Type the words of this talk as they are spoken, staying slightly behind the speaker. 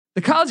The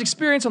College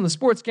Experience on the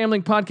Sports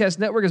Gambling Podcast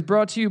Network is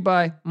brought to you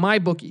by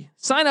MyBookie.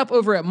 Sign up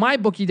over at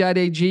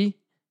mybookie.ag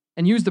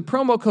and use the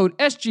promo code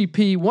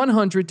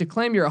SGP100 to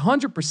claim your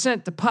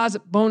 100%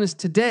 deposit bonus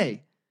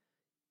today.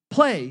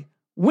 Play,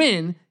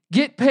 win,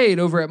 get paid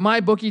over at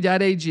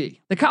mybookie.ag.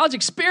 The College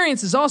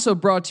Experience is also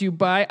brought to you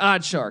by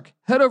Oddshark.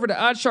 Head over to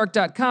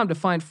oddshark.com to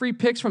find free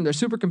picks from their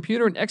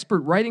supercomputer and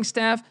expert writing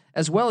staff,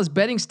 as well as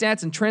betting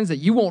stats and trends that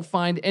you won't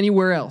find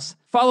anywhere else.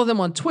 Follow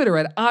them on Twitter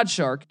at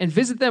Oddshark and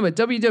visit them at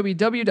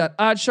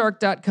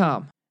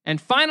www.oddshark.com. And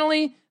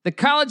finally, the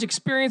College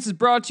Experience is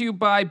brought to you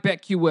by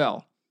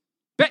BetQL.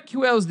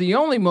 BetQL is the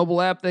only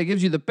mobile app that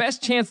gives you the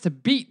best chance to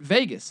beat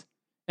Vegas.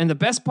 And the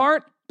best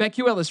part?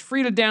 BetQL is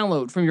free to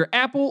download from your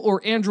Apple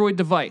or Android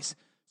device.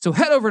 So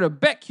head over to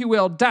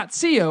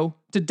betql.co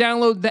to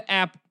download the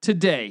app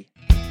today.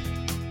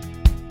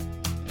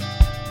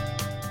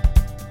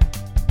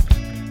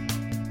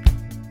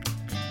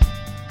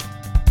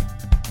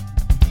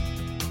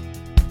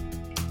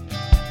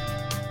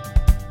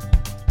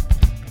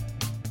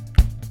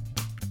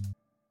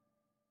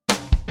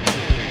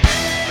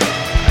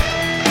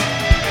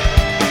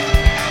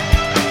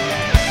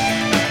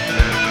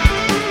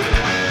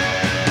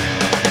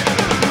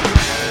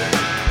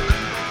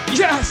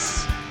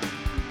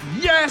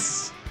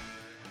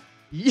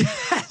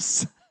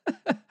 Yes!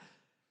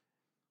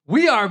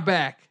 We are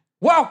back.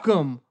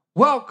 Welcome.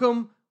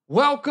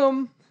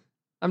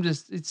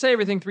 Say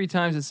everything 3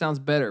 times. It sounds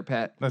better,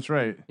 Pat. That's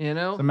right. You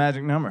know? It's a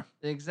magic number.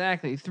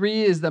 Exactly.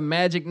 3 is the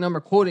magic number,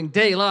 quoting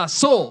De La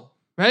Soul,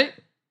 right?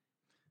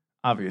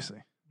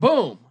 Obviously.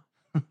 Boom.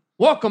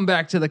 Welcome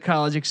back to the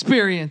College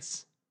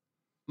Experience.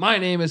 My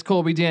name is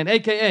Colby Dan,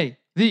 a.k.a.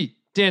 the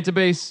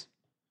Dantabase.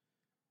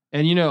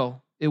 And you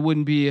know, it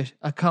wouldn't be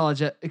a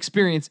College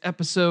Experience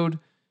episode.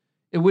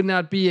 It would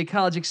not be a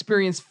College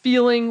Experience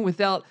feeling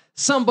without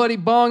somebody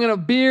bonging a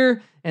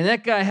beer, and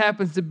that guy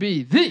happens to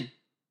be the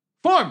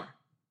former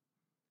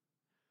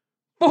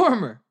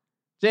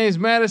James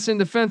Madison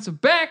defensive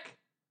back,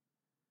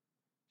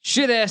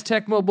 shit-ass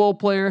Tecmo Bowl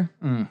player,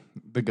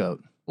 the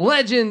GOAT,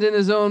 legend in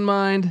his own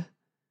mind.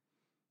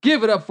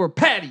 Give it up for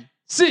Patty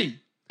C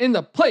in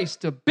the place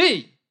to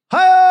be.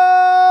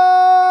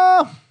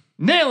 Hi-ya!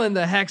 Nailing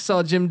the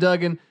hacksaw Jim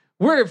Duggan.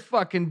 We're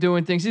fucking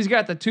doing things. He's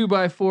got the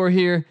 2x4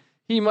 here.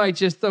 He might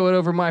just throw it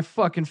over my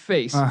fucking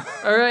face. All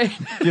right.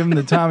 Give him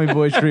the Tommy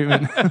Boy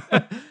treatment.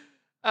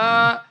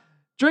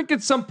 Drinking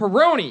some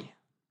Peroni.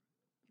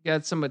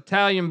 Got some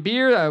Italian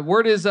beer.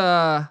 Where does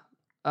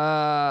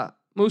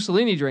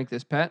Mussolini drink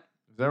this, Pat?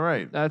 Is that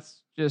right?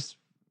 That's just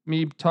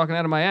me talking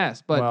out of my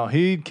ass. But well,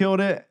 he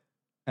killed it,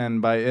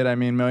 and by it I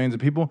mean millions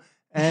of people.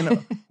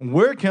 And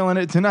we're killing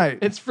it tonight.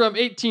 It's from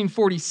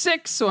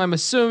 1846, so I'm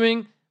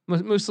assuming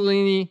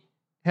Mussolini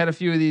had a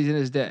few of these in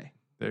his day.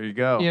 There you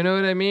go. You know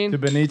what I mean? To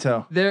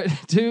Benito.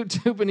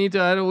 To Benito.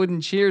 I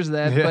wouldn't cheers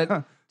that,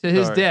 but to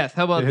his death.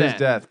 How about that? His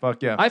death.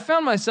 Fuck yeah. I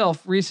found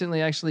myself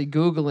recently actually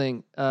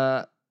Googling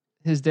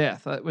his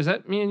death. Was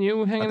that me and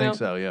you hanging out? I think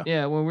so, yeah.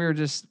 Yeah, when we were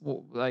just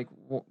like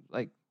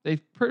they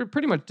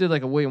pretty much did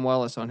like a William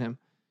Wallace on him.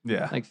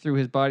 Yeah. Like threw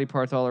his body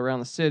parts all around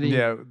the city.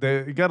 Yeah,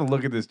 you got to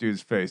look at this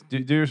dude's face. Do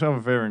yourself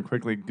a favor and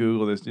quickly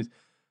Google this dude.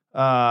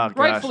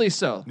 Rightfully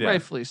so. Yeah.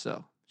 Rightfully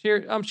so.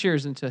 I'm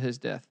cheersing to his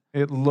death.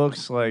 It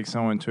looks like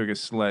someone took a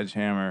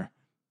sledgehammer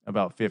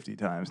about 50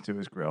 times to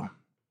his grill.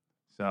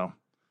 So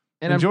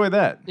enjoy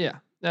that. Yeah,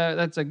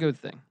 that's a good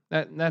thing.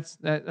 That's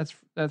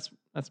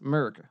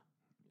America.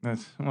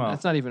 That's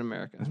not even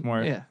America. It's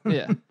more yeah.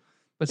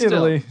 But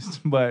Italy,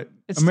 still, but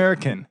it's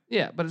American.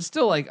 Yeah, but it's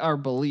still like our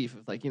belief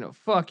of like,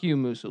 fuck you,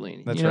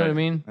 Mussolini. That's you know right. what I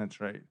mean? That's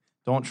right.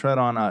 Don't tread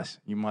on us,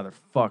 you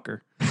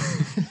motherfucker.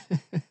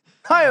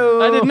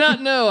 I did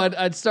not know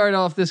I'd start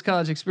off this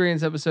College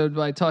Experience episode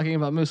by talking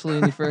about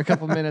Mussolini for a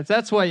couple minutes.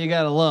 That's why you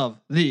gotta love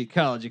the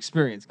College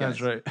Experience, guys.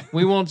 That's right.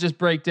 We won't just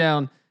break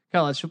down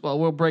college football.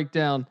 We'll break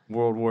down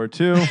World War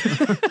II.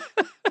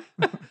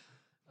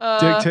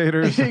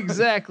 Dictators.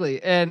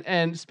 Exactly.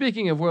 And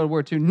speaking of World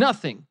War II,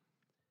 nothing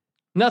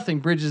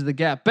bridges the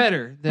gap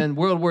better than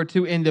World War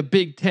II in the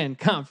Big Ten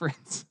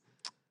Conference.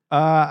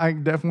 I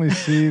can definitely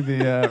see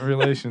the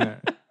relation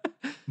there.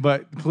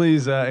 But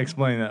please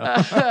explain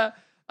that.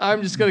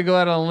 I'm just going to go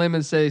out on a limb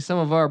and say some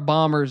of our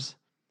bombers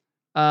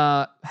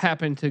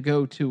happened to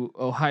go to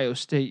Ohio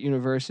State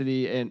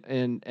University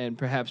and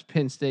perhaps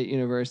Penn State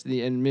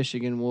University and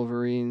Michigan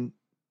Wolverine.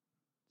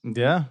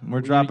 Yeah,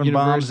 we're dropping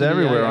bombs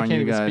everywhere on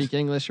you guys. I can't even speak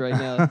English right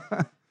now.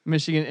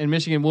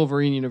 Michigan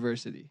Wolverine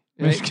University.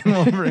 Right? Michigan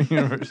Wolverine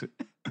University.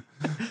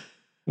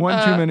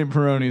 One too many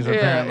Peronis,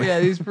 apparently.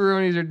 Yeah, these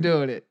Peronis are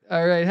doing it.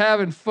 All right,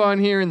 having fun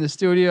here in the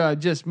studio. I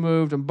just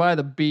moved. I'm by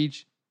the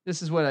beach.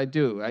 This is what I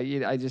do.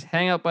 I just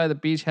hang out by the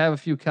beach, have a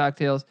few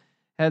cocktails.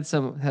 Had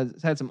some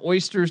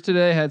oysters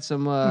today. Had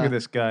some. Look at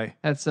this guy.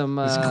 Had some.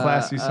 This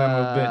classy son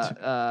of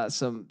a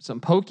bitch. Some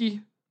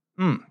pokey.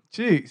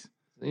 Jeez.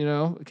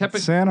 Kept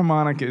it. Santa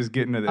Monica is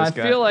getting to this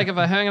guy. I feel like if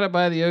I hang out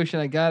by the ocean,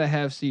 I gotta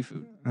have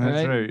seafood.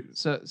 That's right.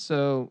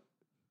 So,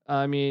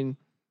 I mean,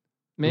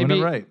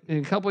 maybe in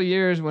a couple of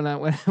years when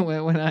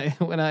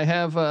I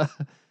have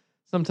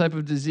some type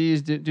of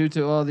disease due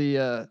to all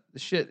the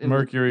shit.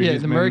 Mercury.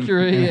 The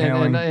mercury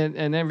inhaling.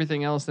 and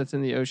everything else that's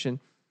in the ocean.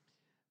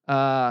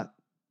 I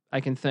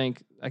can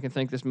thank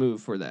this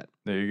move for that.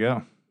 There you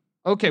go.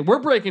 Okay, we're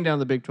breaking down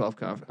the Big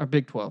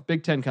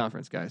 10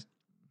 conference, guys.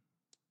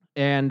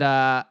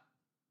 And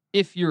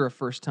if you're a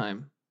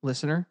first-time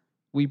listener,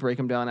 we break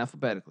them down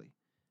alphabetically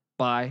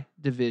by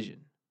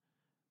division.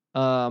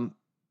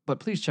 But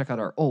please check out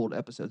our old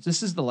episodes.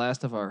 This is the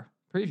last of our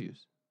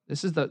previews.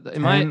 This is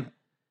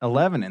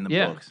 11 in the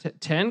books.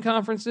 10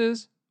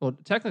 conferences. Well,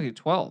 technically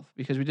 12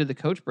 because we did the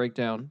coach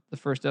breakdown the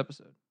first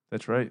episode.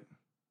 That's right.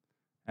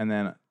 And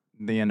then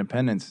the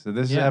independents. So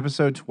this is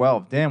episode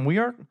 12. Damn, we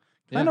are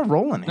kind of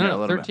rolling here a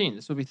little 13.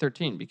 This would be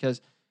 13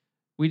 because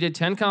we did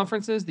 10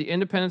 conferences. The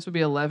independents would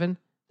be 11.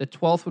 The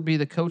 12th would be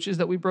the coaches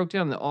that we broke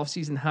down, the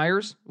offseason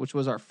hires, which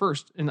was our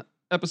first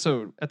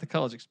episode at the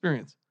college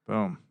experience.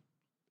 Boom.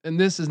 And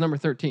this is number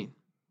 13.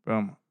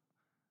 Boom.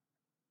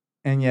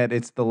 And yet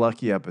it's the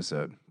lucky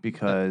episode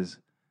because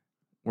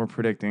we're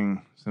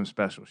predicting some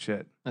special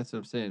shit. That's what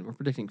I'm saying. We're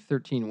predicting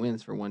 13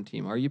 wins for one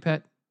team. Are you,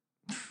 Pat?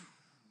 I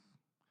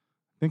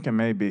think I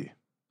may be.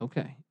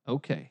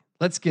 Okay.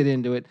 Let's get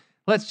into it.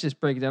 Let's just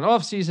break it down.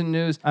 Off-season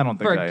news. I don't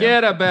think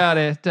Forget about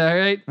it, all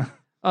right?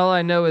 All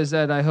I know is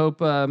that I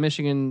hope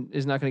Michigan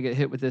is not going to get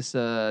hit with this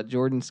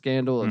Jordan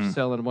scandal of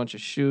selling a bunch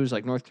of shoes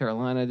like North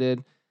Carolina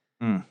did.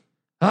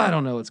 I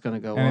don't know what's going to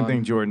go on.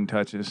 Anything Jordan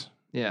touches.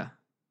 Yeah.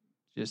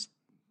 Just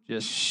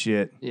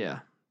shit. Yeah.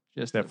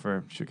 Except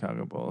for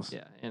Chicago Bulls.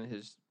 Yeah, and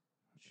his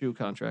shoe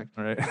contract.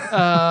 All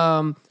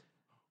right.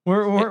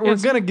 We're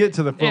going to get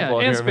to the football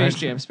and here. Space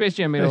eventually. Jam. Space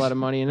Jam made a lot of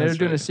money, and they're That's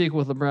doing right. a sequel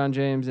with LeBron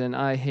James, and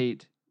I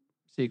hate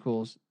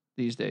sequels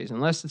these days,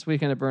 unless it's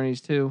Weekend at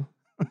Bernie's 2,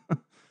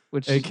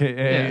 which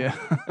AKA.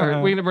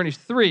 or Weekend at Bernie's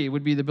 3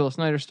 would be the Bill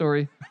Snyder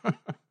story,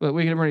 but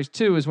Weekend at Bernie's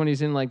 2 is when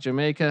he's in like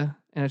Jamaica,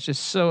 and it's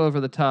just so over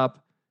the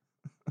top.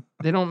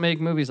 They don't make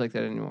movies like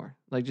that anymore,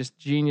 like just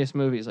genius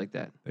movies like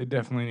that. They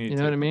definitely need to. You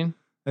know what I mean?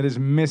 That is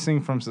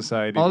missing from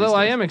society. Although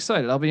I am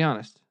excited, I'll be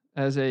honest.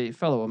 As a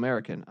fellow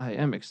American, I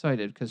am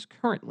excited because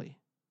currently,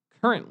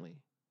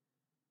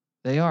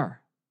 they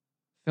are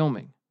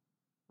filming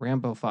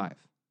Rambo 5.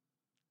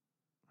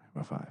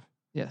 Rambo 5.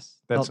 Yes.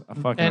 That's a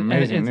fucking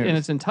amazing news. And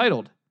it's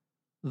entitled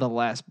The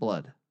Last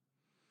Blood.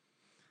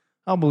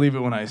 I'll believe it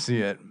when I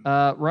see it.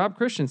 Rob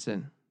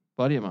Christensen,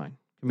 buddy of mine,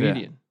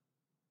 comedian,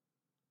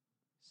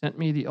 sent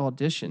me the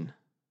audition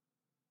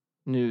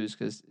news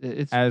because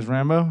it's As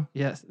Rambo?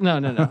 yes, no.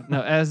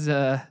 As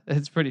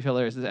it's pretty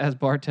hilarious. As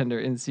bartender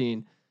in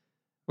scene,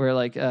 where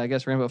like I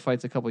guess Rambo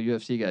fights a couple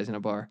UFC guys in a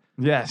bar.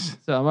 Yes.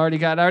 So I already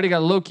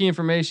got low key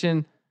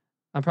information.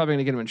 I'm probably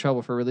gonna get him in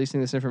trouble for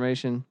releasing this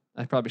information.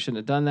 I probably shouldn't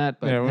have done that,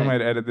 but Yeah, we hey.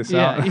 might edit this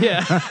out.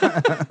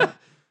 Yeah.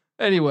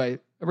 Anyway,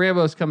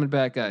 Rambo's coming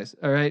back, guys.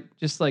 All right,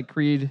 just like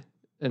Creed,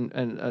 and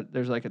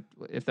there's like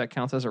if that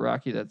counts as a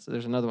Rocky,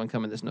 there's another one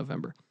coming this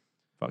November.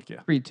 Fuck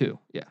yeah. Creed 2,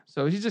 yeah.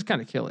 So he's just kind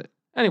of kill it.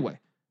 Anyway,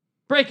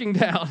 breaking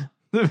down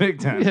The Big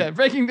Ten. yeah,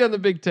 breaking down the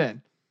Big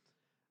Ten.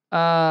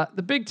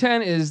 The Big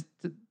Ten is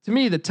to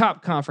me the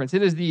top conference.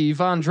 It is the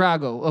Ivan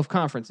Drago of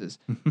conferences,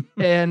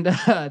 and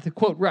to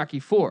quote Rocky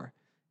IV,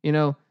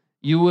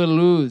 you will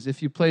lose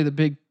if you play the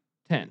Big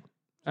Ten.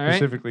 All right.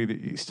 Specifically the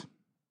East.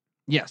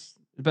 Yes,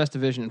 the best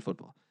division in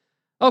football.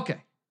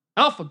 Okay,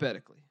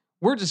 alphabetically,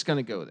 we're just going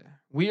to go there.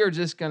 We are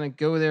just going to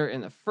go there,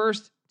 and the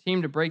first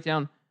team to break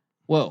down,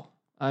 whoa,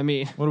 I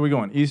mean, What are we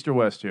going? East or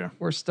West here?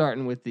 we're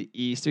starting with the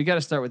East. We got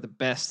to start with the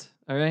best,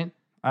 all right?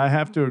 I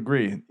have to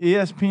agree.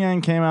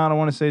 ESPN came out, I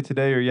want to say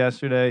today or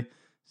yesterday,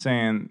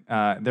 saying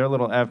their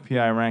little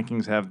FPI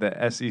rankings have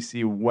the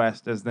SEC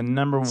West as the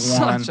number one.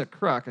 Such a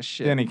crock of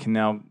shit. Denny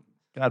Cannell,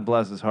 God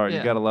bless his heart. Yeah.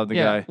 You got to love the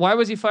guy. Why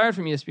was he fired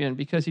from ESPN?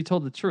 Because he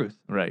told the truth.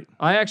 Right.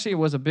 I actually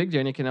was a big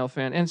Danny Cannell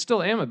fan and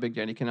still am a big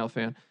Danny Cannell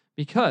fan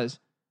because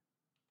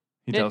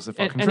He tells the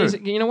fucking and truth.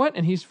 he's, you know what?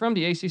 And he's from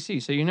the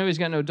ACC, so he's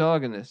got no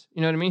dog in this.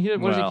 You know what I mean?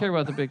 What does he Well. care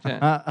about the Big Ten?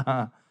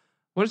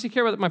 What does he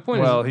care about? My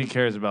point Well, is, he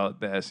cares about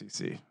the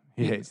SEC.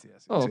 He hates the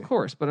SEC. oh, of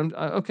course, but I'm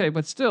okay.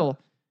 But still,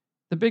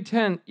 the Big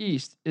Ten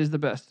East is the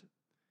best.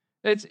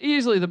 It's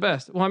easily the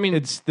best. Well, I mean,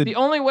 It's the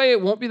only way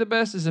it won't be the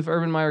best is if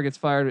Urban Meyer gets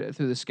fired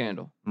through the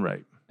scandal,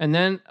 right. and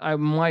then I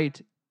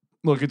might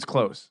Look, it's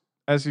close.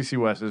 SEC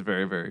West is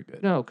very, very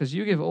good. no, because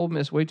you give Ole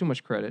Miss way too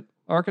much credit.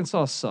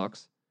 Arkansas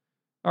sucks.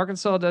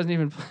 Arkansas doesn't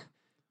even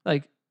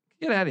like.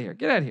 Get out of here.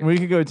 Get out of here. We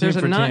could go team There's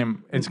a for 9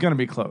 team. It's going to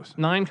be close.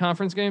 9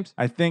 conference games.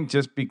 I think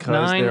just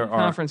because 9 there are.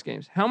 conference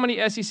games. How many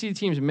SEC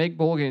teams make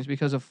bowl games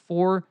because of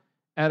 4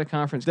 out of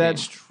conference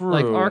That's games? true.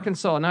 Like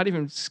Arkansas, not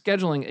even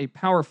scheduling a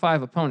Power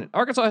 5 opponent.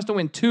 Arkansas has to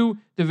win 2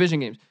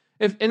 division games.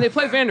 And they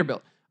play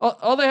Vanderbilt.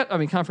 All they have,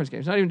 conference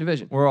games, not even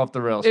division. We're off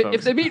the rails, If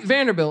folks. they beat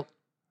Vanderbilt,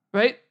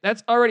 right,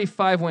 that's already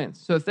 5 wins.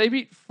 So if they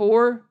beat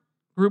 4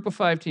 group of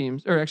 5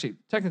 teams, or actually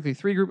technically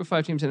 3 group of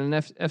 5 teams in an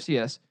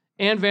FCS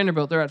and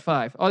Vanderbilt, they're at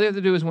 5. All they have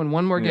to do is win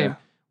one more game. Yeah.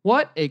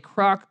 What a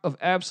crock of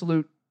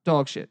absolute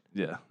dog shit.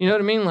 Yeah. You know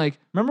what I mean? Like,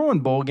 Remember when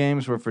bowl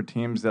games were for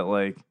teams that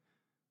like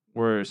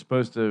were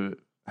supposed to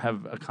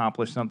have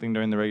accomplished something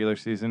during the regular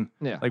season.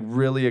 Yeah. Like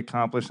really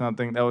accomplished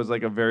something. That was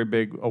like a very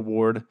big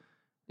award.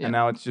 Yeah. And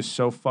now it's just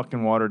so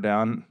fucking watered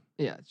down.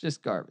 Yeah, it's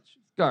just garbage.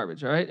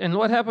 Garbage, all right? And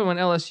what happened when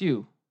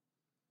LSU?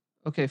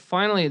 Okay,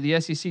 finally the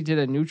SEC did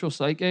a neutral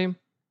site game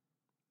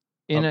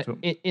in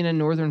a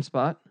northern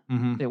spot.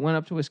 Mm-hmm. They went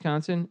up to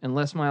Wisconsin, and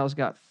Les Miles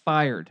got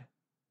fired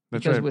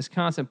because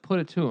Wisconsin put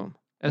it to him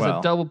as a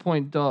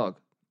double-point dog.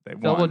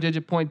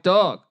 Double-digit point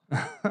dog.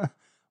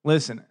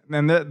 Listen,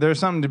 and there's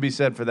something to be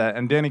said for that.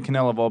 And Danny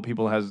Kanell, of all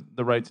people, has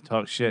the right to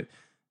talk shit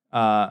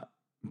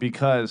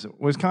because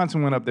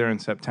Wisconsin went up there in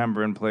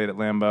September and played at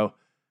Lambeau.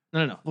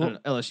 No.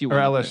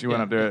 LSU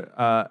went up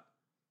there.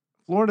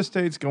 Florida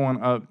State's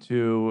going up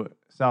to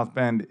South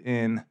Bend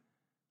in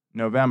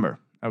November.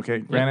 Okay,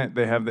 granted,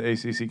 they have the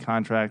ACC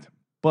contract,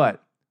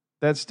 but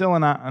that's still a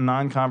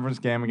non-conference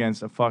game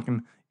against a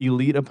fucking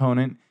elite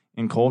opponent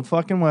in cold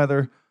fucking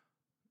weather,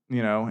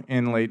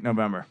 in late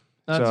November.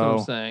 That's what I'm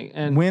saying.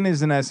 And when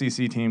is an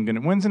SEC team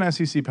when's an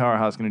SEC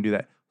powerhouse going to do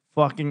that?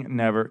 Fucking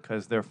never,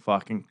 because they're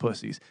fucking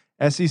pussies.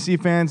 SEC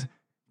fans,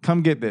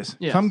 come get this.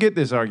 Yes. Come get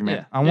this argument.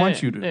 Yeah. I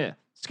want you to. Yeah.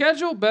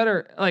 Schedule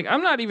better. Like,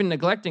 I'm not even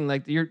neglecting,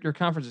 like, your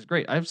conference is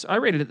great. I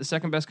rated it the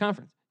second best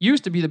conference.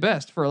 Used to be the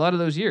best for a lot of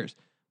those years.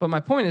 But my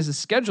point is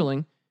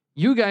scheduling.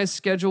 You guys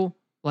schedule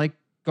like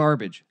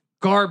garbage.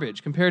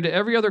 Garbage compared to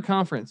every other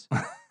conference,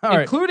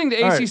 including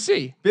the ACC.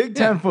 Right. Big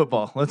Ten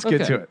football. Let's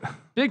get to it.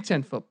 Big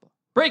Ten football.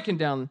 Breaking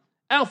down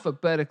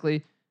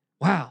alphabetically.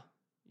 Wow.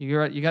 You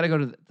got to go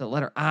to the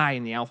letter I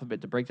in the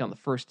alphabet to break down the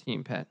first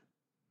team, Pat.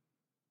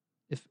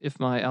 If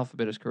my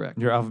alphabet is correct.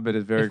 Your alphabet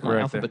is very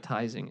correct. My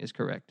alphabetizing is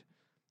correct.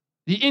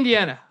 The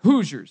Indiana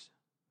Hoosiers.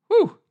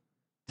 Woo.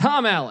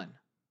 Tom Allen.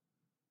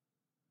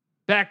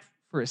 Back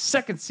for his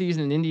second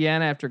season in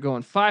Indiana after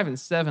going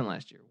 5-7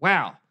 last year.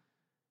 Wow.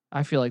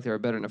 I feel like they were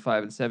better than a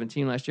 5-7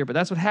 team last year, but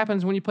that's what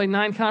happens when you play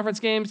 9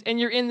 conference games and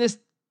you're in this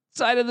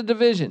side of the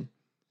division.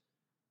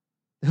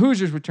 The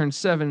Hoosiers returned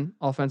 7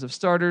 offensive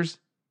starters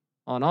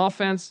on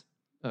offense.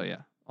 Oh, yeah.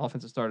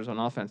 Offensive starters on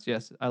offense.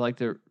 Yes, I like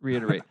to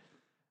reiterate.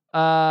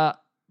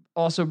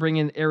 Also bring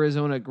in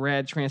Arizona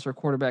grad transfer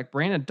quarterback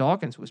Brandon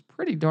Dawkins, who was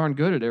pretty darn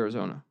good at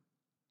Arizona.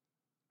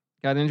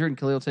 Got injured and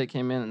Khalil Tate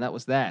came in, and that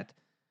was that.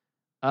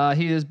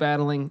 He is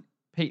battling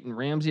Peyton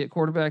Ramsey at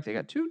quarterback. They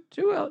got two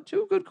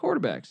good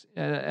quarterbacks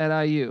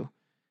at IU.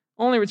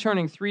 Only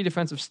returning 3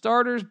 defensive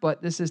starters,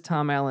 but this is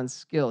Tom Allen's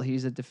skill.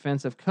 He's a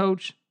defensive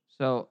coach,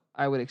 so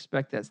I would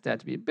expect that stat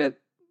to be a bit,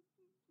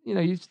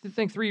 you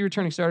think 3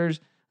 returning starters,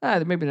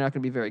 maybe they're not going to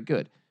be very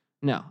good.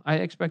 No, I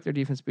expect their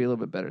defense to be a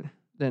little bit better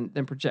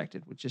than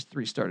projected, with just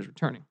 3 starters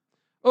returning.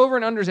 Over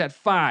and unders at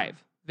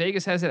 5.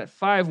 Vegas has it at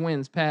 5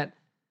 wins, Pat.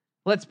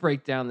 Let's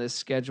break down this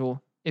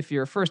schedule. If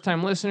you're a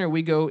first-time listener,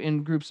 we go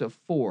in groups of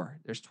 4.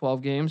 There's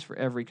 12 games for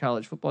every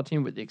college football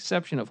team, with the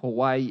exception of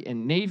Hawaii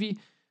and Navy.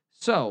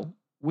 So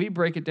we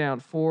break it down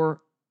 4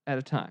 at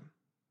a time.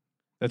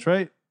 That's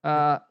right.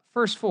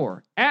 First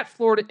 4 at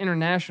Florida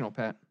International,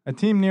 Pat. A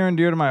team near and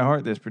dear to my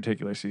heart this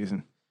particular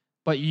season.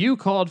 But you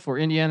called for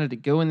Indiana to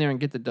go in there and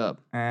get the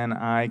dub. And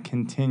I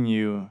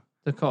continue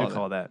to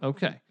call that.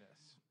 Okay.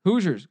 Yes.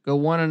 Hoosiers go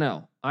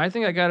 1-0. I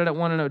think I got it at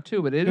 1-0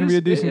 too, but it's going to be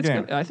a decent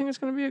game. I think it's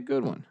going to be a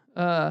good one.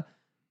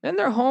 Then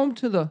they're home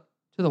to the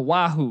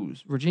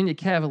Wahoos, Virginia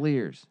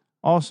Cavaliers.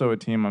 Also a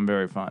team I'm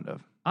very fond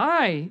of.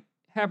 I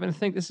happen to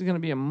think this is going to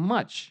be a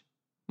much,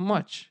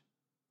 much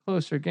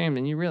closer game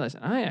than you realize.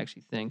 I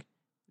actually think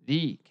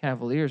the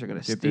Cavaliers are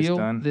going to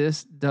steal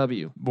this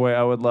W. Boy,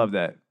 I would love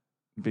that,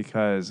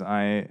 because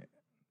I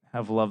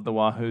have loved the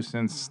Wahoos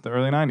since the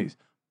early 90s.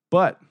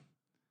 But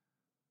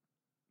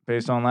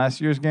based on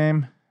last year's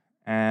game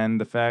and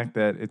the fact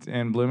that it's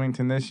in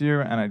Bloomington this year,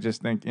 and I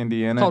just think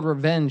Indiana... It's called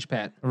revenge,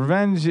 Pat.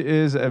 Revenge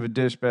is a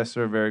dish best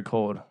served very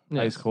cold.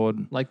 Yes. Ice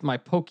cold. Like my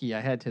pokey I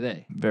had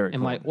today. Very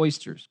and cold. And my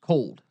oysters,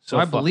 cold. So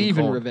I believe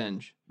in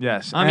revenge.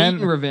 Yes. I'm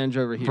eating revenge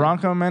over here.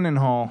 Bronco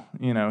Mendenhall,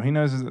 he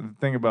knows the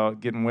thing about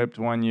getting whipped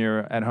one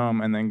year at home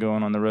and then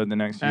going on the road the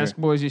next year. Ask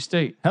Boise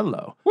State.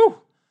 Hello. Woo!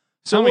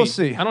 So we'll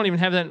see. I don't even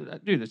have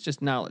that. Dude, it's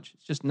just knowledge.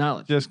 It's just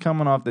knowledge. Just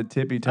coming off the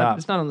tippy top.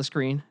 It's not on the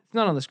screen. It's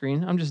not on the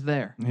screen. I'm just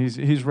there.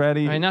 He's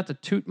ready. I mean, not to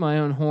toot my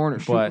own horn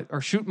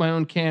or shoot my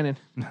own cannon.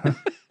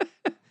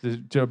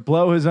 to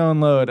blow his own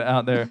load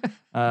out there.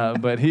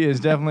 But he is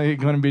definitely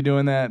going to be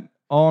doing that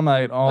all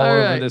night, all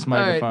over this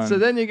microphone. All right. So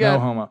then you got... No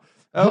homo.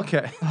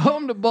 Okay.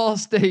 Home to Ball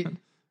State.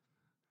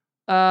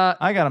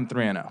 I got him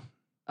 3-0.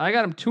 I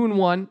got them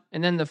 2-1,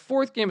 and then the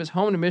 4th game is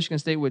home to Michigan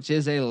State, which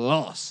is a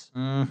loss.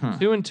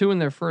 2-2 in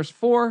their first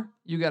 4.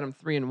 You got them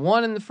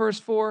 3-1 in the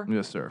first 4.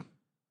 Yes, sir.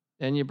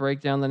 Then you break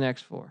down the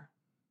next 4.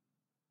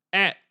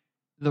 At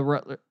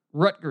the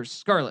Rutgers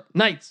Scarlet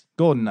Knights.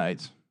 Golden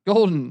Knights.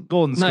 Golden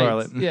Knights,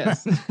 Scarlet.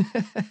 Yes.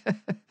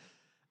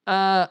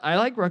 I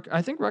like Rutgers.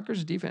 I think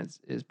Rutgers' defense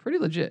is pretty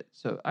legit,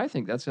 so I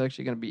think that's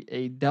actually going to be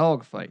a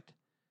dogfight.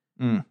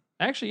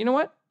 Actually, you know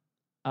what?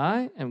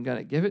 I am going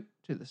to give it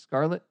to the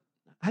Scarlet.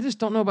 I just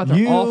don't know about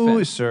their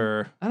offense.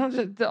 Sir.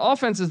 The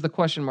offense is the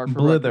question mark for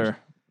Blither Rutgers.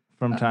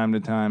 from time to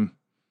time.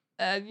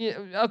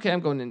 Okay, I'm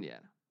going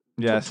Indiana.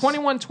 Yes.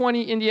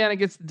 21-20, Indiana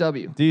gets the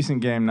W.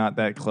 Decent game, not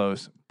that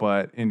close,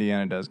 but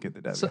Indiana does get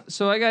the W.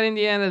 So I got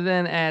Indiana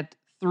then at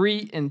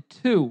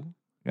 3-2.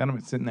 Got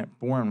them sitting at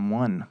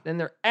 4-1. Then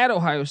they're at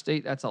Ohio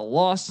State. That's a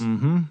loss.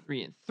 Mm-hmm.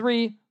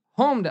 3-3.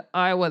 Home to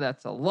Iowa.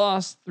 That's a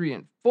loss.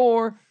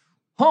 3-4.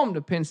 Home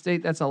to Penn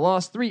State. That's a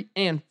loss.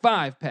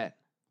 3-5. Pat.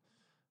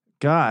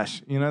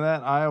 Gosh, you know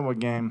that Iowa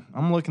game?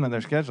 I'm looking at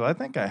their schedule. I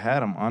think I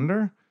had them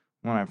under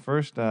when I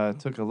first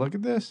took a look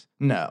at this.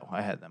 No,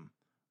 I had them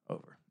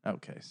over.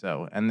 Okay,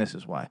 so, and this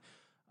is why.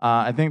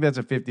 I think that's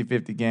a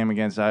 50-50 game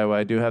against Iowa.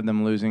 I do have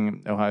them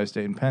losing Ohio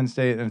State and Penn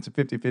State, and it's a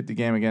 50-50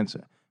 game against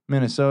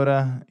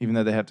Minnesota, even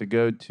though they have to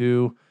go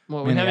to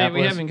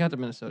Minneapolis. We haven't got to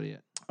Minnesota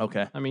yet.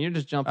 Okay. I mean, you're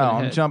just jumping Oh,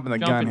 ahead. I'm jumping the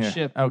gun here.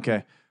 Ship.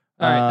 Okay.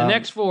 All right, the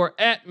next 4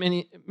 at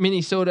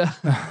Minnesota.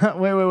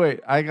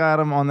 Wait. I got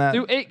them on that.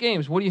 Through 8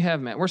 games. What do you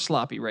have, Matt? We're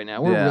sloppy right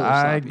now. We're really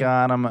sloppy. I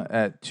got them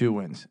at 2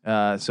 wins.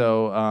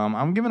 So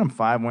I'm giving them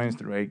 5 wins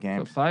through 8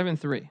 games. So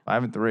 5-3.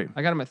 5-3.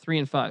 I got them at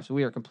 3-5. So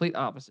we are complete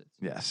opposites.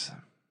 Yes.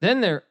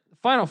 Then their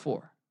final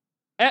 4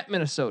 at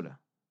Minnesota.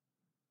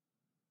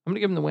 I'm going to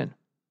give them the win.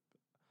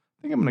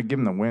 I think I'm going to give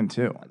them the win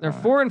too. They're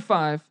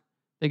 4-5.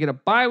 They get a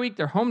bye week.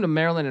 They're home to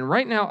Maryland. And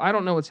right now, I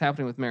don't know what's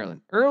happening with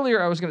Maryland.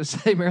 Earlier, I was going to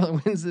say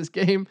Maryland wins this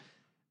game.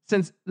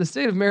 Since the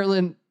state of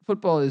Maryland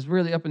football is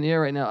really up in the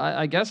air right now,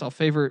 I guess I'll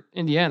favor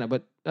Indiana.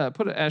 But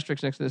put an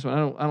asterisk next to this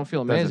one. I don't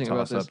feel amazing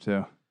about this. Up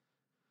too.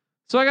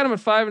 So I got them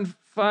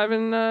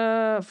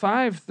at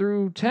 5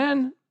 through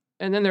 10.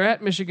 And then they're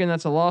at Michigan.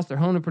 That's a loss. They're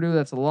home to Purdue.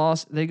 That's a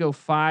loss. They go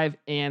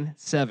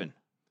 5-7.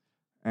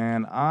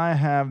 And I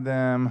have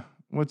them.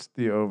 What's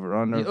the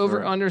over-under? The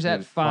over-under's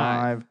at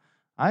 5.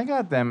 I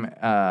got them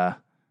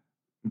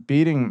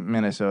beating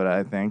Minnesota,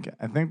 I think.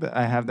 I think that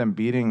I have them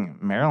beating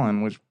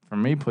Maryland, which for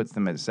me puts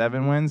them at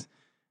 7 wins.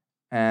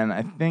 And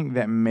I think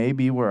that may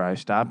be where I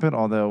stop it,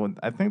 although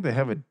I think they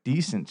have a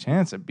decent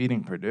chance of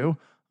beating Purdue.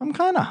 I'm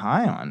kind of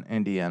high on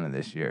Indiana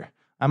this year.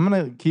 I'm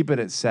going to keep it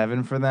at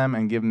 7 for them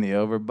and give them the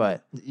over,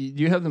 but... Do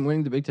you have them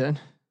winning the Big Ten?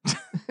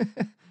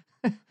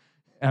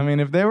 I mean,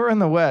 if they were in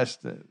the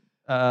West...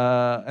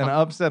 an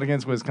upset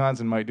against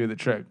Wisconsin might do the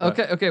trick. But.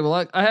 Okay.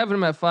 Well, I have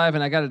them at 5,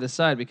 and I got to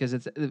decide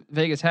because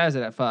Vegas has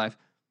it at 5.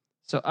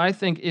 So I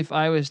think if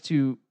I was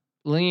to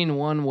lean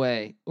one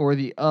way or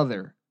the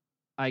other,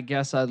 I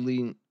guess I'd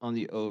lean on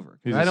the over.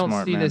 I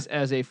don't see this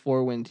as a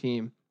 4-win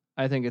team.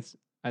 I think it's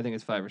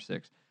 5 or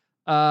 6.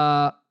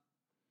 All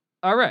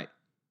right.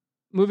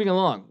 Moving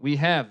along, we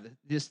have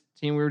this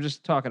team we were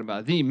just talking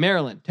about, the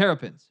Maryland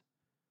Terrapins.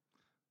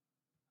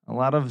 A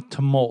lot of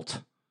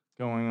tumult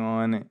going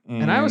on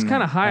and I was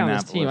kind of high on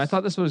this team. I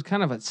thought this was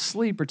kind of a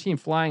sleeper team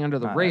flying under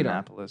the radar.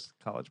 Annapolis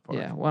College Park.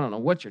 Yeah, well, I don't know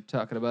what you're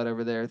talking about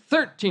over there.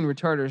 13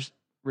 retarders.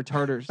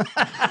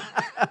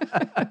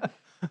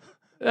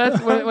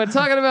 That's when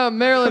talking about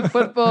Maryland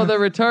football, the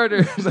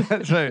retarders.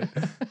 That's right.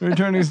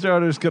 Returning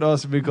starters could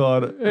also be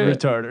called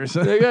retarders.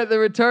 They got the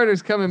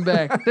retarders coming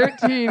back.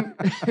 13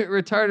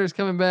 retarders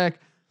coming back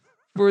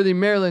for the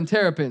Maryland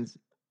Terrapins,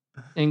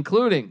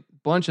 including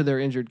bunch of their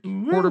injured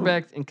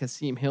quarterbacks in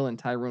Kasim Hill and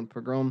Tyrone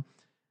Pogrom.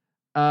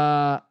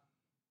 I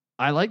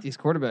like these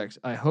quarterbacks.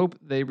 I hope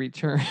they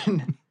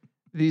return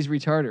these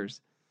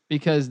retarders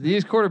because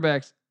these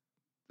quarterbacks,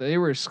 they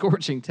were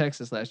scorching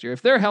Texas last year.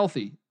 If they're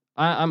healthy,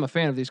 I'm a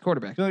fan of these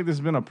quarterbacks. I feel like this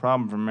has been a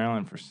problem for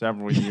Maryland for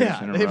several years.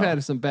 Yeah, they've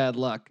had some bad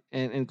luck,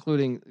 and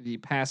including the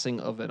passing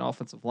of an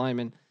offensive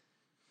lineman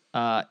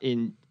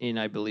in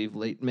I believe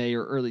late May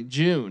or early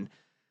June.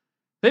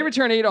 They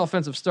return 8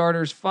 offensive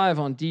starters, 5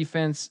 on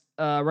defense.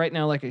 Right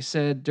now, like I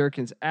said,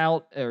 Durkin's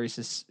out, or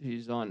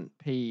he's on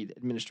paid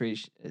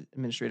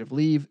administrative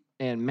leave,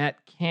 and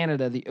Matt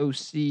Canada, the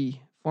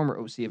OC, former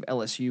OC of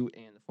LSU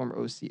and the former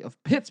OC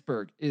of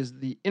Pittsburgh, is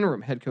the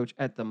interim head coach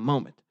at the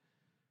moment.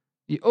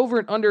 The over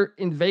and under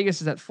in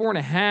Vegas is at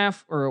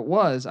 4.5, or it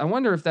was. I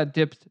wonder if that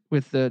dipped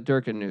with the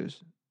Durkin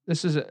news.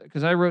 This is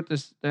because I wrote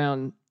this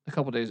down a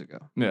couple days ago.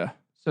 Yeah.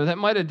 So that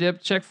might have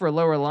dipped. Check for a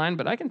lower line,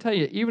 but I can tell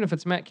you, even if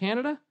it's Matt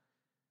Canada,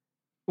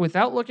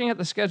 without looking at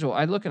the schedule,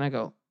 I look and I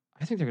go,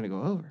 I think they're going to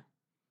go over.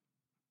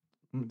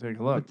 Let me take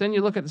a look. But then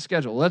you look at the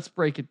schedule. Let's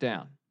break it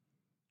down.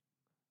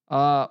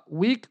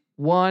 Week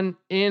 1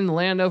 in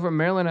Landover,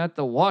 Maryland, at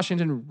the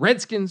Washington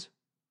Redskins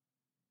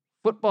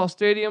football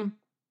stadium.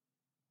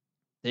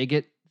 They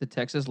get the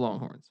Texas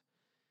Longhorns.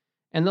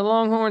 And the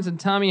Longhorns and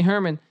Tommy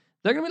Herman,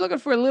 they're going to be looking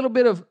for a little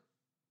bit of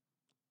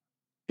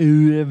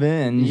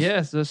revenge.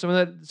 Yes, some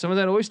of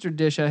that oyster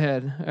dish I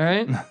had. All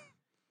right,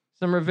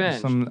 some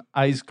revenge, some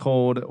ice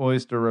cold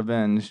oyster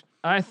revenge.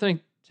 I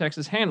think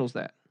Texas handles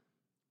that,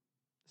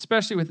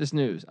 especially with this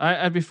news.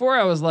 I before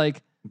I was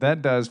like,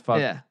 that does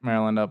fuck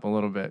Maryland up a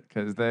little bit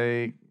because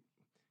they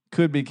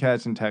could be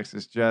catching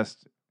Texas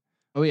just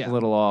a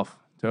little off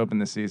to open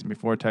the season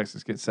before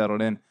Texas gets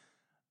settled in.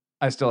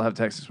 I still have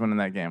Texas winning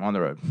that game on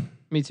the road.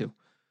 Me too.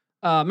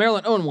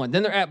 Maryland 0-1.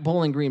 Then they're at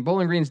Bowling Green.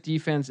 Bowling Green's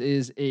defense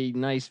is a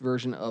nice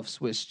version of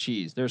Swiss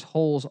cheese. There's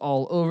holes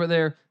all over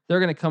there. They're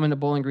going to come into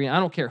Bowling Green. I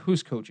don't care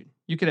who's coaching.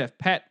 You could have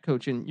Pat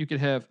coaching. You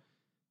could have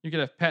You could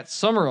have Pat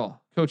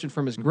Summerall coaching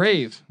from his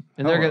grave,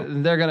 and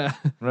they're gonna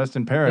rest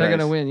in paradise. They're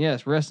gonna win.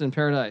 Yes, rest in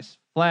paradise.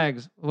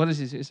 Flags. What does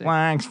he say?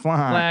 Flags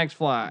fly. Flags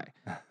fly.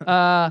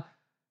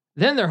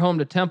 Then they're home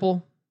to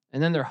Temple,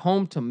 and then they're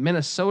home to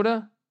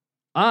Minnesota.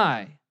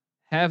 I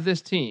have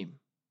this team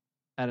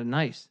at a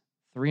nice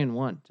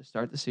 3-1 to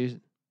start the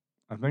season.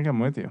 I think I'm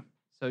with you.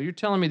 So you're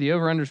telling me the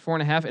over-under is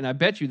 4.5, and I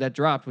bet you that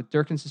dropped with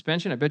Durkin's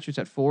suspension. I bet you it's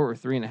at 4 or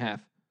 3.5.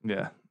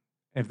 Yeah.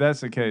 If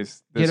that's the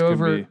case, this get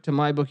over could be... to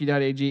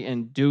mybookie.ag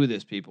and do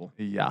this, people.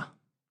 Yeah.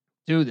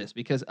 Do this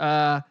because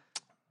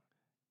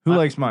who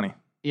likes money?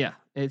 Yeah,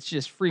 it's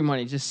just free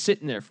money, just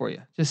sitting there for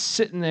you, just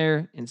sitting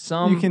there in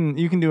some.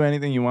 You can do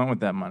anything you want with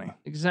that money.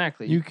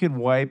 Exactly. You could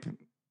wipe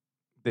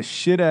the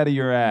shit out of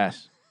your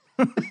ass.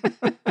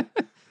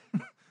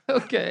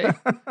 Okay.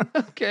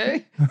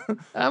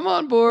 I'm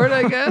on board,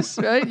 I guess,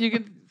 right? You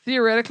could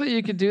theoretically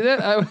you could do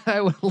that.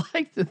 I would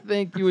like to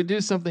think you would do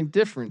something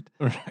different.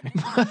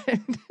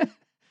 Right. But,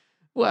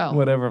 wow.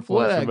 Whatever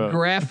floats what a your boat.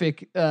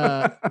 graphic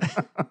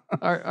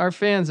our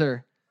fans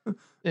are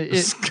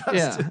disgusted.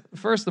 Yeah.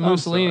 First the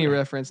Mussolini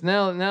reference.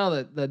 Now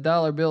the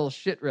dollar bill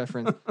shit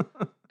reference.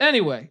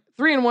 Anyway,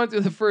 3-1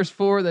 through the first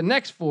 4. The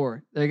next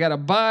 4, they got a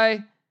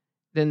bye.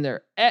 Then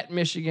they're at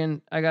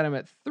Michigan. I got them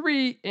at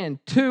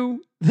 3-2.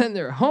 Then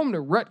they're home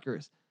to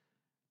Rutgers.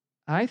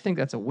 I think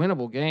that's a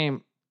winnable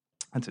game.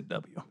 That's a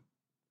W.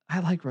 I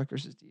like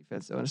Rutgers'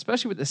 defense, though, and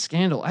especially with the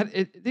scandal.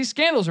 These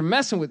scandals are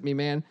messing with me,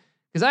 man,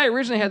 because I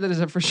originally had that as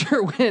a for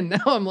sure win.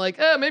 Now I'm like,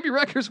 maybe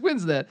Rutgers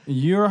wins that.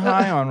 You're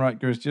high on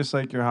Rutgers, just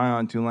like you're high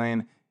on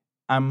Tulane.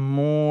 I'm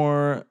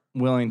more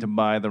willing to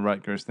buy the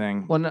Rutgers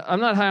thing. Well, no, I'm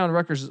not high on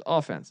Rutgers'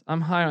 offense.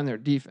 I'm high on their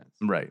defense.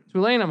 Right.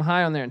 Tulane, I'm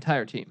high on their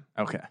entire team.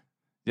 Okay.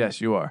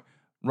 Yes, you are.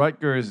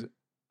 Rutgers,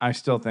 I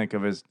still think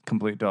of as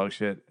complete dog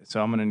shit,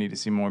 so I'm going to need to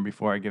see more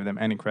before I give them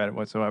any credit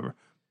whatsoever.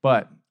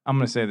 But I'm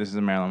going to say this is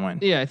a Maryland win.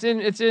 Yeah,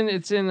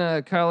 it's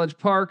in College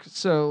Park,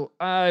 so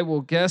I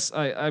will guess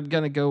I'm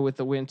going to go with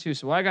the win too.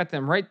 So I got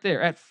them right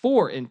there at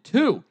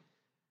 4-2.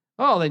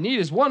 All they need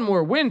is one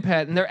more win,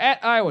 Pat, and they're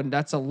at Iowa, and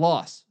that's a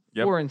loss.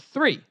 Yep.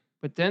 4-3.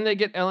 But then they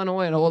get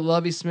Illinois and old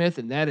Lovie Smith,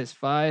 and that is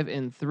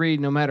 5-3.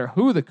 No matter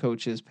who the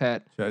coach is,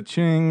 Pat.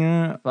 Cha-ching.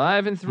 5-3.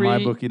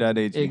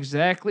 MyBookie.ag.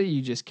 Exactly.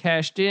 You just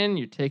cashed in.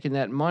 You're taking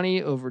that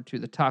money over to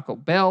the Taco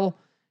Bell.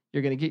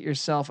 You're going to get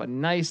yourself a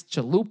nice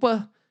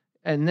chalupa.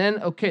 And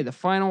then, okay, the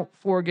final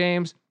 4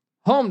 games,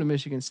 home to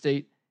Michigan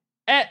State,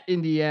 at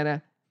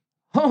Indiana,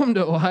 home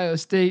to Ohio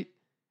State,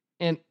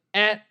 and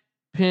at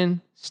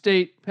Penn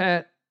State.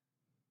 Pat,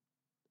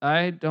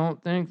 I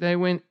don't think they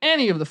win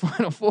any of the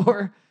final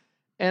 4.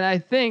 And I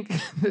think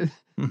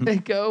they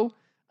go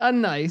a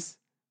nice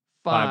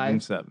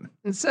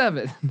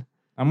 5-7.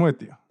 I'm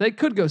with you. They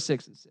could go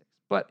 6-6,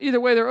 but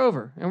either way, they're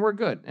over, and we're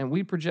good. And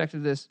we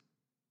projected this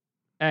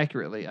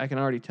accurately. I can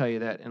already tell you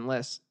that,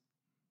 unless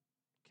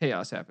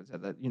chaos happens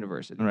at that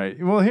university. Right.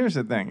 Well, here's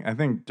the thing. I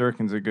think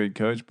Durkin's a good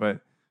coach, but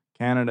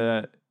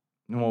Canada,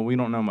 well, we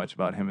don't know much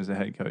about him as a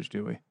head coach,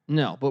 do we?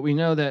 No, but we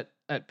know that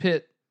at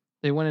Pitt,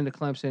 they went into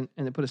Clemson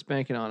and they put a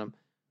spanking on him.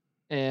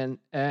 And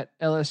at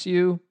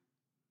LSU,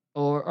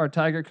 our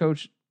Tiger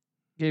coach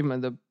gave him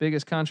the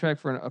biggest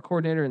contract for a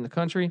coordinator in the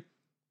country.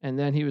 And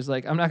then he was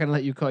like, I'm not going to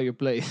let you call your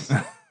plays.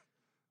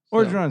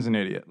 Orgeron's an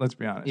idiot. Let's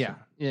be honest.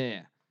 Yeah.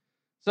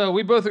 So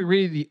we both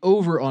agree the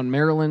over on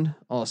Maryland.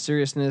 All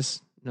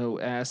seriousness, no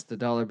ask the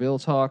dollar bill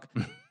talk.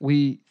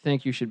 We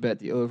think you should bet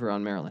the over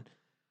on Maryland.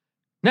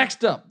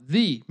 Next up,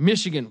 the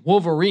Michigan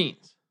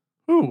Wolverines.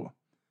 Ooh.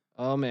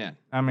 Oh, man.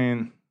 I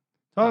mean,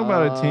 talk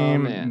about a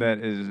team that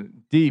is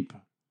deep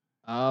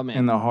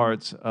in the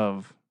hearts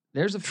of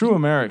true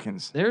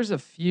Americans. There's a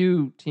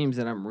few teams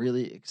that I'm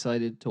really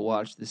excited to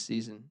watch this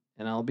season,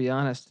 and I'll be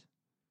honest.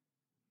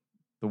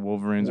 The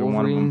Wolverines are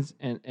one of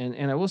them.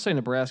 And I will say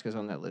Nebraska's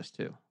on that list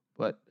too.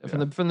 But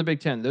from the Big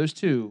Ten, those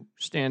two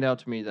stand out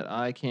to me that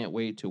I can't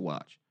wait to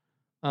watch.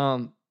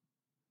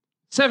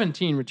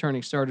 17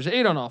 returning starters,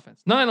 8 on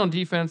offense, 9 on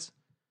defense.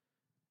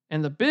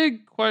 And the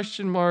big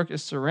question mark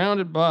is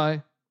surrounded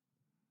by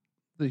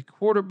the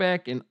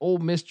quarterback and Ole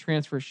Miss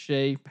transfer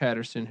Shea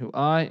Patterson, who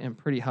I am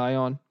pretty high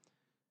on.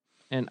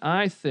 And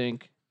I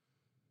think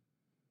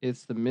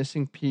it's the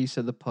missing piece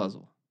of the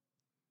puzzle.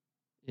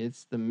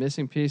 It's the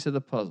missing piece of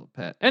the puzzle,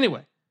 Pat.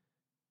 Anyway,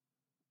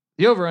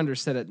 the over-under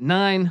set at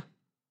 9.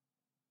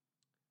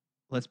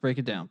 Let's break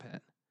it down,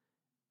 Pat.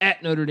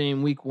 At Notre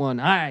Dame week 1,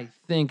 I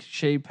think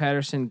Shea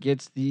Patterson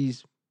gets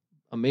these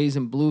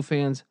amazing Blue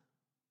fans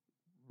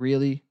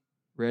really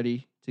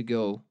ready to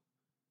go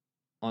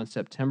on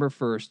September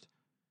 1st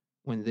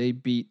when they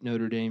beat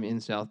Notre Dame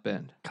in South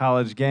Bend.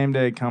 College game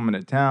day coming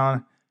to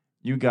town.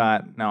 You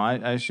got, now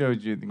I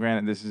showed you,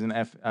 granted this is an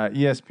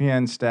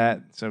ESPN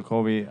stat, so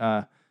Colby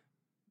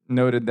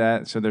noted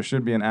that, so there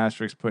should be an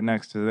asterisk put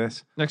next to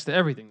this. Next to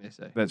everything they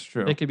say. That's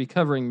true. They could be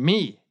covering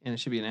me, and it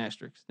should be an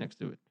asterisk next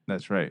to it.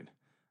 That's right.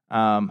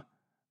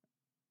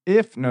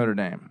 If Notre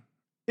Dame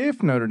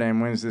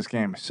wins this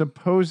game,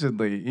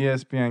 supposedly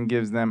ESPN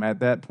gives them at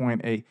that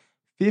point a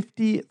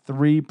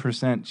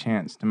 53%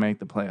 chance to make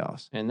the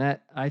playoffs. And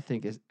that, I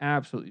think, is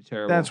absolutely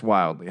terrible. That's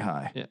wildly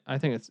high. Yeah, I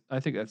think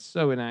that's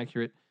so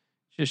inaccurate.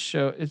 It's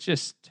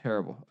just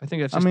terrible. I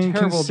think that's just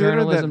terrible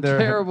journalism.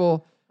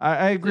 Terrible.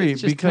 I agree.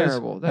 It's just because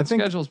terrible. That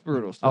schedule's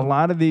brutal. A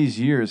lot of these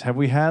years, have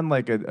we had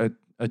like a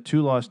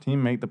 2-loss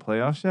team make the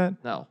playoffs yet?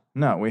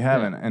 No, we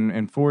haven't. Yeah. And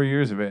in 4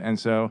 years of it. And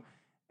so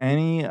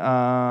any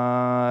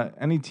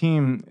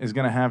team is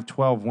going to have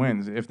 12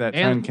 wins if that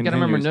trend continues. You got to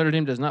remember, Notre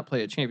Dame does not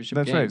play a championship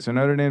game. That's right. So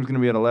Notre Dame's going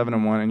to be at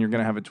 11-1, and you're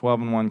going to have a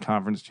 12-1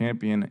 conference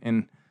champion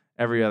in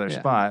every other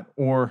spot.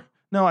 Or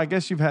no, I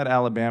guess you've had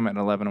Alabama at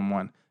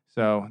 11-1.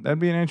 So that'd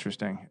be an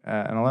interesting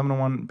an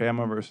 11-1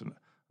 Bama versus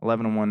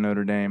 11-1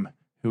 Notre Dame.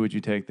 Who would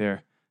you take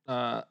there?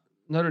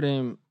 Notre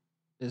Dame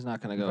is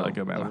not going to go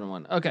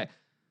 11-1. Okay.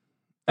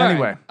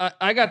 Anyway, right.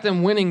 I got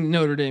them winning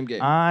Notre Dame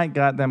game. I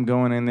got them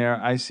going in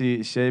there. I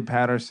see Shea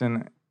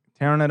Patterson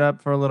tearing it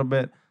up for a little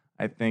bit.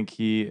 I think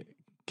he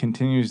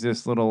continues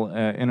this little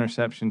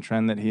interception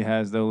trend that he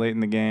has, though, late in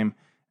the game.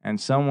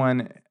 And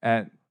someone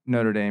at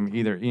Notre Dame,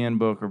 either Ian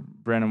Book or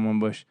Brandon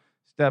Wimbush,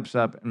 steps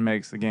up and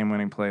makes the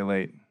game-winning play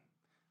late.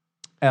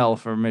 L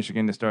for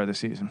Michigan to start the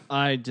season.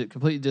 I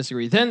completely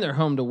disagree. Then they're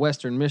home to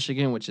Western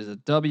Michigan, which is a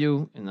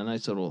W in a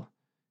nice little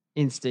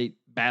in-state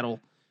battle.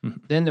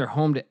 Then they're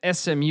home to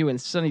SMU and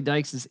Sonny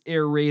Dykes'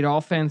 air raid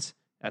offense.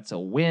 That's a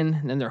win.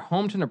 And then they're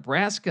home to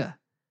Nebraska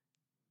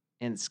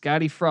and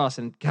Scotty Frost.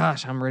 And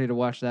gosh, I'm ready to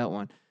watch that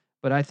one.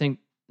 But I think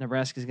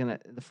Nebraska's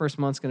the first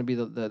month's gonna be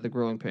the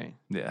growing pain.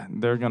 Yeah,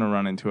 they're gonna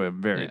run into a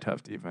very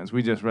tough defense.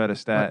 We just read a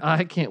stat. But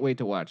I can't wait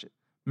to watch it.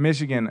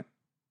 Michigan,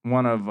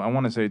 one of, I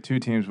want to say, 2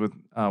 teams with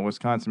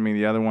Wisconsin being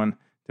the other one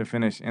to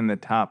finish in the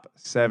top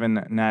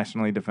 7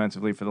 nationally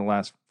defensively for the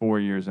last 4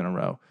 years in a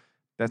row.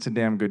 That's a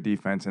damn good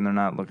defense, and they're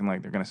not looking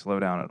like they're going to slow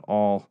down at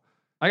all.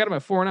 I got them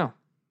at 4-0.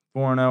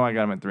 4-0, I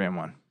got them at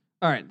 3-1.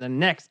 All right, the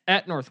next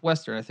at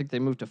Northwestern, I think they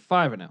moved to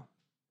 5-0.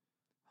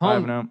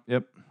 5-0,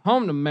 yep.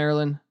 Home to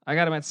Maryland, I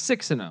got them at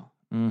 6-0.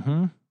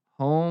 Mm-hmm.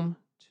 Home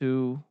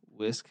to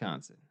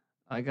Wisconsin,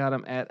 I got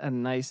them at a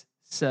nice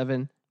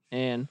 7-0.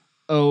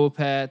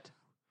 Pat.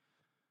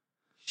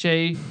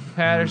 Shea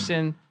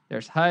Patterson,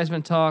 there's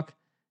Heisman talk.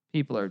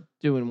 People are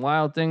doing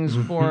wild things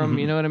for him.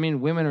 You know what I mean?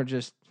 Women are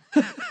just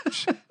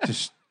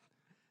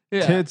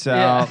tits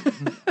out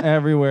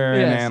everywhere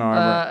in Ann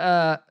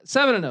Arbor.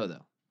 7-0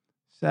 though.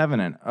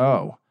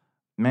 7-0.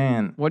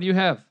 Man. What do you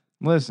have?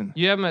 Listen.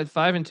 You have them at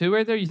 5-2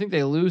 right there? You think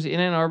they lose in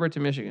Ann Arbor to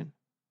Michigan?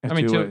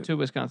 To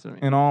Wisconsin.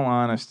 In all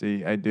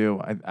honesty, I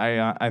do.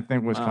 I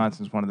think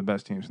Wisconsin's one of the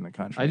best teams in the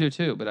country. I do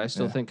too, but I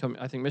still think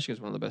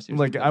Michigan's one of the best teams.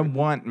 Like, I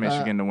want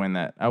Michigan to win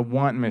that. I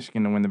want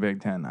Michigan to win the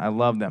Big Ten. I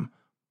love them,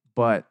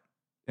 but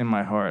in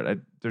my heart,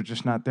 they're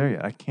just not there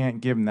yet. I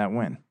can't give them that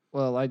win.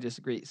 Well, I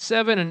disagree.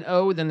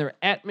 7-0. Then they're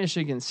at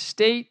Michigan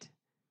State,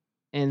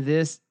 and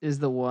this is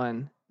the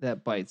one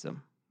that bites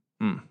them.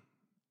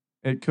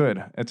 It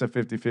could. It's a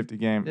 50-50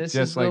 game, this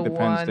just is like the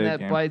Penn State game.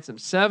 That bites them.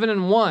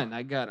 7-1.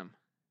 I got them.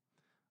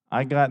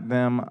 I got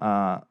them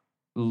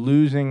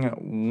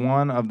losing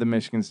one of the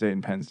Michigan State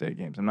and Penn State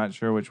games. I'm not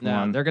sure which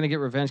one. They're going to get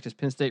revenge because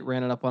Penn State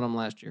ran it up on them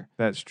last year.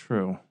 That's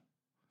true.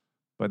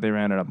 But they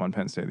ran it up on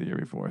Penn State the year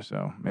before,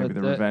 so maybe the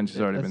revenge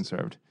has already been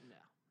served.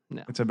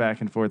 No. It's a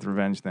back-and-forth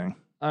revenge thing.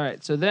 All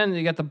right, so then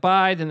you got the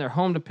bye. Then they're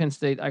home to Penn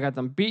State. I got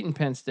them beating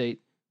Penn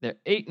State. They're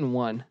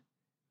 8-1.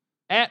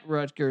 At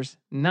Rutgers,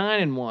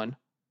 9-1.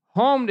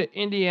 Home to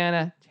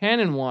Indiana,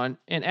 10-1.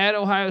 And at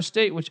Ohio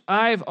State, which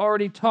I've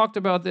already talked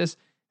about this.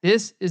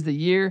 This is the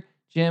year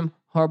Jim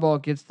Harbaugh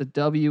gets the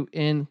W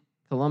in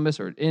Columbus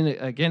or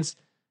against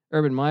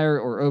Urban Meyer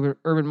or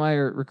Urban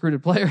Meyer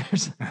recruited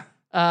players.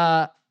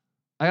 I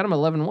got him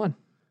 11-1.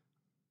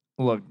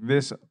 Look,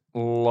 this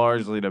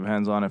largely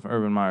depends on if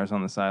Urban Meyer's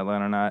on the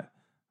sideline or not.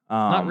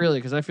 Not really,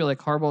 because I feel like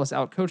Harbaugh has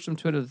outcoached them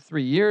 2 out of the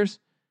 3 years.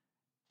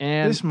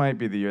 And this might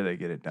be the year they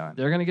get it done.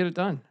 They're going to get it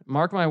done.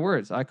 Mark my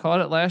words. I called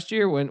it last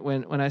year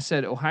when I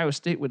said Ohio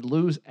State would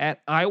lose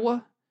at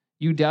Iowa.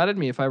 You doubted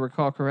me, if I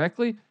recall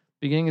correctly.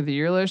 Beginning of the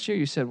year last year,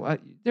 you said, well,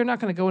 they're not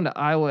going to go into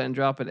Iowa and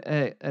drop an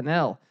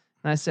L.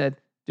 And I said,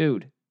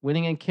 dude,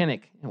 winning in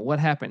Kinnick. And what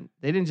happened?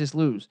 They didn't just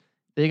lose.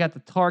 They got the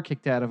tar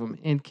kicked out of them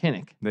in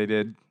Kinnick. They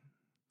did.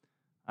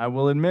 I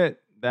will admit,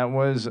 that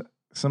was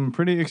some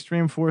pretty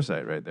extreme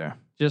foresight right there.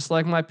 Just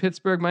like my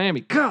Pittsburgh,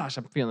 Miami. Gosh,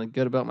 I'm feeling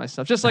good about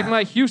myself. Just like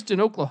my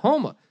Houston,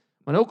 Oklahoma.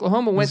 When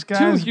Oklahoma went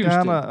to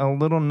Houston. Got a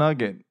little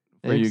nugget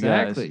for you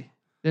guys. Exactly.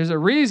 There's a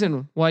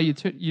reason why you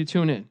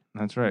tune in.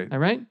 That's right. All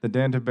right? The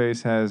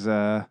database has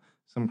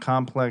some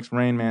complex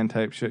Rain Man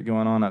type shit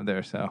going on up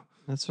there, so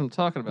that's what I'm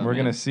talking about. We're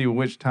gonna see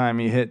which time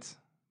he hits.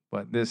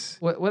 But this,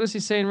 what does he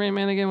say in Rain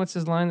Man again? What's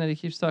his line that he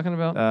keeps talking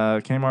about?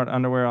 Kmart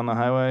underwear on the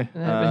highway.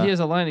 But he has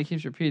a line he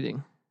keeps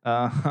repeating.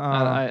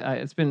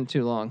 It's been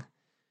too long.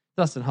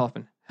 Dustin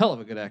Hoffman, hell of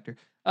a good actor.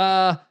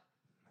 All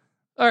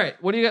right,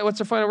 what do you got? What's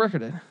their final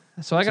record in?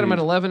 So I got them at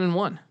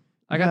 11-1.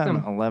 I got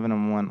them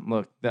 11-1.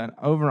 Look, that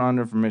over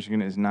under for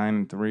Michigan is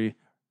 9-3,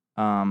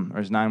 or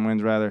is 9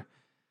 wins rather.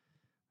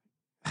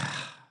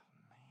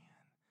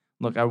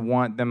 Look, I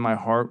want them. My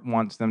heart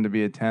wants them to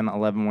be a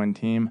 10-11 win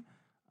team.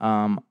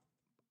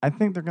 I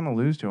think they're going to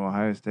lose to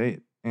Ohio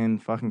State in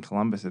fucking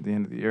Columbus at the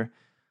end of the year.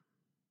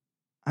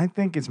 I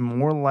think it's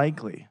more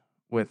likely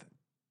with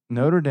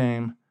Notre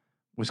Dame,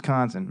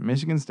 Wisconsin,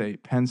 Michigan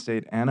State, Penn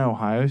State, and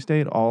Ohio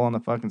State all on the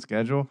fucking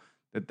schedule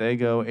that they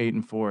go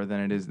 8-4 than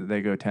it is that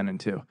they go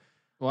 10-2.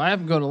 Well, I have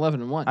them going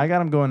 11-1. I got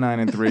them going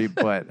 9-3,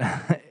 but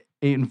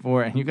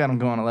 8-4, and you got them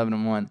going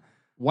 11-1.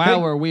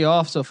 Wow, are we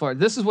off so far?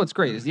 This is what's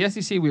great. Is the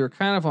SEC, we were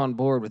kind of on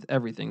board with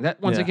everything.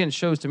 That, once again,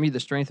 shows to me the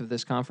strength of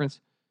this conference.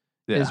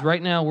 Is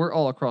right now we're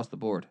all across the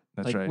board.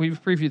 That's right.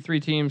 We've previewed 3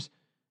 teams,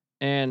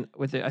 and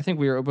with it, I think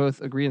we were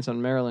both agreeing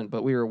on Maryland,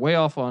 but we were way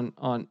off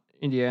on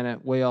Indiana,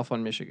 way off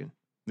on Michigan.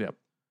 Yep.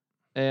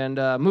 And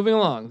moving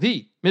along,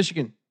 the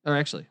Michigan, or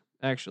actually,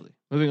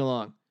 moving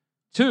along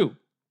to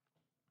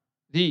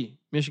the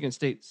Michigan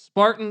State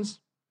Spartans.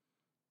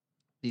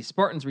 The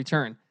Spartans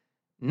return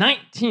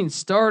 19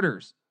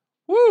 starters.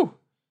 Woo!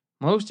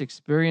 Most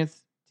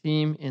experienced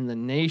team in the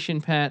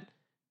nation, Pat.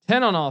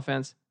 10 on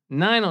offense,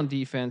 9 on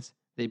defense.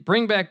 They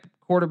bring back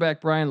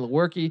quarterback Brian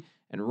Lewerke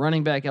and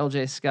running back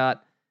LJ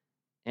Scott.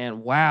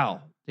 And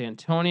wow,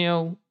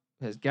 D'Antonio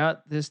has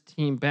got this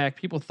team back.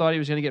 People thought he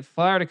was going to get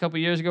fired a couple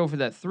years ago for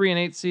that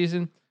 3-8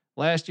 season.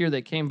 Last year,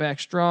 they came back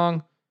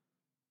strong.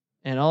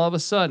 And all of a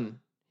sudden,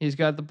 he's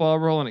got the ball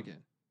rolling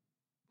again.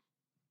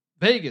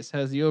 Vegas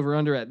has the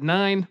over-under at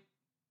 9.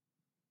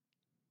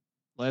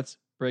 Let's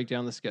break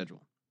down the schedule.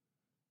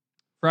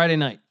 Friday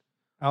night,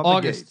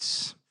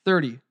 August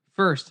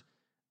 31st.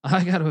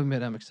 I got to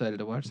admit, I'm excited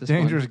to watch this.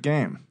 Dangerous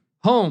game.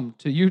 Home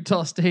to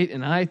Utah State,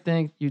 and I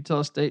think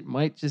Utah State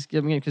might just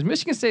give them a game because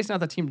Michigan State's not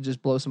the team to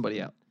just blow somebody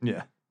out.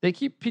 Yeah. They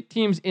keep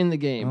teams in the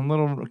game. A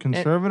little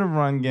conservative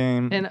run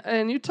game.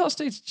 And Utah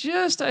State's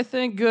just, I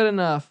think, good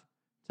enough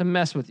to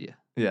mess with you.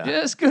 Yeah.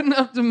 Just good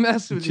enough to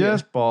mess with you.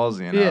 Just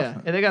ballsy enough.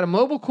 Yeah. And they got a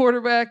mobile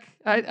quarterback.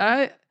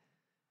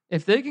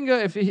 If they can go,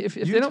 if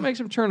they don't make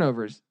some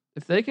turnovers,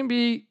 if they can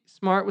be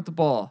smart with the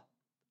ball,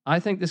 I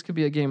think this could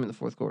be a game in the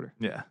fourth quarter.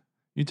 Yeah.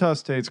 Utah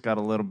State's got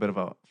a little bit of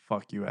a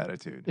fuck you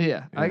attitude.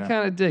 Yeah. I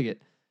kind of dig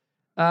it.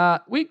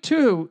 Week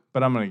 2.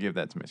 But I'm going to give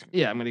that to Michigan.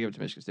 Yeah, I'm going to give it to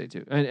Michigan State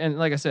too. And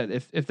like I said,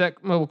 if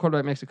that mobile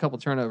quarterback makes a couple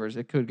turnovers,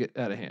 it could get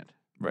out of hand.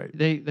 Right.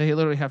 They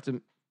literally have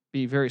to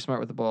be very smart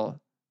with the ball.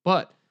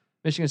 But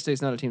Michigan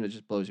State's not a team that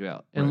just blows you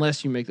out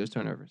unless you make those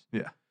turnovers.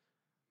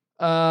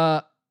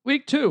 Yeah.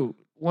 Week 2,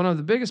 one of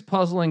the biggest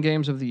puzzling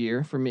games of the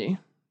year for me,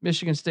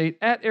 Michigan State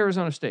at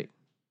Arizona State.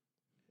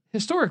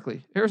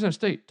 Historically, Arizona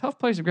State, tough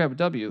place to grab a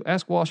W.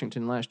 Ask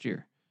Washington last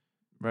year.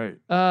 Right.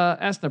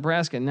 Ask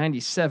Nebraska in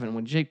 97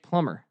 when Jake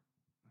Plummer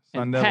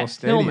Sun and Devil Pat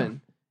Stadium.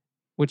 Tillman,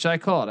 which I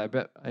called.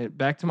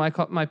 Back to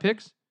my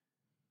picks.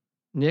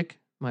 Nick,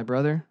 my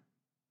brother,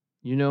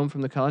 you know him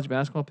from the college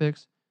basketball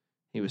picks.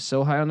 He was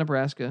so high on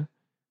Nebraska.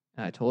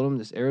 And I told him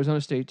this Arizona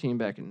State team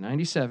back in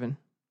 97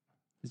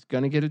 is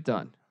going to get it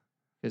done.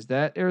 Because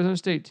that Arizona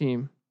State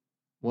team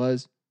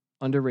was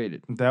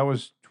underrated. That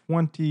was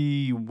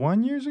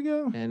 21 years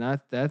ago? And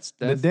that's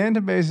the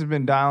database has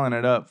been dialing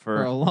it up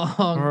for a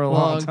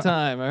long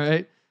time. All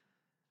right.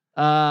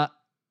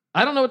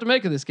 I don't know what to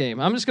make of this game.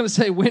 I'm just going to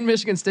say win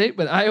Michigan State,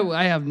 but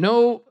I have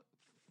no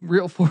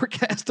real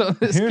forecast on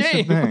this game.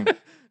 Here's the thing.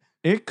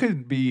 It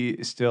could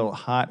be still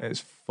hot as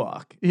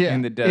fuck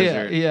in the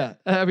desert. Yeah.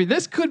 I mean,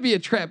 this could be a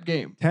trap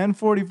game.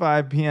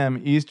 10:45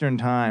 p.m. Eastern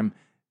time.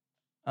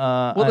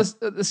 Well,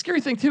 the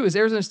scary thing too is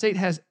Arizona State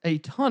has a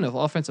ton of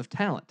offensive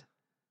talent.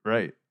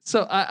 Right.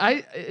 So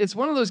it's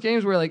one of those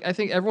games where like I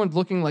think everyone's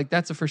looking like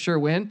that's a for sure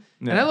win,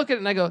 and I look at it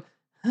and I go,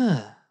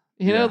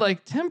 you know,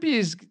 like Tempe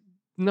is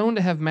known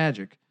to have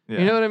magic. Yeah.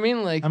 You know what I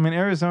mean? Like, I mean,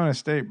 Arizona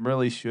State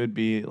really should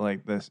be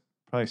like this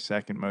probably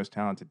second most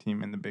talented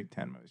team in the Big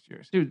Ten most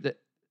years, dude. The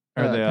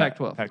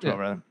Pac-12.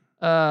 Pac-12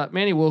 rather.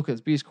 Manny Wilkins,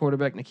 beast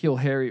quarterback, N'Keal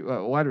Harry,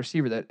 wide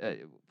receiver that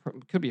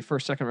could be a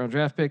first, second round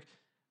draft pick.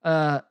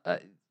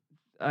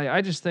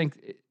 I just think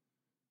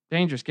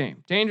dangerous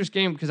game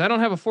because I don't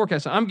have a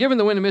forecast. I'm giving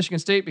the win to Michigan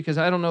State because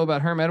I don't know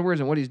about Herm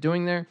Edwards and what he's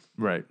doing there.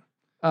 Right.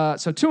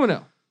 So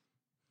 2-0.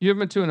 You have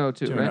been 2-0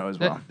 too, 2-0 right? as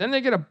well. Then they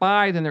get a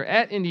bye. Then they're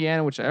at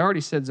Indiana, which I already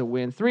said is a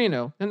win.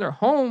 3-0. Then they're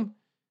home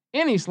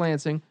in East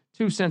Lansing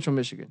to Central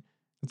Michigan.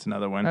 That's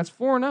another win. That's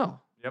 4-0.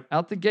 Yep.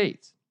 Out the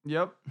gates.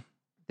 Yep.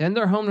 Then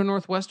they're home to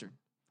Northwestern.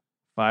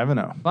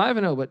 5-0.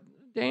 5-0, but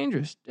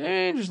dangerous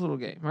little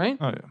game, right?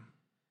 Oh yeah.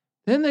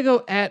 Then they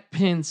go at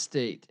Penn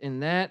State,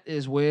 and that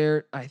is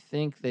where I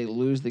think they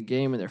lose the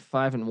game, and they're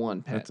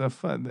 5-1.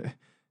 Pat.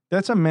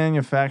 That's a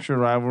manufactured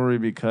rivalry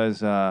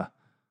because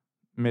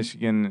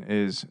Michigan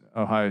is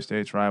Ohio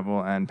State's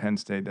rival, and Penn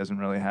State doesn't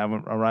really have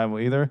a rival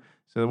either.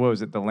 So what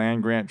was it? The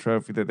land grant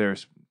trophy that they're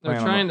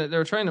trying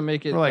to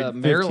make it like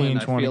Maryland. 15,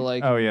 20. I feel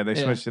like. Oh yeah, they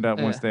switched it up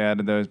once they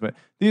added those. But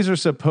these are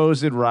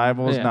supposed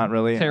rivals, not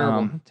really.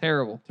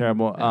 Terrible.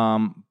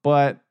 Yeah.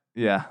 But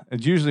yeah,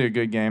 it's usually a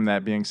good game.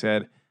 That being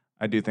said,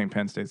 I do think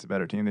Penn State's a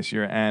better team this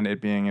year, and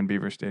it being in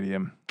Beaver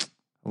Stadium,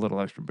 a little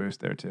extra boost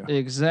there too.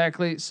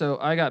 Exactly. So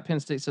I got Penn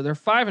State. So they're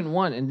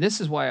 5-1, and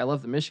this is why I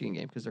love the Michigan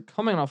game because they're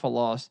coming off a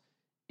loss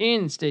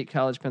in State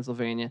College,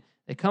 Pennsylvania.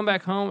 They come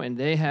back home and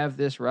they have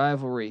this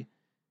rivalry.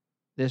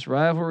 this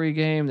rivalry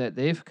game that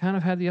they've kind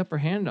of had the upper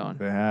hand on.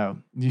 They have.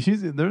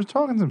 They're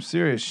talking some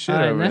serious shit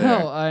I over know,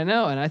 there. I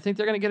know, and I think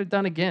they're going to get it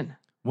done again.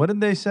 What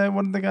did they say?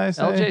 What did the guy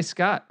say? LJ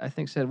Scott, I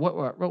think, said what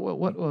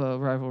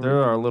rivalry?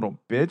 They're our little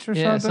bitch or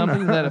Yeah, something?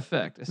 something to that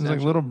effect. It's like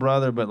little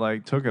brother, but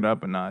like took it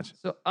up a notch.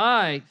 So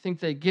I think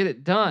they get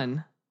it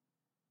done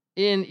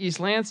in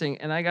East Lansing,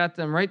 and I got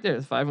them right there,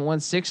 5-1,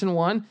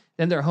 6-1.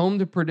 Then they're home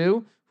to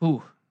Purdue.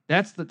 Ooh,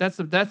 that's the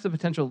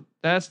potential.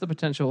 That's the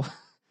potential.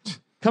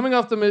 Coming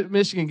off the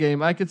Michigan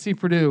game, I could see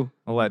Purdue.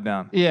 A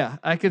letdown. Yeah,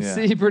 I could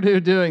see Purdue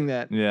doing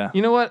that. Yeah.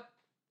 You know what?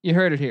 You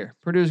heard it here.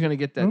 Purdue's going to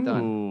get that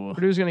done. Ooh.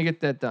 Purdue's going to get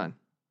that done.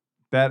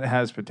 That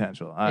has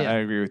potential. I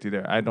agree with you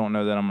there. I don't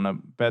know that I'm going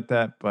to bet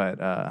that,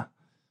 but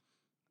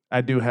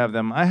I do have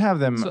them. I have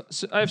them.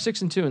 So I have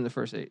 6-2 in the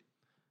first 8.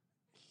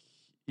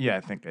 Yeah,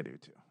 I think I do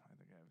too.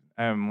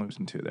 I have them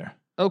losing 2 there.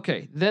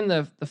 Okay, then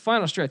the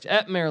final stretch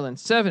at Maryland,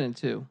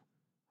 7-2,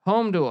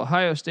 home to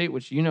Ohio State,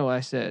 which I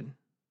said.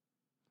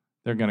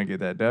 They're going to get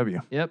that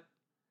W. Yep.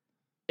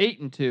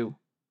 8-2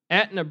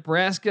 at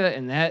Nebraska,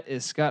 and that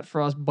is Scott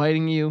Frost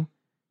biting you.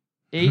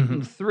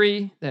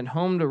 8-3, then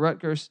home to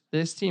Rutgers.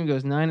 This team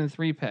goes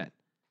 9-3, Pat.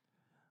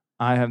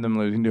 I have them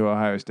losing to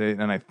Ohio State,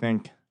 and I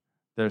think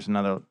there's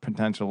another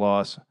potential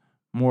loss,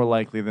 more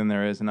likely than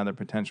there is another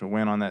potential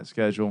win on that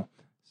schedule.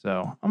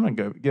 So I'm going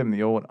to go give them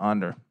the old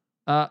under.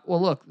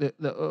 Well, look,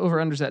 the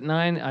over-under's at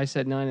 9. I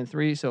said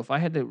 9-3. So if I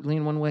had to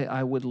lean one way,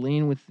 I would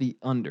lean with the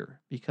under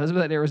because of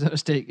that Arizona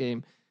State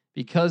game,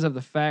 because of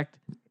the fact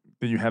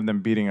that you have them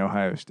beating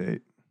Ohio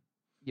State.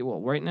 Yeah,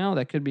 well, right now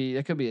that could be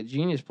a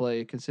genius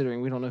play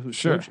considering we don't know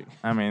who's coaching.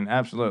 I mean,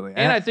 absolutely.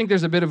 And I think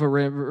there's a bit of a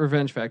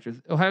revenge factor.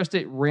 Ohio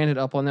State ran it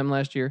up on them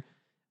last year.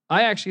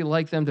 I actually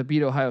like them to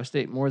beat Ohio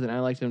State more than I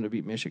like them to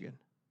beat Michigan.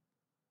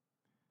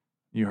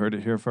 You heard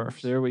it here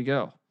first. There we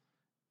go.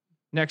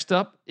 Next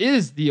up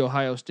is the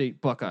Ohio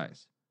State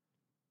Buckeyes.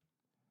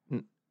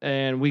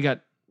 And we got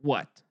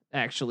what?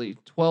 Actually,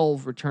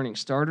 12 returning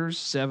starters,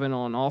 7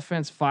 on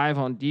offense, 5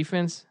 on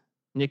defense.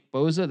 Nick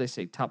Bosa, they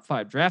say top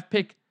 5 draft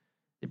pick.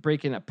 They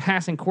break in a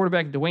passing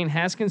quarterback, Dwayne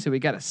Haskins, who we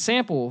got a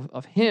sample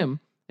of him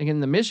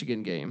in the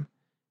Michigan game.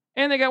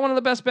 And they got one of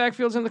the best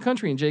backfields in the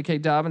country in J.K.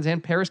 Dobbins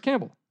and Paris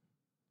Campbell.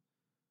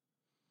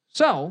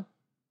 So,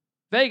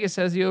 Vegas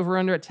has the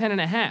over-under at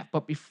 10.5.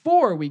 But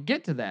before we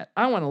get to that,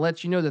 I want to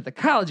let you know that the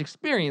college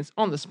experience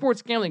on the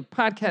Sports Gambling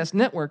Podcast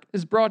Network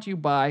is brought to you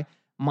by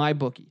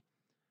MyBookie.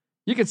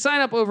 You can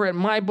sign up over at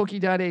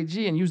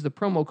mybookie.ag and use the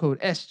promo code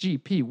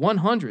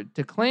SGP100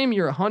 to claim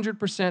your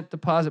 100%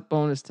 deposit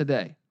bonus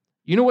today.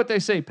 You know what they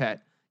say,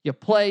 Pat. You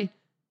play,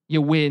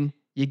 you win,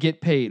 you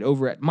get paid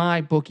over at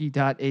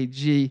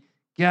mybookie.ag.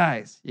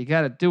 Guys, you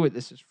got to do it.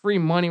 This is free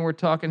money we're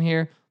talking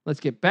here.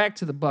 Let's get back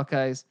to the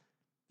Buckeyes.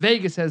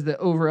 Vegas has the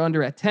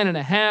over-under at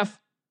 10.5.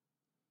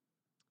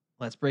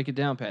 Let's break it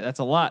down, Pat. That's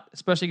a lot,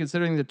 especially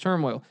considering the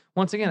turmoil.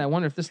 Once again, I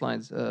wonder if this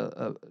line's,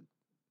 well,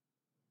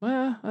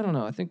 I don't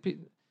know. I think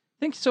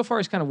so far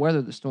he's kind of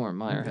weathered the storm,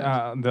 Meyer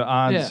has. The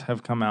odds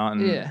have come out,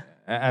 and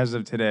as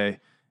of today,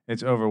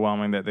 it's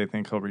overwhelming that they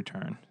think he'll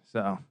return.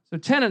 So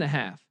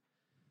 10.5.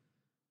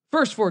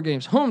 First 4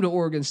 games, home to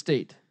Oregon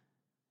State.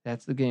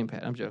 That's the game,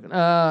 Pat. I'm joking.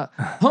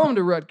 Home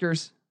to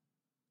Rutgers.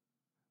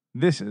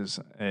 This is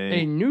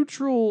a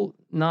neutral,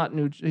 not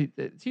neutral.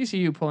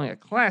 TCU pulling a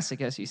classic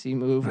SEC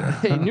move.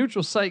 A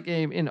neutral site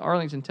game in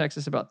Arlington,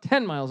 Texas, about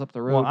 10 miles up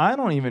the road. Well, I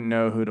don't even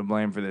know who to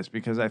blame for this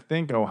because I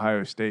think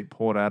Ohio State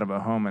pulled out of a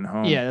home and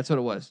home. Yeah, that's what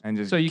it was. And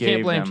just so you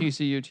can't blame them.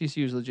 TCU.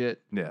 TCU's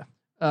legit. Yeah.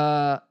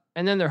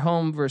 And then they're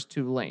home versus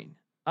Tulane.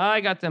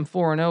 I got them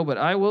 4-0, but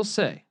I will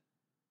say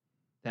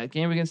that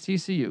game against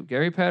TCU,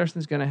 Gary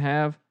Patterson's going to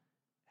have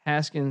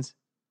Haskins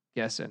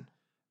guessing.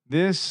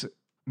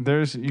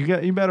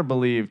 You better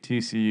believe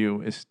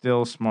TCU is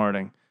still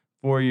smarting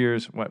 4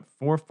 years,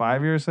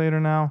 5 years later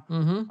now,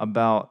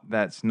 about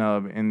that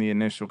snub in the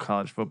initial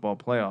college football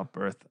playoff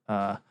berth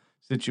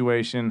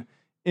situation,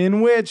 in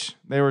which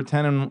they were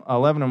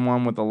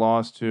 11-1 with a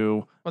loss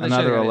to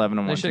another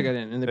 11-1. They should have got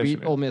in, and they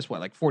beat Ole Miss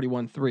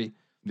 41-3.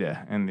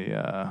 Yeah, and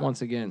the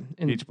once again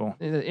Peach Bowl,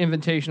 the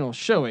Invitational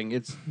showing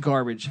it's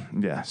garbage.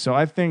 Yeah, so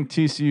I think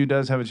TCU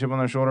does have a chip on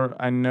their shoulder.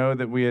 I know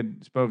that we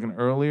had spoken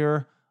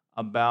earlier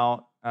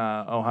about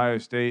Ohio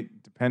State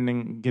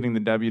getting the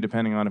W,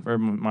 depending on if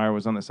Urban Meyer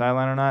was on the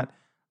sideline or not.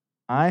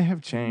 I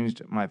have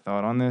changed my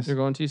thought on this. You're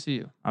going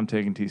TCU. I'm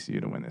taking TCU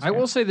to win this. I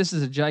will say this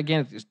is a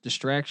gigantic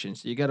distraction,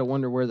 so you got to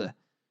wonder where the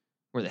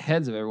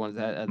heads of everyone's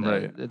at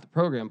the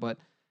program. But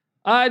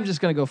I'm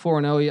just going to go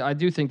 4-0. I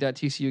do think that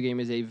TCU game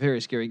is a very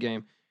scary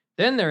game.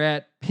 Then they're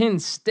at Penn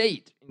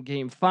State in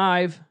Game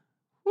 5.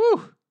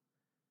 Whew.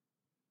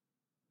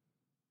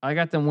 I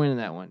got them winning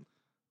that one.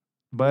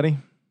 Buddy,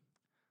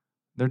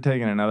 they're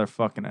taking another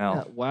fucking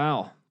L.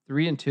 Wow.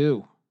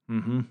 3-2.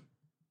 Mm-hmm.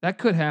 That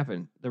could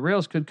happen. The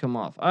rails could come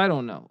off. I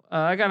don't know.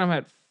 I got them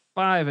at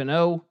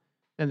 5-0.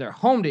 Then they're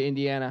home to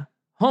Indiana,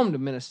 home to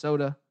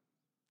Minnesota.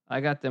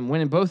 I got them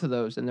winning both of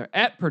those. And they're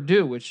at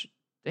Purdue, which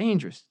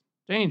dangerous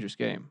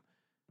game.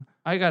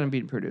 I got them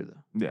beating Purdue,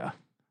 though. Yeah.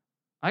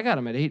 I got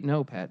them at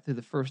 8-0, Pat, through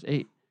the first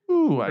 8.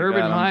 Ooh, I Urban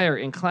got 'em. Meyer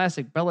in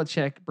classic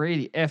Belichick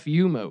Brady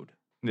FU mode.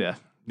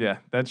 Yeah,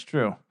 that's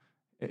true.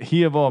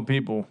 He of all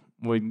people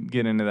would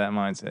get into that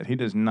mindset. He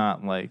does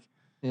not like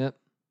Yep.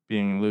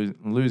 being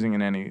losing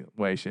in any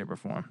way, shape, or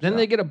form. Then So.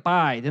 they get a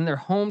bye. Then they're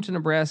home to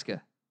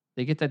Nebraska.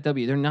 They get that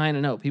W. They're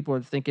 9-0. People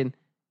are thinking,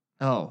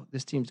 oh,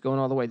 this team's going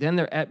all the way. Then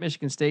they're at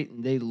Michigan State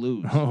and they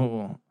lose.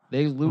 Oh,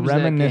 They lose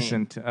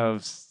reminiscent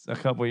of a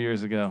couple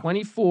years ago. that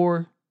game.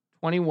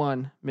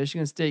 24-21.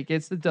 Michigan State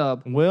gets the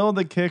dub. Will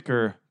the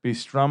kicker be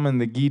strumming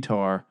the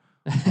guitar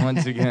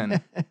once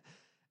again?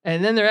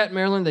 And then they're at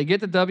Maryland. They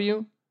get the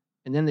W.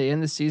 And then they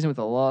end the season with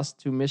a loss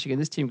to Michigan.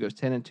 This team goes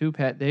 10-2.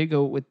 Pat,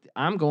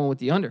 I'm going with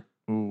the under.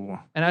 Ooh,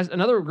 And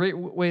another great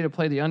way to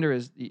play the under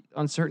is the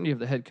uncertainty of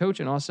the head coach,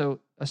 and also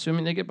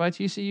assuming they get by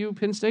TCU,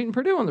 Penn State, and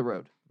Purdue on the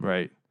road.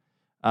 right.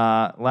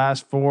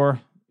 Last four,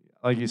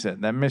 like you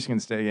said, that Michigan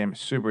State game is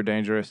super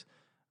dangerous.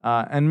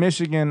 And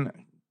Michigan,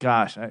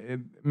 gosh,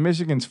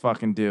 Michigan's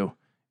fucking due.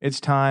 It's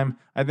time.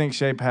 I think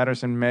Shea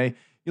Patterson may.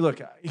 You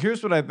look,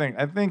 here's what I think.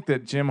 I think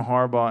that Jim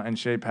Harbaugh and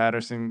Shea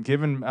Patterson,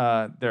 given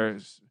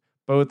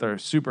both are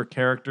super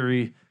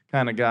charactery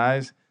kind of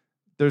guys,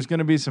 there's going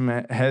to be some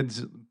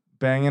heads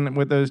banging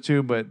with those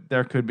two, but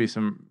there could be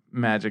some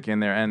magic in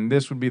there. And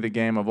this would be the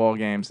game of all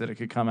games that it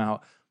could come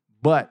out.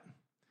 But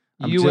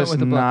I'm just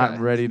not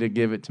ready to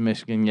give it to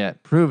Michigan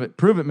yet. Prove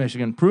it,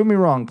 Michigan. Prove me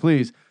wrong,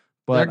 please.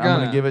 But I'm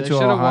going to give it to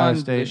Ohio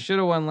State. They should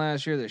have won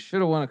last year. They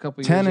should have won a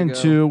couple years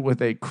ago. 10-2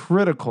 with a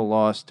critical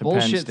loss to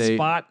Penn State. Bullshit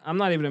spot. I'm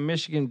not even a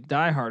Michigan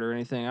diehard or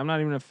anything. I'm not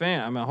even a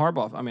fan. I'm a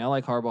Harbaugh. I mean, I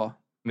like Harbaugh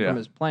from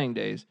his playing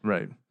days.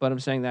 Right. But I'm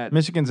saying that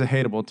Michigan's a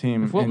hateable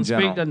team if Wilton in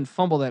general. Speight doesn't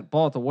fumble that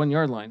ball at the 1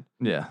 yard line.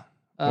 Yeah.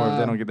 Or if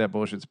they don't get that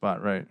bullshit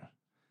spot right.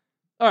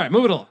 All right,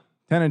 move it along.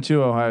 10-2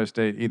 Ohio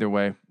State. Either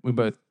way, we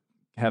both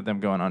have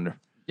them going under.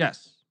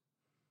 Yes.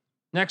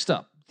 Next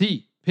up,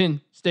 the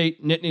Penn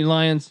State Nittany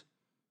Lions.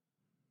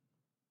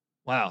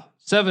 Wow.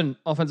 7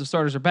 offensive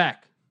starters are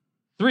back.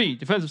 3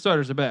 defensive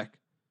starters are back.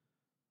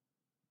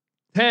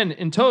 10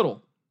 in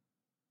total.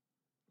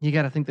 You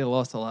got to think they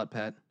lost a lot,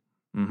 Pat.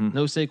 Mm-hmm.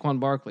 No Saquon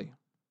Barkley.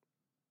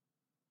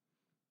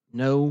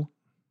 No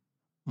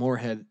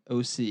Moorhead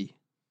OC.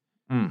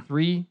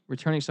 3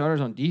 returning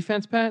starters on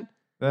defense, Pat.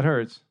 That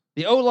hurts.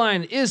 The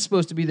O-line is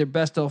supposed to be their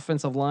best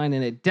offensive line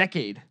in a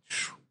decade.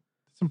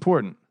 It's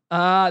important.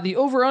 The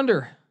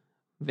over-under.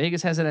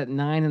 Vegas has it at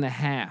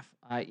 9.5.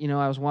 I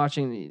was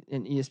watching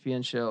an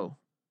ESPN show.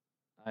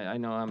 I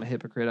know I'm a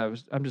hypocrite.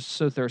 I'm just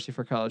so thirsty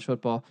for college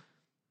football.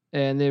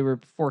 And they were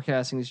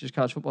forecasting this year's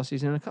college football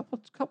season. And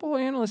a couple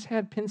of analysts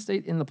had Penn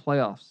State in the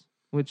playoffs,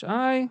 which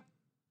I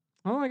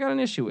got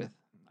an issue with.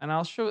 And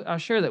I'll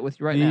share that with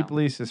you right now.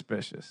 Deeply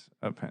suspicious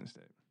of Penn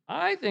State.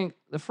 I think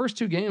the first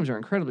 2 games are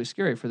incredibly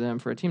scary for them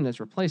for a team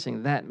that's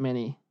replacing that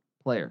many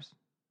players.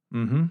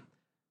 Mm-hmm.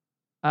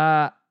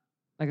 Like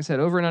I said,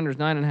 over and under is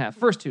 9.5.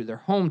 First 2, they're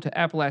home to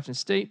Appalachian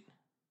State.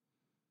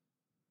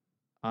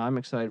 I'm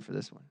excited for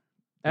this one.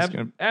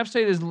 App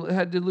State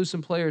had to lose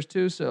some players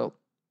too, so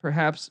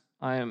perhaps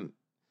I am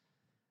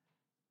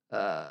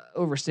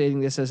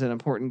overstating this as an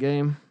important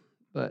game.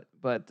 But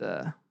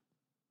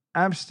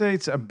App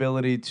State's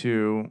ability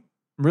to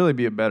really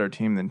be a better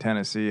team than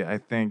Tennessee, I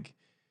think,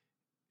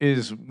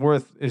 is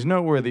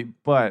noteworthy.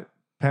 But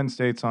Penn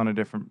State's on a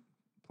different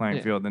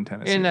playing field than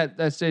Tennessee, and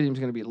that stadium's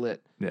going to be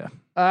lit. Yeah.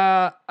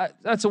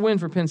 That's a win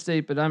for Penn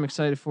State, but I'm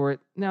excited for it.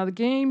 Now the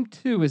game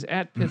 2 is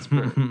at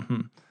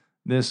Pittsburgh.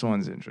 This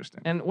one's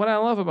interesting. And what I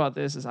love about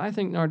this is I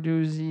think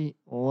Narduzzi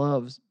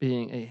loves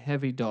being a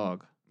heavy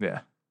dog. Yeah.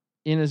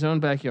 In his own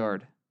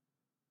backyard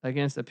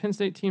against a Penn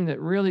State team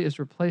that really is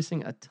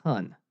replacing a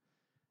ton.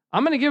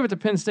 I'm going to give it to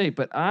Penn State,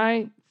 but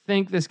I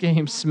think this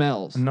game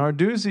smells.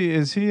 Narduzzi,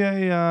 is he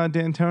a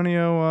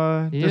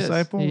D'Antonio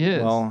disciple? He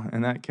is. Well,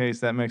 in that case,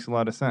 that makes a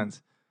lot of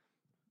sense.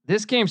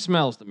 This game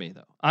smells to me,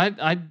 though.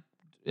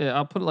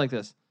 I'll put it like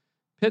this.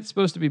 Pitt's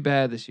supposed to be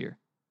bad this year.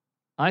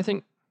 I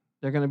think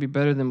they're going to be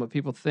better than what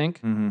people think.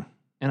 Mm-hmm.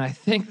 And I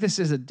think this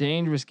is a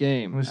dangerous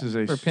game. This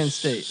is for Penn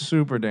State.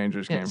 Super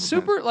dangerous game.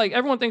 Super, like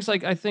everyone thinks,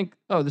 like I think,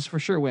 oh, this is for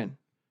sure win.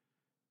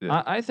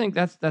 Yeah. I think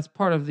that's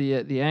part of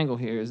the angle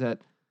here is that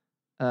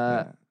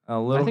a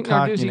little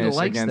cockiness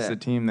against a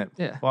team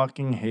that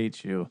fucking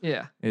hates you.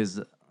 Yeah,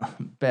 is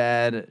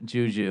bad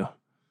juju.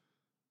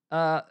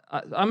 I'm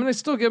going to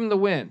still give them the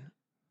win.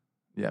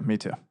 Yeah, me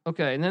too.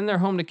 Okay, and then they're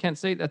home to Kent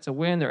State. That's a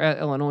win. They're at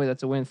Illinois.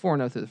 That's a win.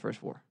 4-0 through the first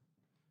 4.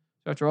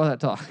 So after all that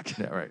talk.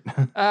 Yeah,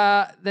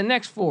 right. The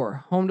next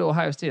 4, home to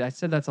Ohio State. I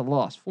said that's a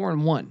loss.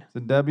 4-1. It's a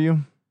W.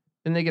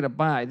 Then they get a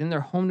bye. Then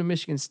they're home to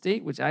Michigan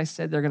State, which I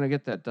said they're going to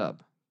get that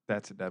dub.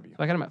 That's a W.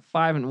 So I got them at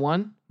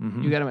 5-1.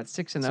 Mm-hmm. You got them at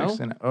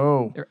 6-0.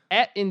 6-0. They're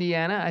at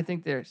Indiana. I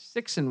think they're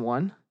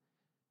 6-1.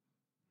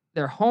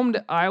 They're home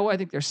to Iowa. I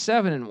think they're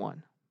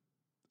 7-1.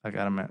 I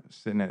got them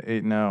sitting at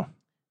 8-0.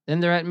 Then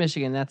they're at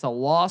Michigan. That's a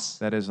loss.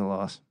 That is a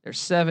loss. They're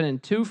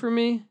 7-2 for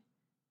me.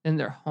 Then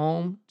they're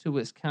home to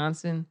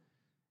Wisconsin.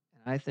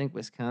 And I think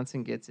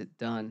Wisconsin gets it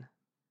done.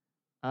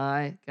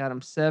 I got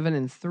them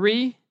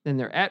 7-3. Then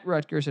they're at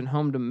Rutgers and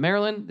home to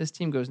Maryland. This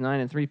team goes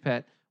 9-3,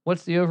 Pat.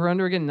 What's the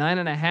over/under again?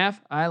 9.5.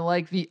 I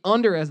like the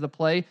under as the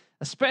play,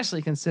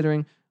 especially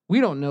considering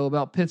we don't know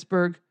about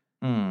Pittsburgh.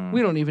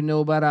 We don't even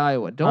know about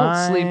Iowa.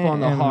 Don't sleep on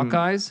the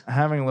Hawkeyes.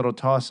 Having a little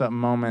toss-up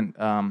moment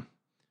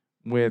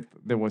with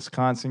the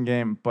Wisconsin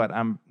game, but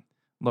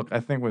I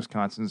think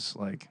Wisconsin's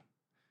like,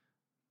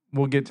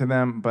 we'll get to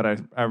them, but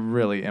I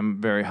really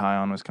am very high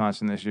on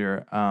Wisconsin this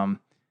year.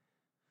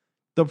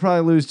 They'll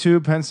probably lose 2.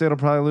 Penn State will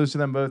probably lose to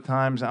them both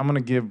times. I'm going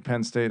to give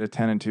Penn State a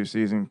 10-2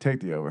 season. Take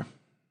the over.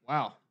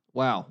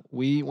 Wow.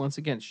 We, once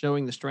again,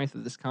 showing the strength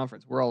of this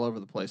conference. We're all over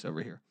the place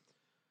over here.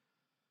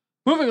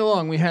 Moving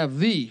along, we have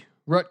the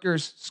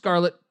Rutgers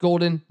Scarlet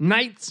Golden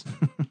Knights.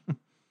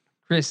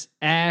 Chris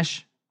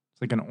Ash.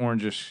 It's like an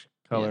orangish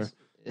color.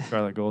 Yes.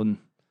 Scarlet Golden.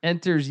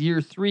 Enters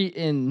year 3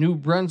 in New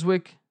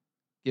Brunswick.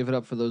 Give it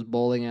up for those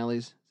bowling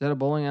alleys. Is that a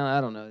bowling alley?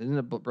 I don't know. Isn't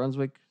it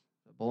Brunswick,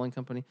 a bowling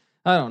company?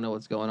 I don't know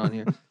what's going on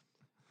here.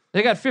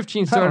 They got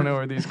 15 starters. I don't know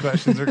where these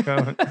questions are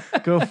coming.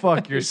 Go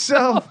fuck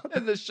yourself.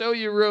 And the show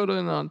you wrote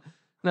in on.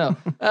 No.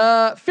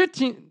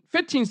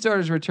 15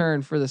 starters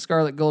returned for the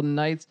Scarlet Golden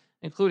Knights,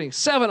 including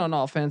 7 on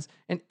offense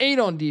and 8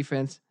 on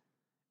defense.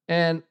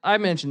 And I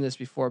mentioned this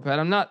before, Pat.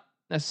 I'm not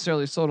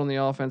necessarily sold on the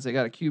offense. They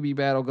got a QB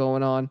battle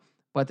going on,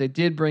 but they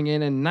did bring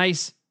in a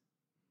nice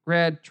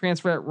grad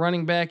transfer at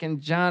running back and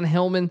John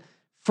Hillman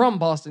from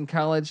Boston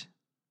College.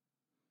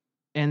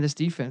 And this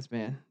defense,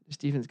 man. This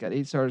defense got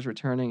 8 starters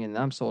returning, and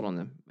I'm sold on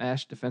them.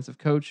 Ash, defensive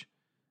coach.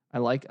 I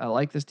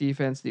like this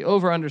defense. The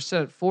over/under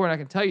set at 4, and I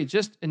can tell you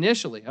just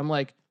initially, I'm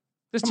like,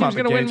 this team's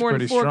going to win more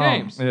than 4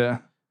 games. Yeah.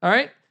 All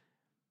right.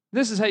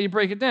 This is how you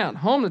break it down.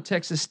 Home to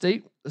Texas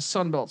State, the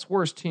Sun Belt's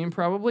worst team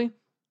probably,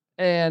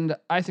 and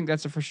I think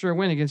that's a for sure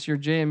win against your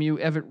JMU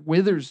Everett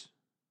Withers.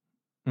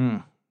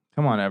 Come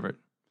on, Everett.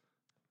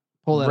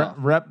 Pull that off.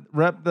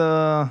 Rep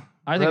the.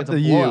 I think it's a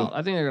blowout.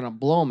 I think they're going to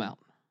blow them out.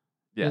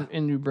 Yeah.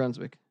 In New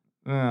Brunswick.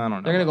 I don't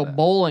know. They're going to go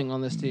bowling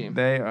on this team.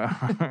 They are.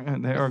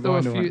 They are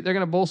going to. They're going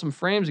to bowl some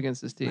frames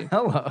against this team.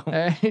 Hello. All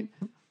right.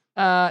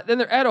 Then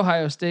they're at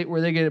Ohio State, where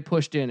they get it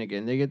pushed in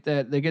again. They get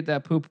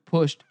that poop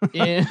pushed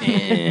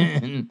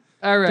in.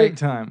 All right. Big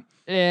time.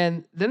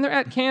 And then they're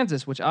at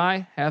Kansas, which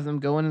I have them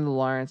going into the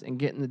Lions and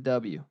getting the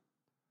W.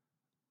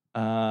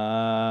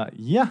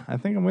 Yeah, I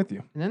think I'm with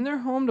you. And then they're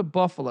home to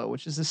Buffalo,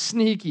 which is a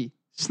sneaky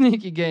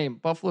game.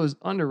 Buffalo is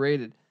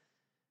underrated.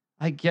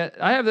 I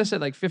have this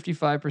at like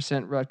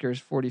 55% Rutgers,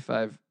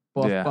 45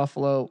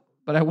 Buffalo,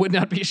 but I would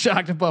not be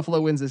shocked if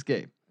Buffalo wins this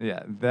game.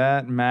 Yeah,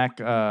 that MAC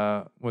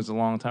was a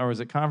long time. Or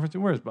is it conference?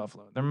 Where's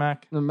Buffalo? They're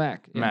MAC. The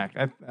MAC. Yeah.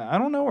 MAC. I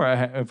don't know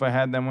if I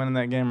had them winning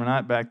that game or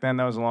not back then.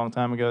 That was a long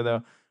time ago,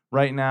 though.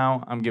 Right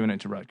now, I'm giving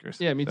it to Rutgers.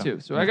 Yeah, me too.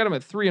 So I got them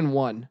at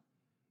 3-1.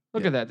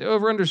 Look at that. The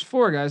over/under's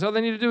 4, guys. All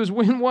they need to do is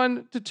win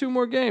 1 to 2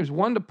 more games.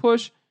 1 to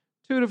push,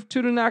 2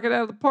 to knock it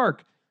out of the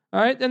park. All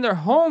right. Then they're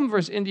home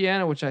versus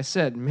Indiana, which I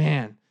said,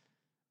 man,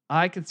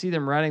 I could see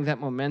them riding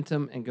that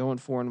momentum and going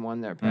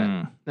 4-1 there,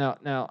 Pat.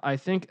 Now I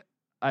think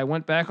I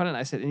went back on it and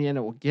I said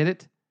Indiana will get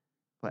it,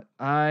 but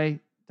I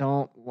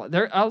don't.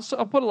 I'll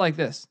put it like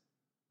this: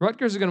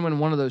 Rutgers is going to win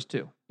one of those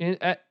 2.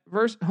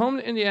 Home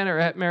to Indiana or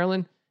at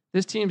Maryland.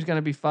 This team's going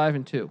to be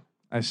 5-2.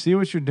 I see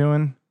what you're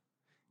doing.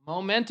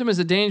 Momentum is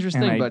a dangerous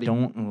thing, buddy. I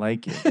don't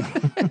like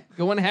it.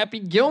 Going Happy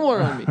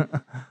Gilmore on me.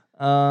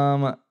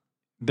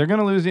 They're going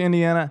to lose to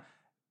Indiana.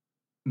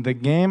 The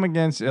game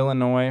against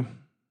Illinois.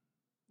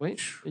 Wait,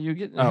 are you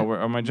getting?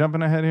 Am I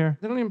jumping ahead here?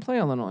 They don't even play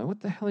Illinois.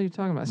 What the hell are you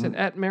talking about? I said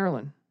at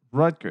Maryland.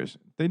 Rutgers.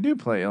 They do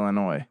play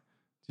Illinois.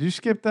 Did you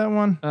skip that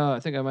one? Oh,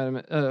 I think I might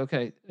have.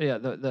 Okay, yeah.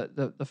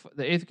 The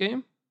 8th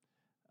game.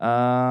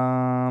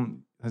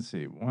 Let's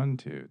see. 1,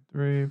 2,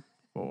 3,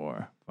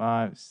 4,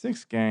 5,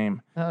 6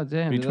 game. Oh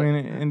damn! Between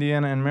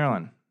Indiana and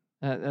Maryland.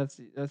 That's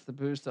the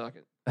booze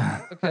talking.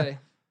 Okay.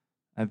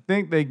 I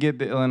think they get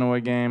the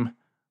Illinois game.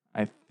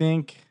 I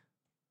think.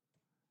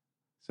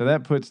 So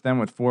that puts them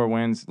with 4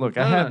 wins. Look,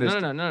 I had this.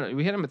 No.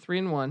 We hit them at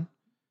 3-1.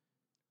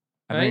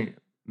 I think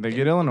they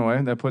get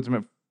Illinois. That puts them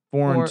at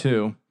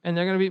 4-2. And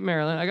they're going to beat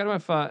Maryland. I got them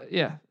at 5.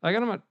 Yeah, I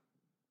got them at.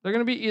 They're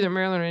going to beat either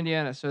Maryland or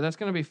Indiana. So that's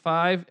going to be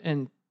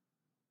 5-2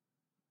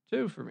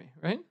 for me,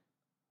 right?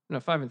 No,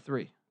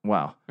 5-3.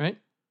 Wow. Right.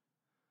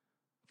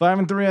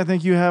 5-3. I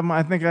think you have them.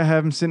 I think I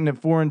have them sitting at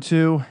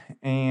 4-2,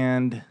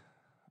 and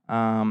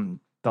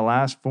the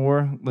last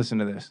 4. Listen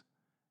to this: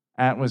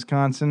 at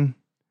Wisconsin,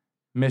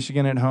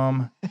 Michigan at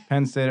home,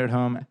 Penn State at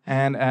home,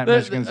 and at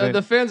Michigan State.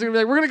 The fans are gonna be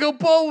like, "We're gonna go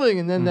bowling,"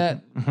 and then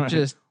that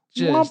just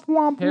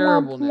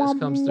terribleness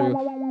comes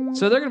through.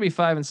 So they're gonna be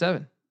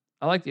 5-7.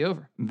 I like the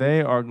over.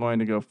 They are going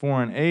to go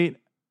 4-8,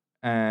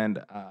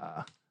 and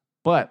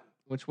but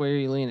which way are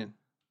you leaning?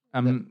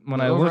 When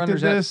I looked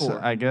at this,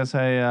 I guess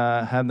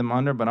I had them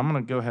under, but I'm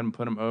going to go ahead and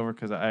put them over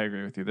because I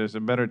agree with you. There's a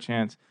better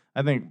chance.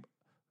 I think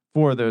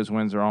 4 of those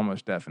wins are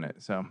almost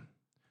definite. So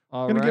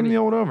I'm going to give them the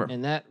old over.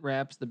 And that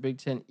wraps the Big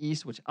Ten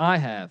East, which I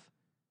have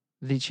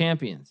the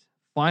champions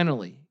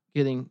finally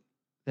getting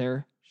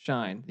their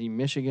shine. The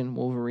Michigan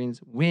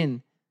Wolverines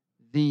win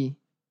the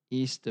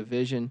East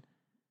Division.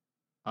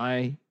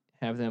 I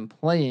have them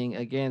playing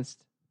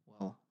against,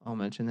 well, I'll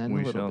mention that in a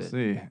We little shall bit.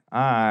 see.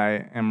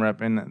 I am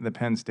repping the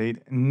Penn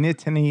State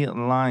Nittany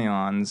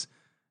Lions.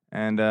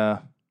 And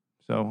so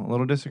a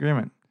little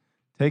disagreement.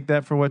 Take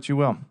that for what you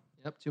will.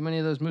 Yep, too many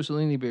of those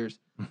Mussolini beers.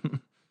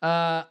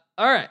 All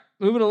right,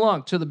 moving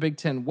along to the Big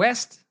Ten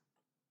West.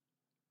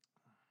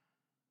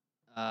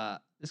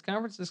 This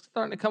conference is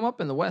starting to come up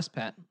in the West,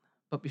 Pat.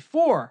 But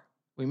before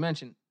we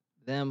mention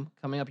them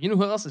coming up, you know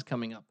who else is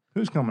coming up?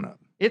 Who's coming up?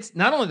 It's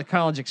not only the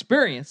college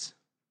experience,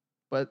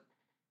 but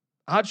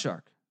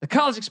Oddshark. The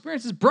college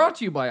experience is brought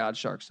to you by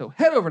Oddshark. So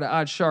head over to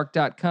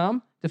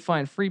oddshark.com to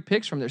find free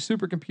picks from their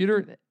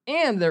supercomputer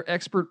and their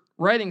expert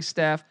writing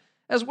staff,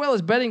 as well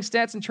as betting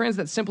stats and trends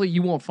that simply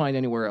you won't find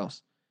anywhere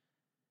else.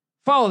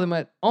 Follow them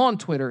on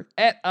Twitter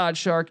at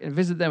Oddshark and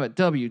visit them at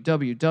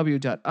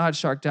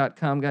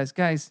www.oddshark.com.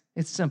 Guys,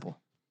 it's simple.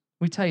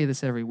 We tell you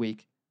this every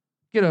week.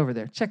 Get over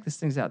there. Check these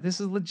things out. This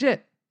is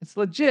legit. It's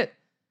legit.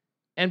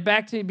 And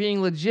back to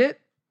being legit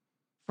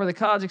for the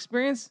college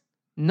experience,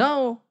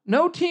 no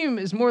team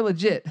is more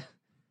legit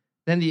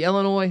than the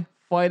Illinois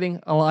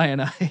Fighting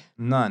Illini.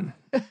 None.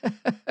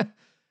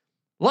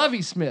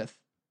 Lovie Smith.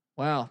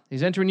 Wow.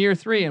 He's entering year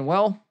 3 and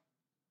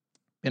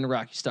been a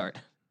rocky start.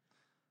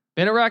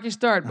 But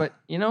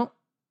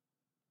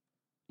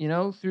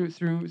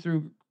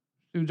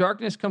through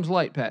darkness comes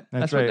light, Pat.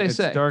 That's right. what they It's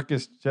say.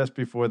 darkest just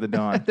before the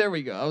dawn. There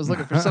we go. I was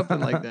looking for something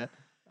like that.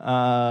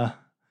 All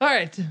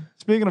right.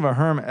 Speaking of a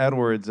Herm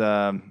Edwards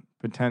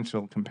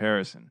potential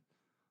comparison,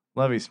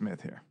 Lovie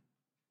Smith here.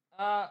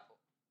 I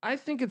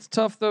think it's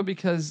tough though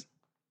because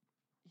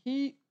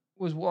he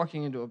was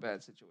walking into a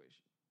bad situation.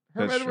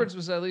 Herm Edwards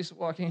was at least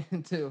walking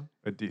into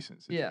a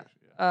decent situation.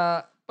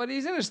 Yeah. But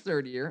he's in his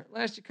 3rd year.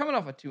 Last year, coming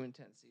off a 2-10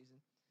 season.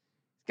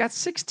 He's got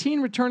 16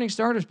 returning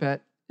starters,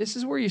 Pat. This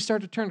is where you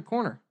start to turn the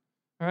corner.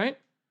 All right.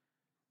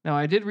 Now,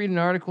 I did read an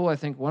article. I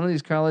think one of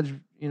these college,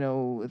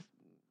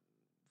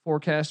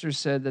 forecasters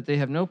said that they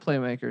have no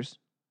playmakers.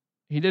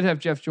 He did have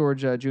Jeff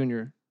George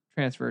Jr.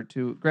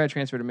 grad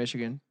transfer to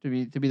Michigan to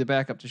be the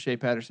backup to Shea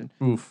Patterson.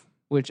 Oof.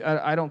 Which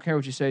I don't care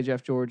what you say.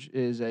 Jeff George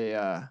is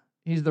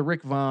he's the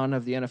Rick Vaughn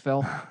of the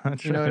NFL.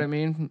 That's you know what I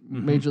mean?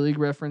 Mm-hmm. Major League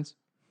reference.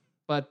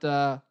 But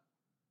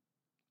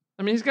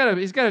he's got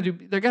to do.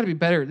 They're got to be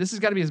better. This has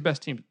got to be his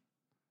best team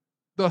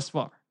thus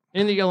far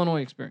in the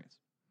Illinois experience.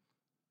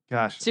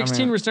 Gosh,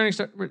 16 returning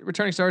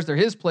stars. They're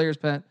his players,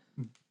 Pat.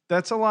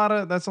 That's a lot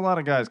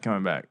of guys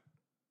coming back.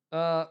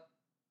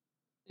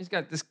 He's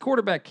got this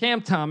quarterback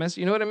Cam Thomas.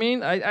 You know what I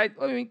mean? I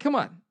mean, come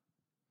on.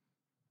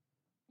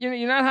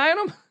 You're not high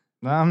on him?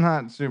 No, I'm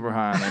not super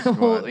high on that squad.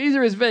 Well,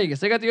 either is Vegas.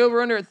 They got the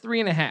over/under at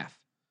 3.5.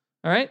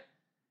 All right.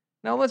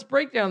 Now let's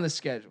break down the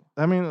schedule.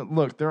 I mean,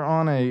 look, they're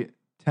on a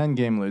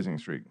 10-game losing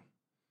streak.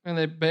 And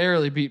they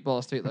barely beat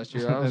Ball State last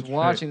year. I was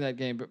watching that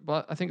game,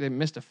 but I think they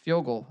missed a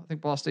field goal. I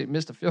think Ball State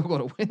missed a field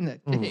goal to win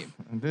that game.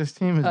 This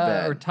team is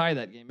bad. Or tie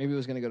that game. Maybe it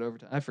was going to go to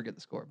overtime. I forget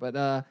the score. But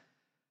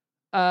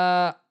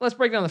let's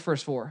break down the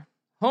first 4.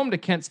 Home to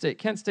Kent State.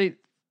 Kent State,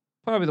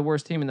 probably the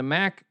worst team in the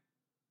MAC.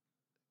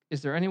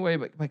 Is there any way?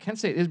 But Kent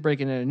State is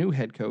breaking in a new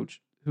head coach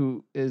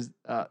who is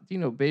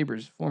Dino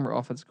Babers, former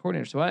offensive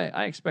coordinator. So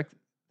I expect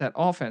that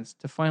offense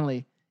to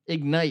finally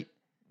ignite.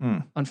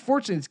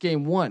 Unfortunately, it's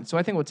game 1, so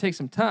I think it will take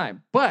some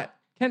time. But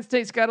Kent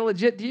State's got a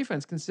legit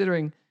defense,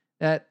 considering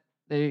that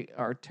they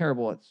are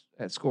terrible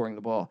at scoring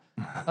the ball.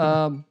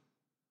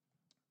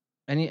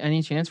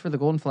 Any chance for the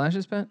Golden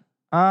Flashes, Pat?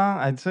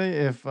 I'd say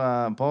if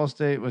Ball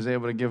State was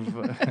able to give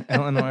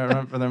Illinois a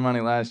run for their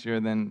money last year,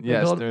 then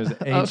yes, there's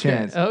a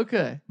chance.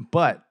 Okay.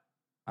 But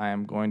I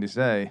am going to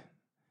say,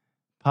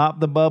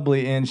 pop the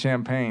bubbly in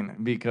Champaign,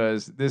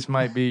 because this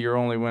might be your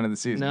only win of the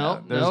season.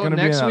 No.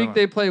 Next week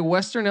they play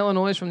Western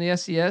Illinois from the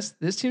SES.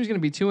 This team's going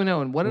to be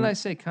 2-0. And what did I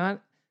say?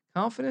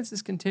 Confidence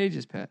is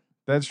contagious, Pat.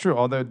 That's true.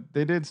 Although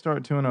they did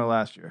start 2-0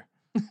 last year.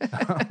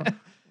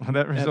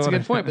 That's a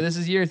good point. But this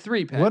is year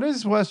 3, Pat. What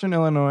is Western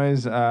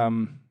Illinois'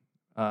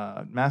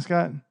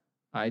 mascot?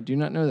 I do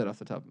not know that off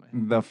the top of my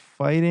head. The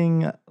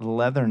Fighting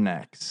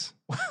Leathernecks.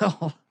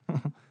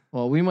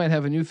 Well, we might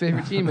have a new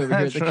favorite team over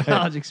here at the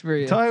college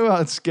experience. Talking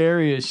about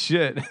scary as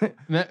shit.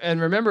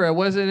 And remember, it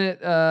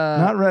wasn't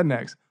not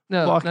rednecks.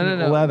 No,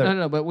 leather.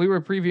 No. But we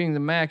were previewing the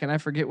MAC, and I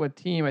forget what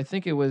team. I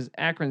think it was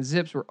Akron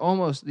Zips. Were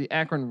almost the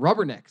Akron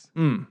Rubbernecks.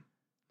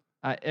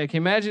 I can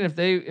imagine if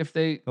they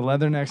the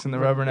Leathernecks and the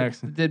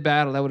Rubbernecks did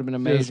battle, that would have been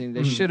amazing.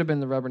 They should have been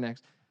the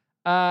Rubbernecks.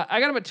 I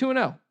got them at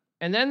 2-0,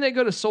 and then they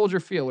go to Soldier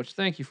Field. Which,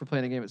 thank you for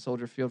playing the game at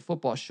Soldier Field.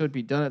 Football should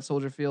be done at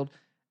Soldier Field.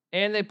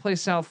 And they play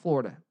South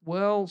Florida.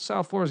 Well,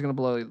 South Florida is going to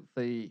blow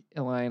the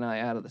Illini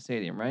out of the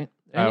stadium, right?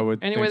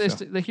 Anyway,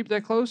 they keep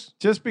that close?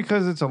 Just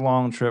because it's a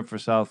long trip for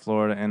South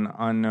Florida and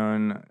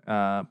unknown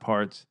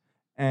parts.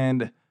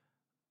 And,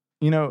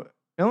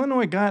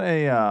 Illinois got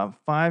a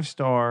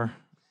 5-star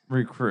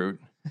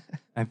recruit.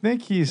 I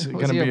think he's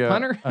going to be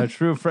a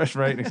true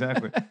freshman. Right,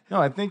 exactly.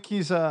 No, I think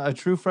he's a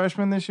true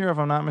freshman this year, if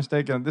I'm not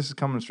mistaken. This is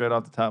coming straight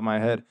off the top of my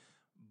head.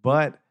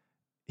 But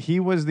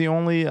he was the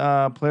only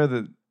player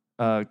that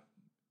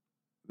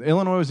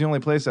Illinois was the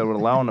only place that would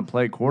allow him to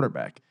play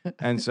quarterback.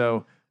 And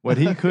so what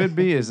he could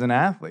be is an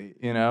athlete.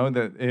 You know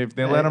that if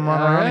they let him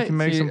run around, he can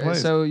make some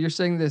plays. So you're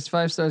saying this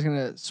 5-star is going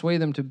to sway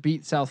them to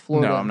beat South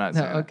Florida? No, I'm not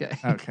saying. Okay.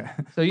 Okay.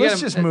 So you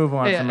let's just move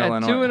on from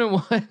Illinois.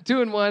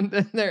 2-1.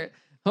 Then they're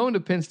home to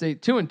Penn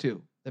State.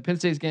 2-2. The Penn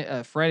State's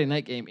game, Friday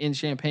night game in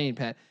Champaign.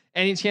 Pat,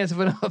 any chance of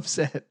an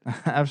upset?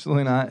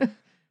 Absolutely not.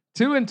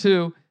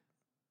 2-2.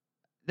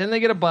 Then they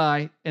get a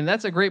bye, and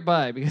that's a great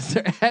bye because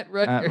they're at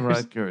Rutgers. At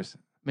Rutgers.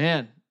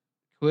 Man,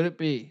 could it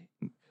be?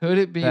 Could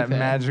it be that Pat?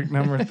 magic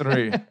number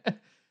 3?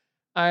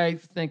 I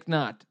think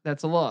not.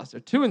 That's a loss.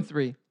 They're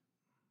 2-3.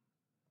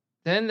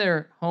 Then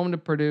they're home to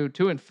Purdue,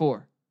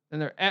 2-4. Then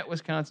they're at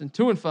Wisconsin,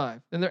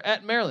 2-5. Then they're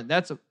at Maryland.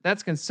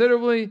 That's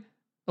considerably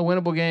a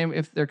winnable game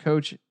if their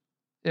coach,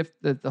 if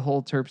the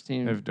whole Terps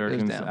team If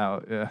Durkin's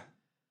out, yeah.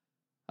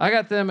 I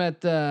got them at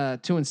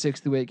 2-6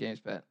 through 8 games,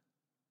 Pat.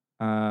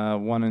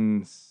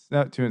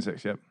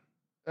 2-6. Yep.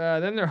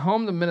 Then they're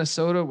home to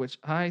Minnesota, which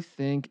I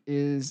think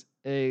is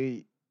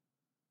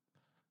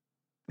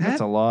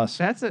That's a loss.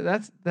 That's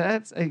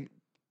a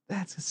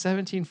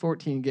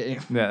 17-14 game.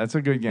 Yeah, that's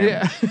a good game.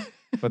 Yeah,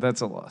 but that's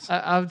a loss.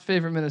 I would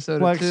favor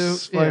Minnesota too.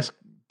 Flex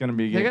gonna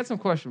be. They got some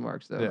question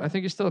marks though. Yeah. I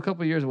think you're still a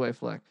couple years away,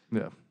 Fleck.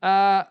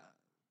 Yeah.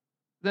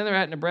 Then they're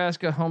at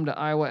Nebraska, home to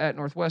Iowa, at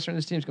Northwestern.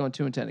 This team's going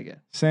 2-10 again.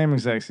 Same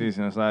exact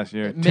season as last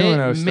year.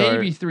 2-0 start.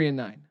 Maybe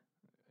 3-9.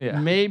 Yeah.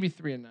 Maybe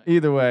 3-9.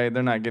 Either way,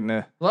 they're not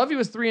getting Lovey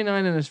was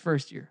 3-9 in his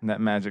first year. that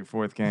magic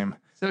 4th game.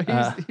 So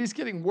he's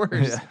getting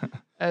worse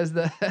as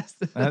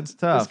That's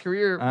tough. his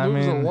career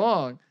moves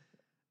along.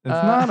 It's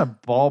not a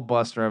ball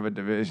buster of a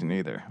division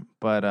either,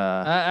 but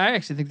I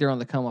actually think they're on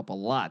the come up a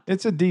lot.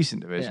 it's a decent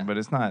division, but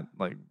it's not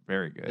like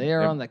very good. They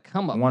are on the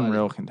come up. one buddy.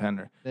 real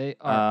contender. They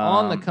are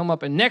on the come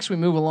up. And next we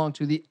move along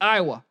to the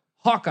Iowa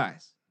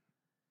Hawkeyes.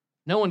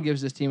 No one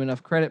gives this team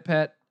enough credit,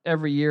 Pat.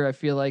 Every year I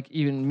feel like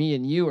even me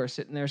and you are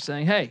sitting there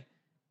saying, hey,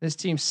 this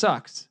team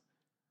sucks.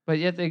 But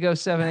yet they go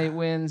 7-8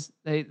 wins.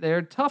 They're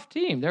a tough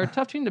team. They're a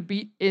tough team to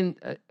beat in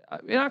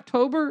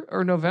October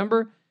or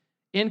November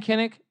in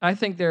Kinnick. I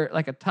think they're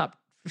like a top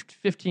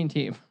 15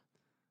 team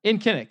in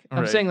Kinnick.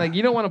 I'm saying like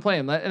you don't want to play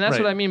them. And that's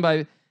what I mean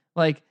by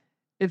like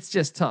it's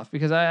just tough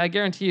because I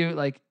guarantee you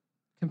like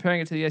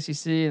comparing it to the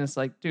SEC and it's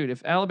like, dude,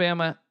 if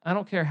Alabama, I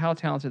don't care how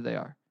talented they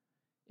are.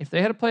 If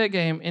they had to play a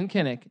game in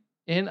Kinnick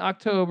in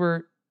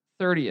October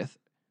 30th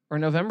or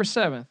November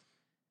 7th,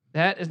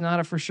 that is not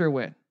a for sure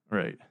win.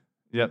 Right.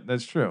 Yep,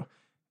 that's true.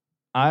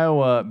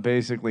 Iowa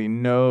basically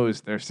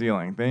knows their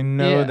ceiling. They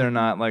know they're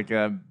not like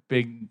a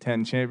Big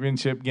Ten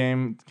championship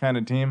game kind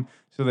of team.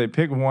 So they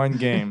pick one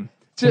game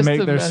to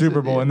make their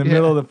Super Bowl in the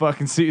middle of the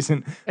fucking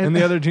season. And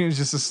the other team's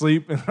just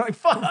asleep. And like,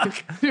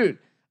 fuck. Dude,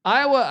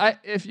 Iowa,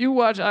 if you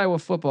watch Iowa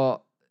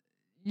football,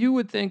 you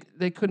would think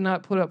they could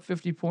not put up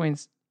 50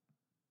 points,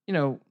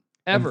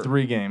 ever. In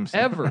 3 games.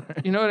 Ever.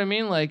 You know what I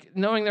mean? Like,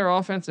 knowing their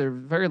offense, they're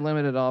very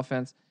limited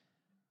offense.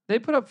 They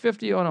put up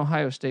 50 on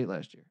Ohio State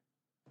last year.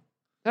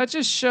 That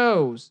just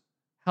shows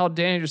how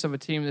dangerous of a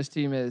team this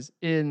team is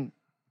in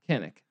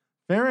Kinnick.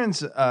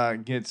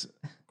 Ferentz gets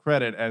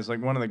credit as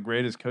like one of the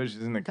greatest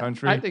coaches in the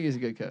country. I think he's a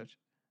good coach.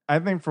 I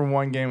think for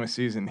one game a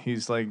season,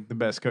 he's like the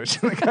best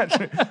coach in the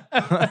country.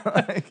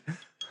 Like,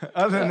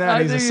 other than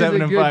that, he's a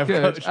 7-5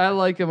 coach. I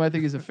like him. I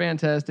think he's a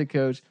fantastic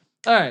coach.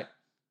 All right.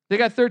 They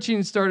got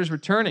 13 starters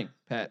returning,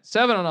 Pat.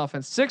 7 on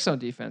offense, 6 on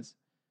defense.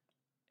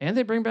 And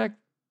they bring back,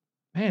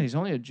 man, he's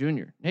only a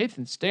junior.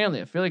 Nathan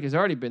Stanley. I feel like he's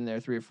already been there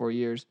 3 or 4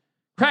 years.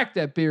 Crack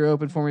that beer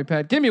open for me,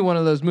 Pat. Give me one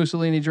of those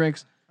Mussolini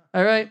drinks.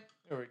 All right.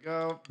 Here we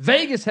go.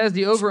 Vegas has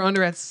the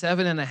over-under at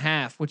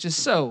 7.5, which is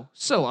so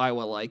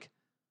Iowa-like.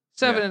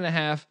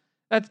 7.5.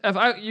 That's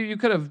you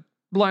could have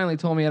blindly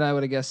told me that I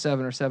would have guessed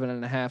 7 or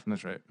 7.5.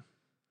 That's right.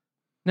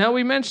 Now,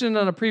 we mentioned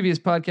on a previous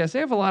podcast, they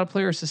have a lot of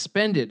players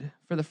suspended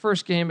for the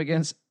first game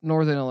against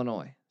Northern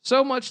Illinois.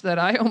 So much that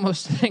I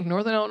almost think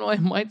Northern Illinois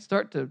might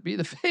start to be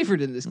the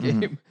favorite in this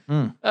game.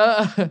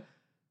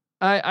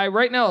 I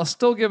right now I'll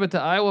still give it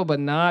to Iowa, but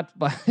not.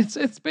 But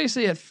it's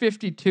basically at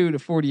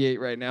 52-48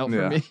 right now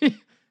for me.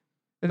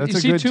 That's you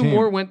a see, good two team.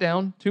 more went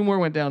down. 2 more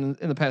went down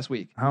in the past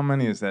week. How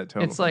many is that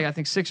total? It's like I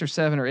think 6 or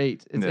 7 or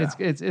 8. It's that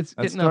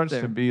getting up starts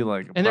there. to be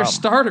like, And they're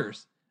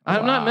starters.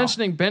 I'm not Wow.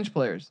 mentioning bench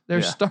players.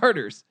 They're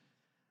starters.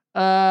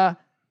 Then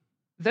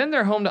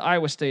they're home to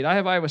Iowa State. I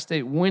have Iowa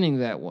State winning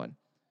that one.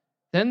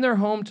 Then they're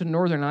home to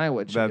Northern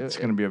Iowa. That's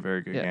going to be a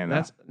very good game.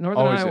 That's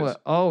Northern Iowa.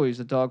 Always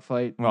a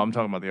dogfight. Well, I'm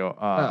talking about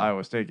the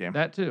Iowa State game.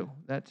 That too.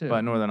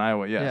 But Northern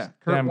Iowa, yes.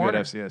 Yeah. Damn Warner,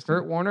 good FCS.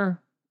 Kurt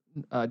Warner.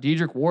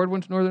 Dedrick Ward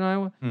went to Northern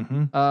Iowa.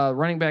 Mm-hmm.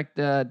 Running back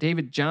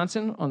David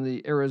Johnson on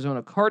the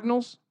Arizona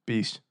Cardinals.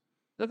 Beast.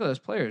 Look at those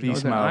players.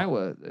 Beast Northern mode.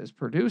 Iowa is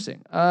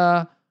producing.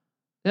 Then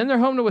they're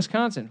home to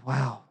Wisconsin.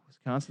 Wow.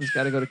 Wisconsin's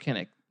got to go to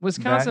Kinnick.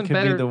 Wisconsin that could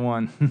better be the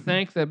one.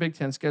 thank the Big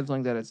Ten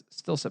scheduling that it's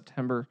still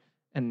September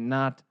and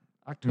not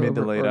October Mid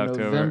to late or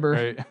October. November.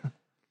 Right?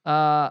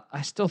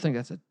 I still think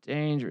that's a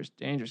dangerous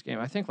game.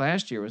 I think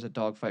last year was a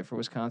dogfight for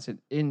Wisconsin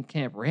in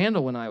Camp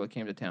Randall when Iowa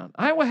came to town.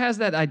 Iowa has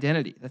that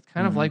identity. That's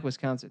kind of like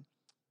Wisconsin.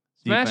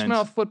 Smash Defense.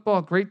 mouth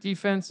football, great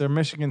defense. They're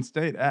Michigan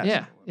State.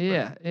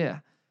 Yeah.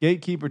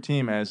 Gatekeeper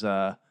Team, as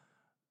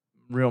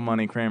real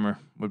money Kramer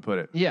would put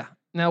it. Yeah.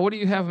 Now, what do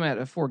you have them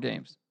at 4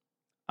 games?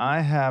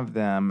 I have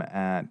them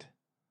at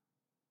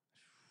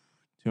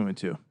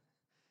 2-2.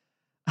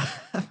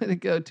 I'm going to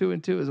go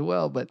 2-2 as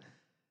well, but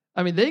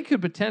I mean, they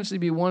could potentially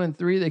be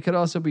 1-3. They could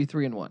also be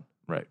 3-1.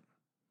 Right.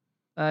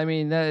 I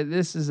mean,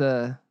 this is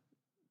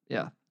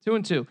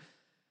 2-2.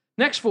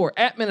 Next 4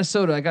 at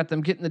Minnesota. I got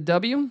them getting the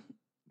W.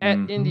 At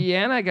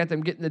Indiana, I got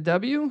them getting the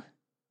W.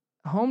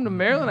 Home to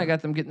Maryland, I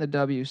got them getting the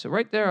W. So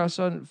right there, I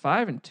saw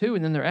 5-2,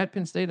 and then they're at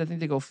Penn State. I think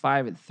they go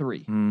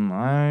 5-3.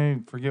 I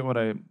forget what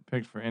I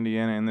picked for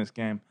Indiana in this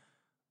game.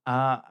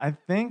 I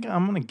think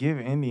I'm going to give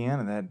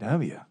Indiana that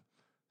W.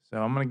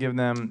 So I'm going to give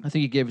them. I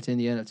think you gave it to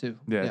Indiana too.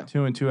 Yeah,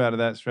 2-2 out of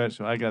that stretch.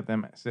 So I got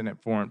them sitting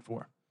at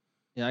 4-4.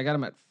 Yeah, I got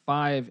them at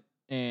 5-3.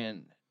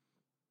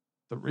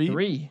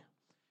 3.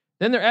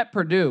 Then they're at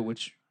Purdue,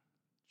 which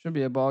should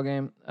be a ball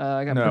game.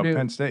 I got Purdue.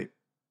 Penn State.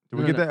 Did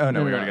we get that? Oh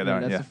no, we already got that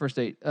one. That's Yeah, the first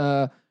 8.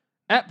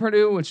 At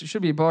Purdue, which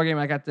should be a ball game.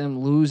 I got them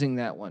losing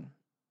that one.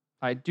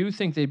 I do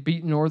think they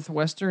beat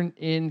Northwestern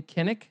in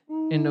Kinnick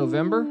in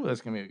November. Ooh, that's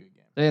gonna be a good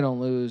game. They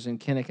don't lose in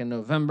Kinnick in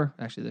November.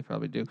 Actually, they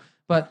probably do.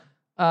 But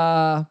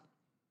 5-3,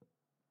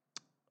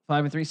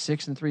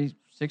 6-3,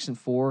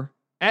 6-4.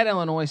 At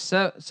Illinois,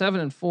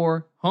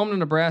 7-4. Home to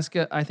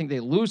Nebraska. I think they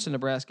lose to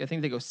Nebraska. I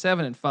think they go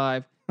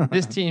 7-5.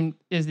 This team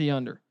is the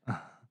under.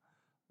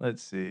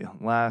 Let's see.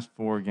 Last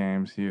 4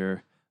 games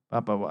here.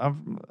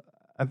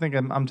 I think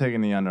I'm taking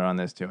the under on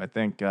this too. I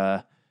think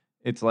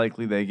it's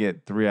likely they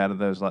get 2 to 3 out of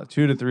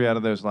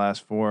those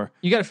last 4.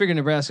 You got to figure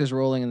Nebraska's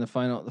rolling in the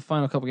final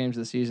couple games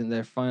of the season.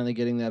 They're finally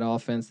getting that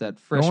offense, that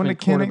freshman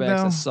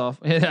quarterback's a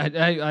soft. I'm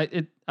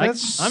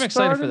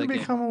excited for that game.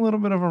 Become a little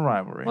bit of a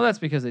rivalry. Well, that's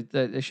because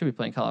they should be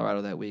playing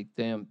Colorado that week.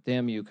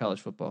 Damn you,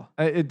 college football.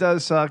 It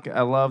does suck.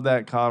 I love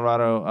that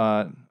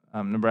Colorado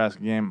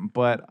Nebraska game,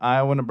 but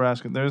Iowa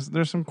Nebraska.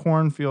 There's some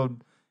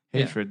cornfield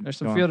hatred. Yeah, there's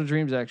some Field of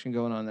Dreams action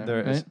going on there.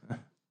 There is.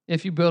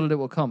 If you build it, it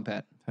will come,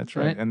 Pat. That's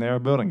right. And they are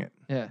building it.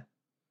 Yeah.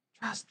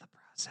 Trust the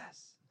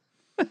process.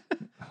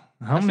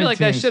 I feel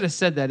like I should have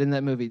said that in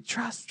that movie.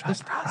 Trust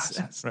the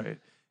process. Right.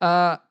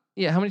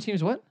 Yeah. How many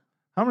teams? What?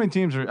 How many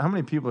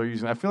people are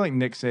using? I feel like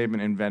Nick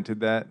Saban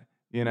invented that.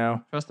 You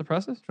know, trust the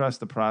process. Trust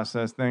the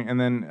process thing, and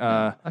then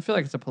I feel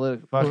like it's a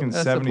political. Fucking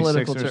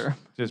 76ers term.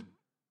 just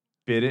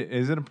bid it.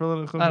 Is it a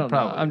political? I don't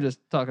know. I'm just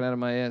talking out of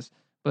my ass,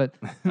 but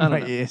I don't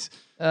know. Yes.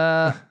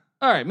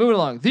 All right, moving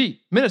along. The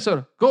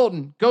Minnesota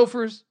Golden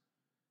Gophers.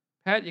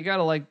 Pat, you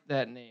gotta like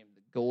that name,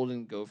 the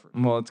Golden Gophers.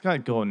 Well, it's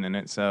got golden in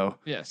it, so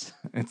yes,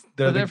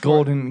 they're the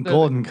golden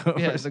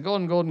Gophers. Yes, the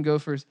Golden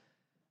Gophers.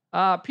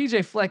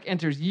 PJ Fleck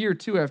enters year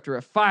 2 after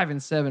a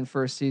 5-7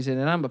 first season,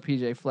 and I'm a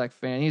PJ Fleck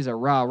fan. He's a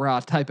rah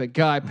type of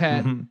guy,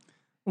 Pat. A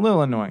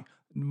little annoying,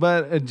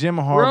 but Jim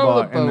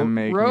Harbaugh in the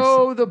making.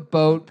 Row the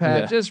boat, Pat.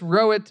 Yeah. Just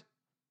row it.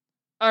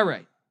 All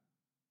right.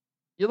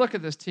 You look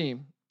at this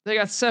team. They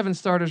got 7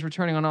 starters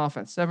returning on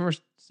offense, 7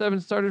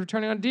 starters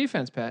returning on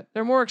defense, Pat.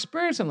 They're more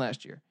experienced than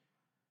last year.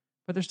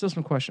 But there's still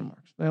some question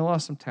marks. They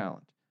lost some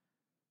talent.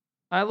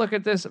 I look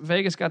at this.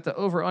 Vegas got the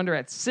over-under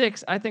at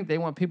 6. I think they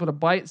want people to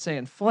bite,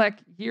 saying, Fleck,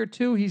 year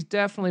 2, he's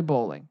definitely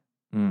bowling.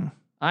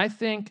 I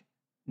think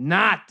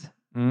not.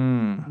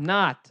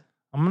 Not.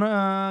 I'm going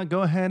to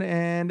go ahead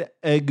and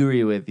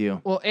agree with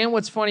you. Well, and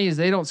what's funny is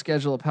they don't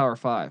schedule a Power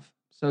 5.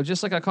 So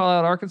just like I call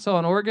out Arkansas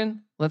and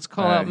Oregon, let's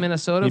call out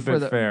Minnesota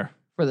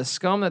for the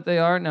scum that they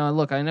are. Now,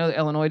 look, I know that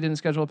Illinois didn't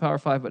schedule a Power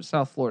 5, but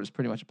South Florida is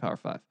pretty much a Power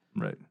 5.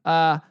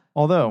 Right.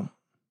 Although,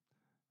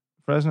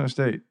 Fresno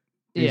State,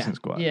 decent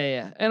squad.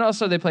 Yeah. And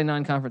also they play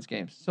 9 conference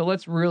games. So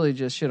let's really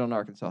just shit on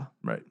Arkansas.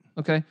 Right.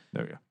 Okay?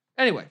 There we go.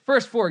 Anyway,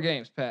 first 4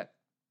 games, Pat.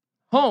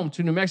 Home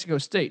to New Mexico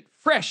State.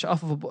 Fresh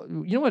off of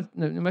you know what?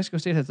 New Mexico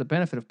State has the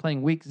benefit of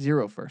playing week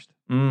 0 first.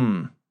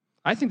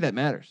 I think that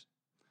matters.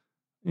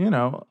 You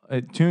know,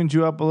 it tunes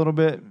you up a little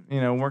bit.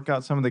 You know, work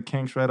out some of the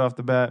kinks right off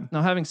the bat.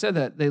 Now, having said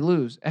that, they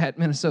lose at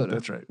Minnesota.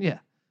 That's right. Yeah.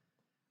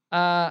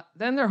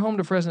 Then they're home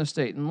to Fresno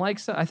State. And like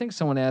I think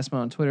someone asked me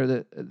on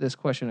Twitter this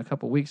question a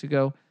couple weeks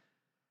ago.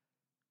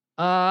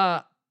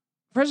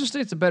 Fresno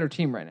State's a better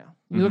team right now.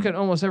 You look at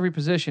almost every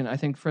position, I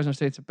think Fresno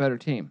State's a better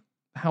team.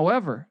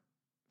 However,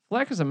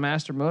 Fleck is a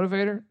master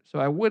motivator, so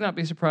I would not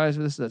be surprised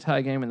if this is a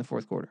tie game in the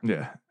 4th quarter.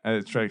 Yeah,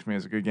 it strikes me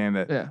as a good game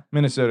that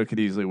Minnesota could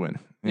easily win.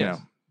 You know,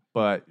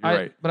 but you're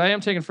right. But I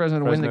am taking Fresno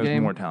to win the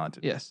game. More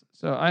talented. Yes.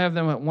 So I have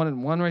them at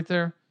 1-1 right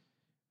there.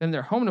 Then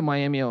they're home to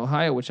Miami,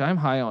 Ohio, which I'm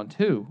high on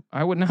too.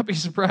 I would not be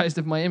surprised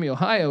if Miami,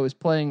 Ohio is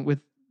playing with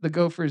the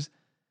Gophers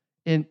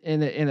in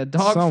a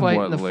dogfight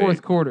in the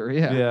 4th quarter.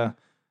 Yeah. Yeah.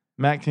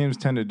 MAC teams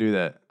tend to do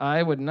that.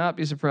 I would not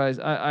be surprised.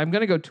 I'm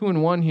going to go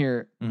 2-1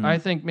 here. I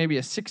think maybe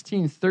a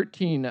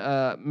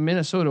 16-13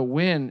 Minnesota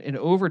win in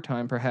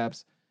overtime,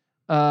 perhaps.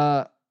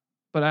 But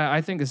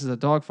I think this is a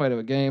dogfight of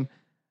a game.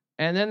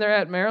 And then they're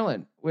at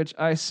Maryland, which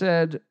I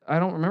said, I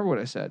don't remember what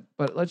I said,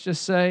 but let's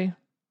just say.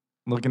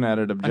 Looking at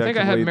it objectively, I think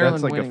I have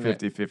Maryland that's like a winning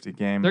 50-50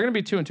 game. They're going to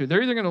be 2-2.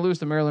 They're either going to lose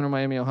to Maryland or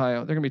Miami,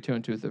 Ohio. They're going to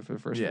be 2-2 for the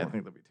first 4. I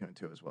think they'll be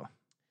 2-2 as well.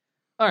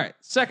 All right,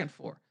 second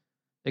 4.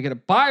 They get a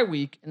bye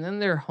week, and then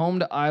they're home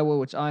to Iowa,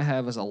 which I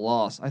have as a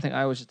loss. I think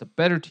Iowa's just a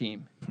better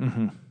team.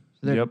 Mm-hmm.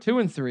 So they're Yep.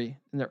 2-3,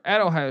 and they're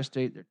at Ohio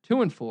State. They're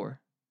 2-4.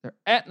 They're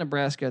at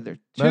Nebraska. They're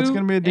 2 That's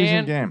gonna be a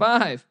decent game.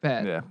 5,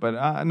 Pat. Yeah,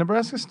 but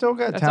Nebraska still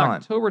got That's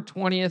talent. October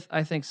 20th.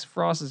 I think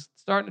Frost is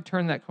starting to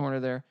turn that corner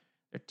there.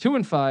 They're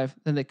 2-5.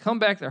 Then they come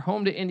back. They're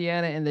home to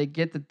Indiana, and they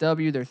get the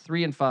W. They're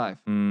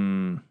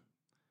 3-5.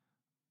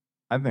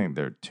 I think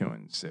they're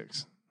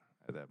 2-6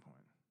 at that point.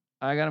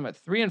 I got them at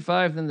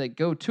 3-5. Then they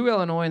go to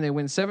Illinois, and they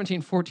win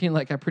 17-14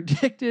 like I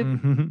predicted.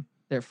 Mm-hmm.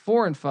 They're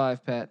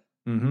 4-5, Pat.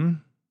 Mm-hmm.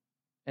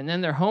 And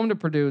then they're home to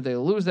Purdue. They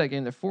lose that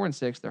game. They're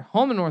 4-6. They're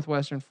home to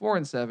Northwestern,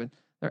 4-7.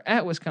 They're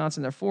at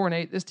Wisconsin. They're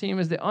 4-8. This team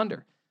is the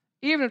under,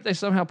 even if they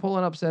somehow pull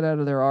an upset out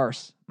of their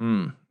arse.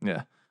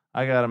 Yeah,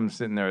 I got them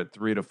sitting there at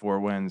 3 to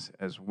 4 wins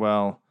as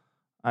well.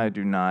 I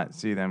do not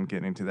see them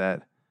getting to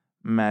that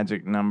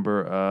magic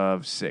number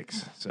of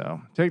 6.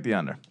 So take the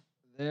under.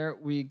 There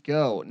we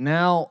go.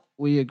 Now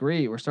we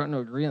agree. We're starting to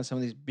agree on some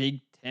of these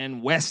Big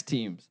Ten West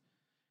teams.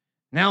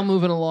 Now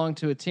moving along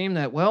to a team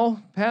that,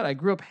 well, Pat, I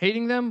grew up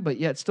hating them, but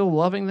yet still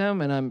loving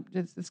them, and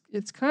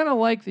it's kind of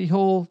like the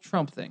whole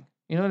Trump thing.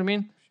 You know what I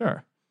mean?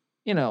 Sure.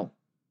 You know,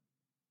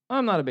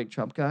 I'm not a big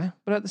Trump guy,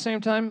 but at the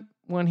same time,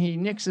 when he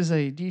nixes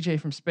a DJ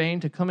from Spain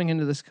to coming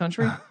into this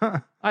country,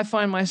 I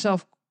find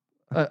myself.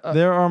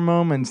 There are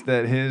moments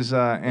that his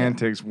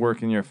antics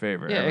work in your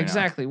favor. Yeah,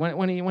 exactly.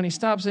 When he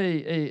stops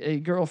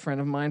a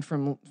girlfriend of mine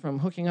from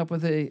hooking up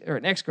with or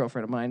an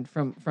ex-girlfriend of mine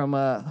from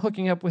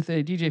hooking up with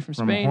a DJ from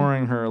Spain,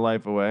 whoring her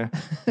life away,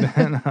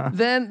 then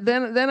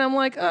I'm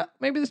like,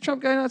 maybe this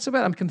Trump guy not so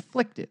bad. I'm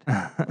conflicted.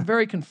 I'm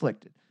very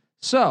conflicted.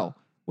 So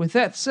with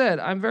that said,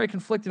 I'm very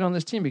conflicted on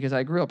this team because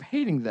I grew up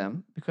hating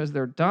them because of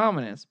their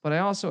dominance, but I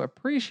also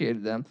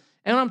appreciated them.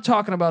 And I'm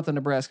talking about the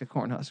Nebraska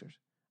Cornhuskers.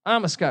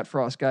 I'm a Scott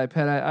Frost guy,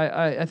 Pat.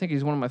 I think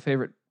he's one of my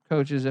favorite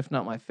coaches, if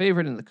not my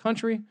favorite in the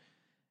country.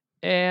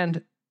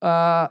 And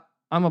I'm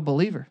a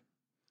believer.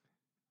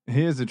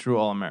 He is a true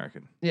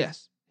All-American.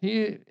 Yes,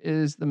 he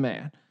is the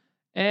man.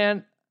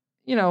 And,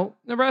 you know,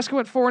 Nebraska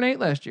went 4-8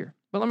 last year.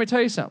 But let me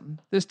tell you something.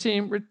 This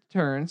team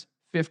returns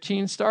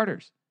 15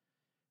 starters.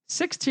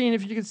 16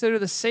 if you consider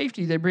the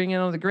safety they bring in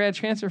on the grad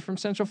transfer from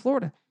Central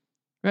Florida.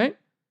 Right?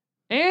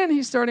 And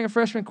he's starting a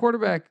freshman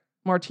quarterback,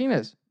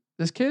 Martinez.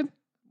 This kid,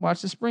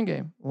 watch the spring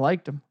game.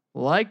 Liked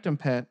him,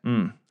 Pat.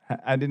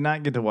 I did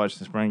not get to watch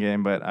the spring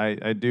game, but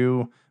I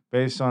do,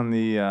 based on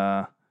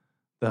the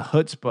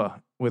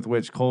chutzpah with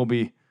which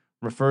Colby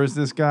refers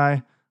this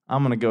guy.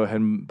 I'm going to go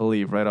ahead and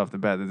believe right off the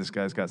bat that this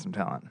guy's got some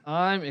talent.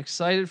 I'm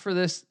excited for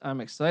this.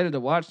 I'm excited to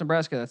watch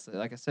Nebraska. That's,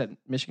 like I said,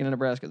 Michigan and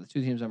Nebraska, the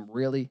two teams I'm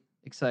really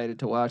excited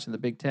to watch in the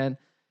Big Ten.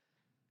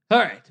 All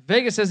right.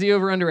 Vegas has the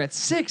over-under at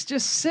 6.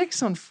 Just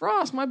 6 on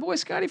Frost. My boy,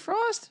 Scotty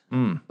Frost.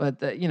 But,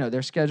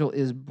 their schedule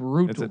is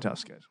brutal. It's a tough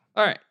schedule.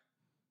 All right.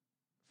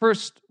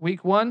 First,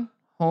 week 1,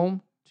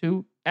 home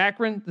to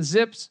Akron, the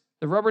Zips,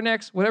 the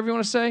Rubbernecks, whatever you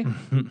want to say.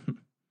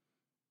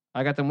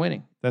 I got them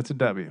winning. That's a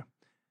W.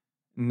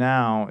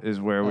 Now is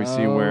where we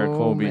see where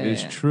Colby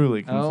is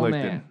truly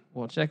conflicted. Oh, man.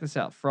 Well, check this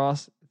out.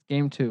 Frost,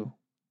 game 2.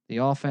 The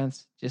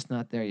offense, just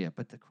not there yet,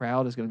 but the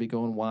crowd is going to be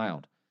going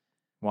wild.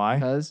 Why?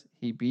 Because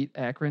he beat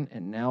Akron,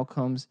 and now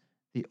comes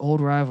the old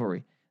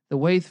rivalry. The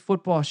way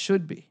football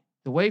should be.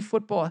 The way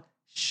football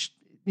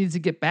needs to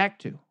get back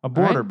to. A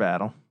border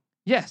battle.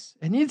 Yes,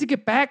 it needs to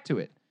get back to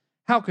it.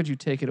 How could you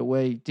take it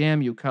away?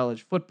 Damn you,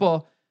 college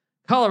football.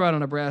 Colorado,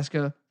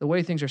 Nebraska, the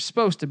way things are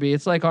supposed to be.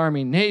 It's like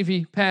Army,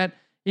 Navy, Pat.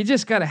 You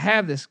just got to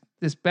have this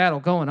battle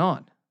going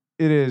on.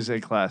 It is a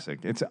classic.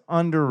 It's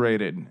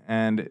underrated,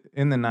 and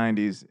in the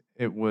 90s,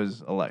 it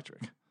was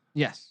electric.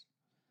 Yes.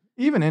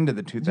 Even into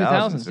the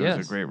 2000s, it yes.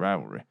 was a great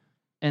rivalry.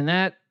 And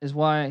that is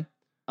why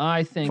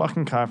I think...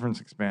 Fucking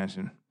conference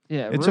expansion.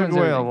 Yeah, it took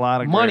away a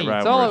lot of money. Great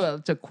rivalries. It's all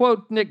about, to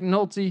quote Nick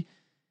Nolte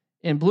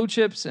in Blue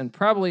Chips and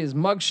probably his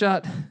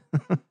mugshot,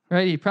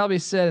 right? He probably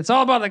said, "It's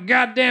all about the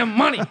goddamn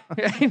money."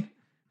 Right?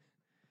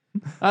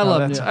 I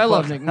love Nick Nolte. I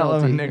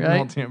love a Nick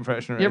right? Nolte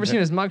impression. You ever seen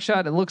his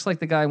mugshot? It looks like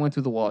the guy went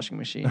through the washing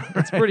machine.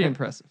 It's pretty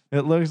impressive.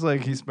 It looks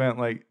like he spent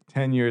like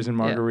 10 years in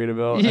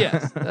Margaritaville.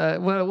 Yes.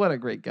 What a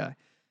great guy.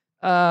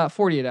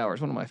 48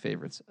 Hours, one of my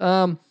favorites.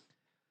 All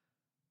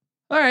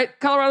right,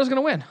 Colorado's going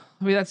to win.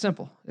 It'll be that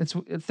simple.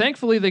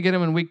 Thankfully they get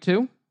him in week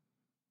 2.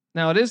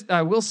 Now it is.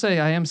 I will say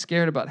I am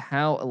scared about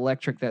how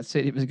electric that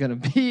stadium is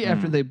going to be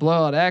after they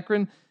blow out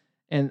Akron,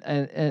 and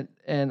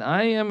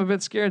I am a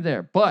bit scared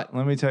there. But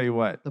let me tell you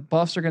what, the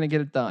Buffs are going to get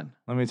it done.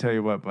 Let me tell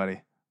you what,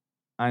 buddy.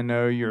 I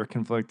know you're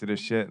conflicted as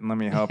shit, and let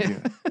me help you.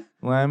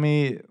 let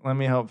me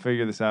help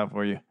figure this out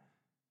for you.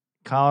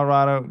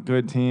 Colorado,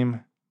 good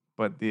team,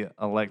 but the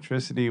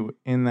electricity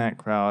in that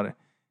crowd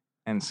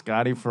and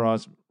Scotty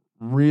Frost.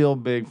 Real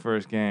big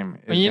first game.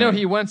 And you know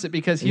he wants it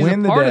because he's a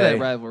part of that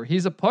rivalry.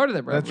 He's a part of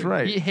that rivalry. That's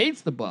right. He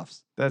hates the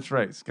Buffs. That's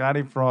right.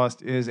 Scotty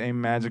Frost is a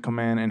magical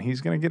man, and he's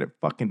going to get it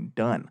fucking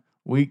done.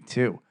 Week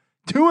 2.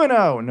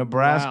 2-0,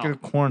 Nebraska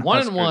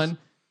Cornhuskers. 1-1.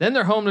 Then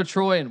they're home to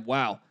Troy, and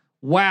wow.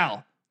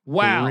 3-0.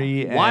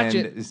 Watch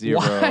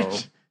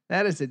it.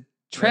 That is a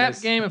trap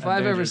game if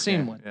I've ever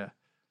seen one. Yeah.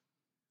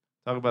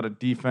 Talk about a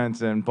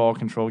defense and ball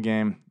control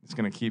game. It's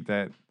going to keep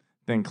that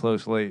thing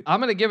close late. I'm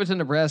going to give it to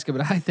Nebraska,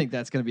 but I think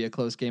that's going to be a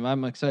close game.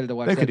 I'm excited to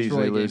watch They that could Troy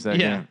easily game. lose that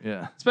game.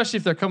 Yeah. Especially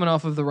if they're coming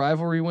off of the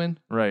rivalry win.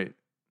 Right.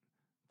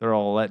 They're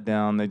all let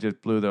down. They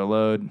just blew their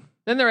load.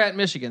 Then they're at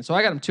Michigan. So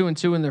I got them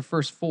 2-2 in their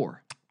first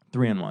 4.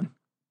 3-1.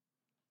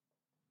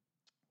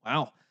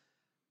 Wow.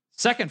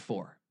 Second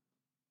 4.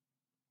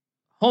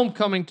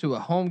 Homecoming to a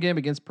home game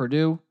against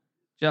Purdue.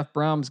 Jeff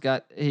Brom's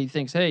he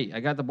thinks, hey, I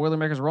got the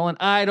Boilermakers rolling.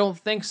 I don't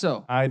think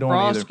so. I don't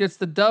Frost either. gets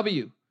the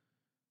W.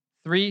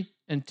 3-2,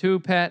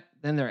 Pat.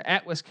 Then they're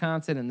at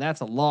Wisconsin, and that's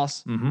a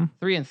loss. Mm-hmm.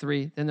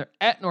 3-3. Then they're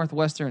at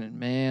Northwestern, and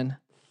man,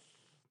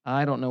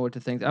 I don't know what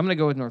to think. I'm going to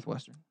go with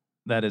Northwestern.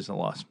 That is a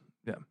loss.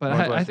 Yeah. But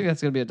I think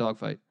that's going to be a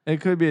dogfight.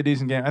 It could be a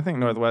decent game. I think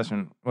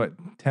Northwestern,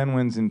 10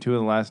 wins in 2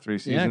 of the last 3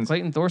 seasons. Yeah,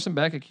 Clayton Thorson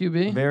back at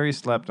QB. Very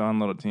slept on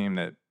little team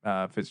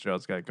that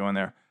Fitzgerald's got going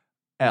there.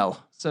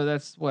 L. So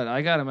that's what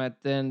I got them at.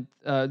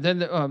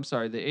 I'm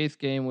sorry. The 8th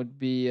game would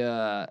be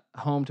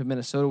home to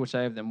Minnesota, which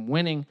I have them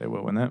winning. They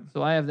will win that.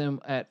 So I have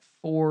them at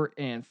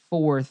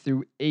 4-4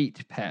 through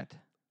 8, Pat.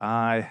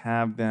 I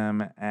have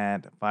them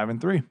at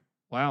 5-3.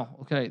 Wow.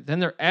 Okay. Then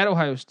they're at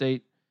Ohio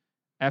State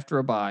after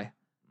a bye.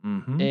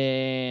 Mm-hmm.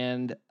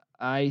 And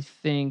I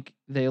think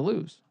they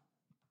lose.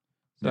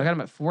 So I got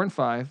them at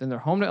 4-5. Then they're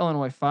home to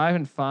Illinois,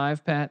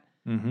 5-5, Pat.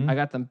 Mm-hmm. I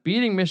got them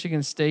beating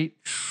Michigan State.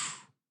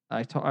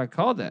 I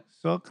called that.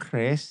 So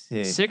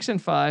crazy.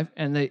 6-5,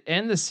 and they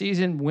end the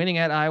season winning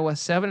at Iowa,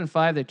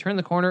 7-5. They turn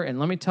the corner, and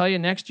let me tell you,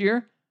 next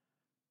year,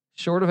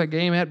 short of a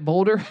game at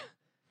Boulder,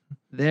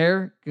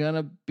 they're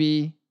gonna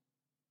be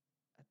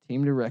a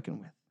team to reckon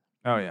with.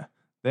 Oh yeah,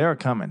 they are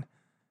coming.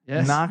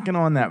 Yes. Knocking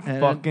on that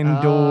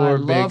fucking door. I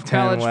love Big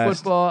Ten college West.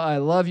 football. I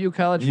love you,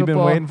 college You've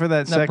football. been waiting for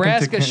that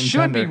Nebraska second to should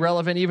be contender.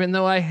 relevant, even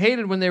though I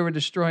hated when they were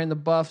destroying the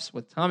Buffs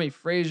with Tommy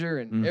Frazier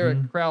and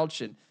Eric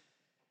Crouch and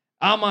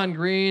Amon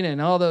Green and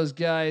all those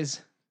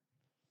guys.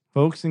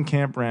 Folks in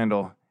Camp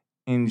Randall,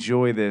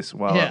 enjoy this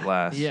while it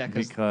lasts. Yeah,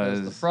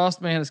 because the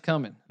Frost Man is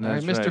coming. All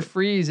right, That's Mr. right.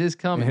 Freeze is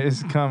coming. it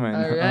is coming.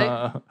 All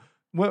right.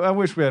 I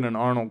wish we had an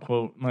Arnold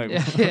quote like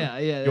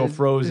yeah. "Go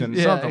Frozen,"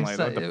 something like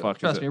that. What the fuck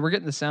Trust is me, it? we're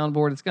getting the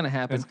soundboard. It's going to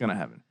happen. It's gonna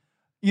happen.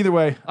 Either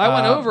way, I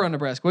went over on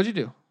Nebraska. What'd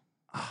you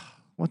do?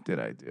 What did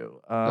I do?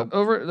 The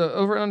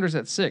over and unders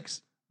at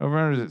 6. Over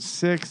unders at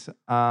 6.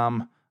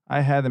 I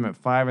had them at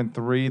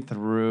 5-3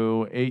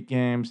 through 8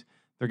 games.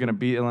 They're going to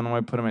beat Illinois,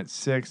 put them at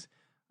 6.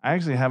 I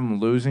actually have them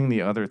losing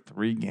the other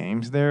 3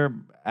 games there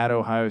at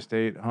Ohio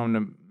State, home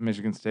to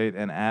Michigan State,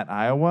 and at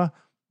Iowa.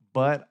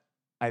 But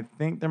I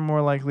think they're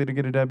more likely to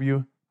get a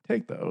W.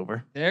 Take the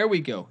over. There we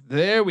go.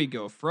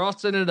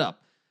 Frosting it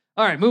up.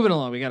 All right, moving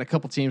along. We got a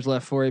couple teams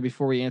left for you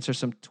before we answer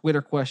some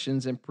Twitter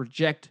questions and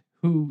project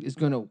who is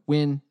going to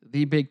win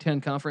the Big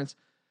Ten Conference.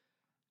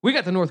 We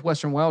got the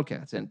Northwestern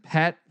Wildcats and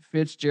Pat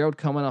Fitzgerald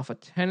coming off a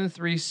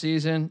 10-3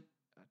 season.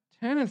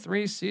 A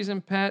 10-3 season,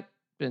 Pat.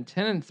 Been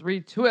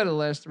 10-3 2 out of the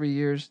last 3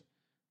 years.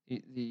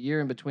 The year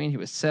in between, he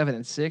was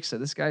 7-6. So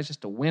this guy's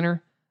just a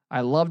winner.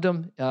 I loved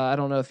him. I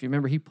don't know if you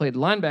remember, he played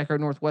linebacker at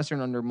Northwestern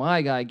under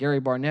my guy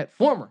Gary Barnett,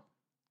 former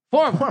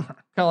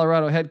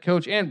Colorado head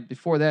coach, and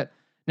before that,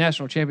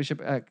 national champion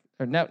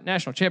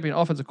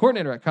offensive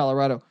coordinator at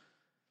Colorado.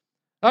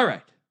 All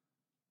right,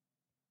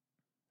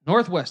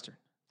 Northwestern.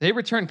 They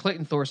returned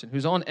Clayton Thorson,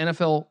 who's on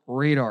NFL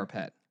radar,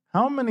 Pat.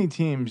 How many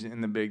teams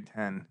in the Big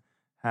Ten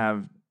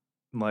have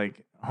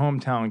like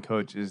hometown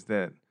coaches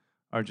that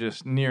are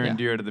just near and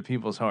dear to the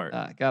people's heart?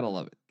 Gotta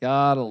love it.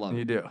 Gotta love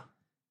You it. do.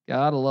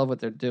 Gotta love what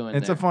they're doing.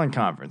 It's there. a fun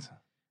conference.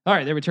 All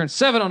right, they returned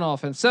 7 on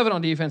offense, 7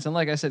 on defense, and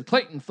like I said,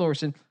 Clayton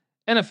Thorson,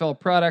 NFL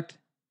product,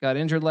 got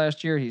injured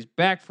last year. He's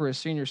back for his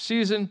senior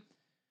season.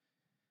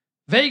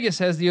 Vegas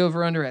has the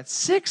over-under at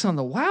 6 on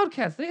the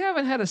Wildcats. They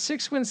haven't had a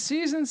 6-win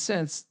season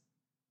since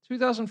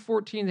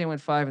 2014. They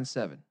went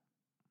 5-7.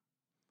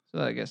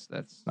 So I guess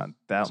that's Not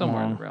that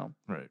somewhere in long. the realm.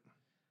 Right.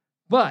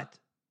 But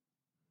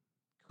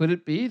could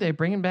it be they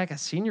bringing back a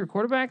senior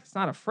quarterback? It's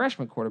not a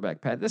freshman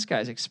quarterback, Pat. This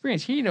guy's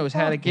experienced. He knows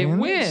how to get Fucking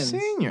wins.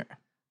 Senior.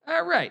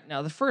 All right.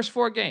 Now, the first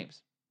 4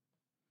 games.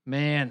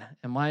 Man,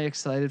 am I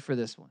excited for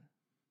this one.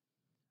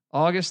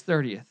 August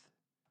 30th.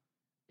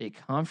 A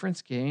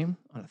conference game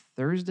on a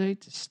Thursday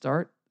to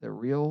start the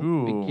real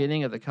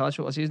beginning of the college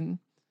football season.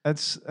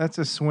 That's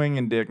a swing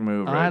and dick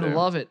move I right there.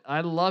 love it.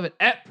 I love it.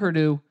 At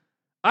Purdue,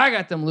 I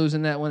got them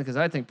losing that one because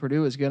I think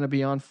Purdue is going to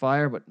be on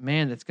fire. But,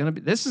 man,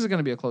 this is going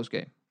to be a close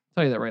game. I'll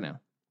tell you that right now.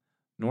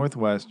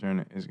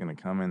 Northwestern is going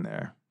to come in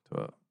there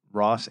to a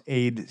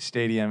Ross-Ade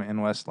Stadium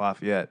in West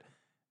Lafayette,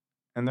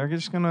 and they're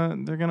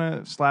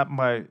gonna slap them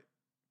by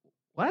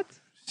What?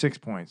 6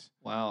 points.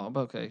 Wow.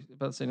 Okay.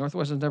 About to say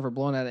Northwestern's never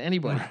blown out of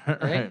anybody.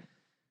 Right? Right.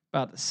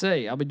 About to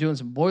say I'll be doing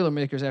some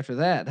Boilermakers after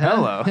that. Huh?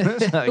 Hello.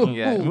 That's how you can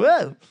get.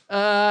 Whoa.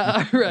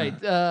 All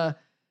right.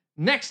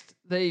 Next,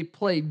 they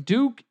play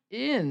Duke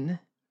in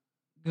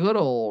good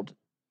old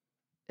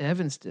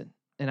Evanston.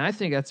 And I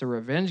think that's a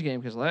revenge game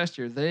because last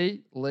year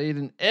they laid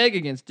an egg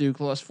against Duke,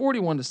 lost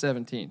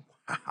 41-17.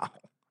 Wow.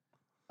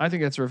 I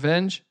think that's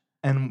revenge.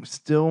 And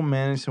still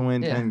managed to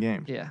win 10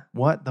 games. Yeah.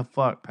 What the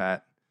fuck,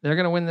 Pat? They're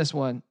going to win this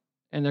one.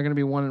 and they're going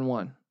to be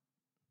 1-1.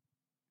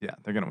 Yeah,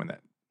 they're going to win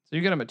that. So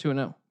you got them at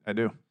 2-0. I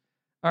do.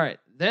 All right.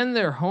 Then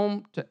they're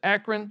home to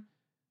Akron.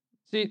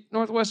 See,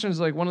 Northwestern's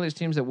like one of these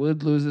teams that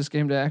would lose this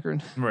game to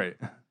Akron. Right.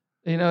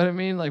 You know what I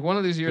mean? Like one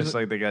of these years. Just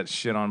like they got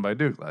shit on by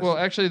Duke last Well,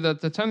 year. actually,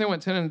 the time they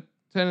went 10-3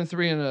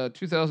 in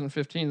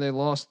 2015, they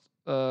lost.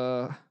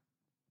 No.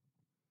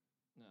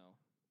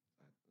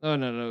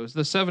 It was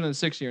the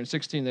 7-6 year. In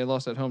 16, they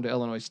lost at home to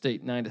Illinois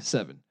State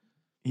 9-7.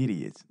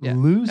 Idiots. Yeah.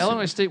 Losers.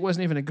 Illinois State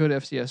wasn't even a good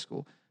FCS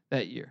school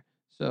that year.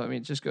 So, I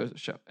mean, it just goes to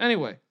show.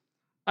 Anyway,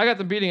 I got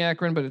them beating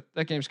Akron, but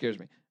that game scares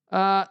me.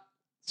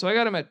 So I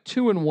got them at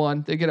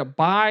 2-1. They get a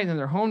bye, then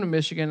they're home to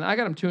Michigan. I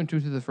got them 2-2 through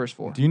the first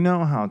 4. Do you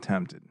know how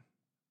tempted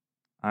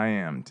I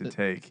am to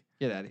take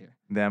Get out of here.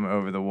 them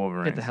over the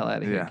Wolverines? Get the hell out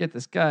of here. Yeah. Get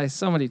this guy.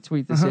 Somebody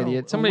tweet this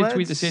idiot. Somebody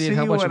tweet this idiot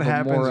how much what of a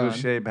happens moron. with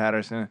Shea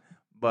Patterson.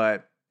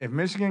 But if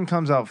Michigan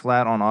comes out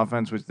flat on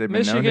offense, which they've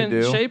been known to Michigan,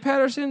 do. Shea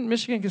Patterson,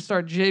 Michigan can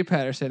start Jay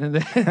Patterson, and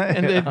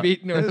they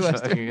beat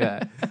Northwestern.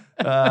 Yeah,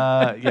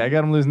 I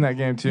got them losing that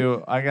game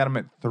too. I got them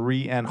at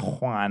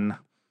 3-1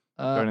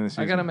 starting the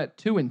season. I got them at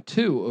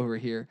 2-2 over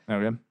here.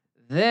 Okay.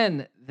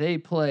 Then they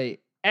play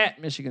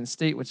at Michigan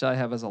State, which I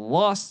have as a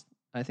loss.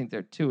 I think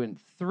they're 2-3.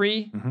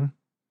 Mm-hmm.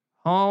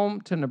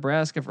 Home to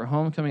Nebraska for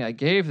homecoming. I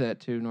gave that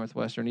to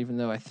Northwestern, even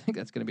though I think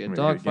that's going to be a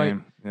dogfight.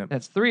 Yep.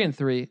 That's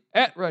 3-3.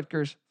 At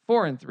Rutgers,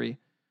 4-3.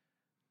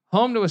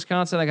 Home to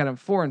Wisconsin, I got them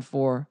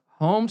 4-4.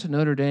 Home to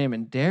Notre Dame,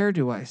 and dare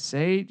do I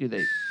say,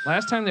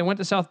 last time they went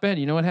to South Bend,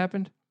 you know what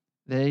happened?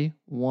 They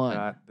won.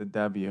 Got the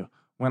W.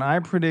 When I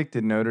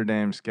predicted Notre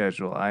Dame's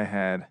schedule, I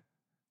had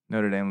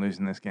Notre Dame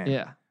losing this game.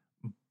 Yeah.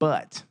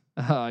 But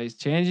Oh, he's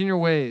changing your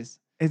ways.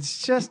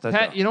 it's just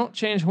Pat, you don't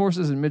change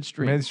horses in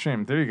midstream.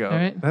 midstream. There you go. All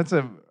right. That's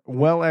a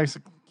well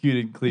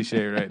executed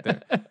cliche right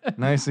there.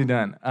 Nicely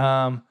done.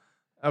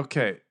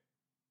 Okay.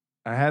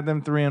 I had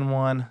them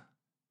 3-1.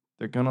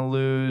 They're gonna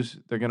lose.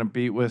 They're gonna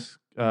beat Rutgers.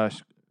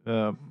 what's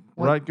The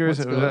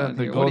going on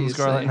here? What are Golden you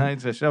Scarlet saying?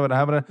 Knights.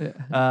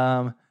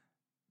 Yeah.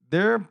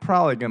 They're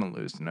probably gonna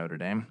lose to Notre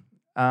Dame.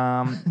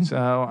 So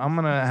I'm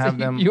gonna have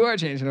them You are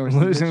changing horses.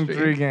 in losing midstream.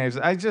 3 games.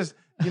 I just,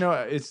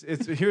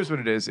 it's here's what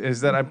it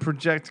is that I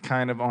project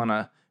kind of on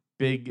a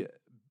big,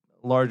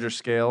 larger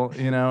scale,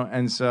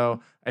 and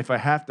so if I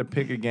have to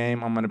pick a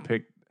game, I'm going to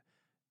pick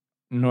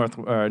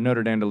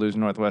Notre Dame to lose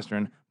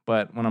Northwestern.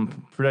 But when I'm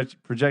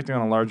projecting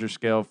on a larger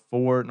scale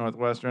for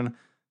Northwestern,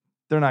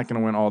 they're not going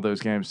to win all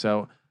those games.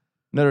 So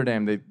Notre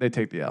Dame, they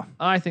take the L.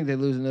 I think they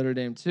lose to Notre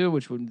Dame too,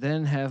 which would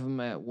then have them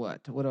at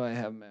what? What do I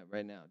have them at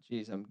right now?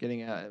 Jeez, I'm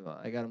getting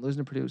out. I got them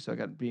losing to Purdue, so I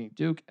got them beating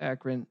Duke,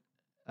 Akron,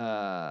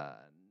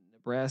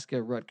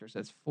 Nebraska, Rutgers.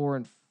 That's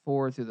 4-4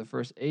 through the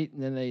first 8,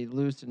 and then they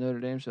lose to Notre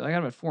Dame. So I got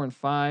them at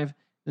 4-5.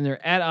 Then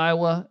they're at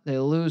Iowa, they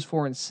lose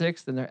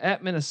 4-6. Then they're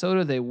at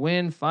Minnesota, they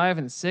win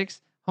 5-6.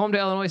 Home to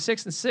Illinois,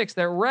 6-6.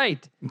 They're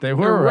right. They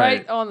were They're right.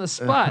 right on the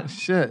spot.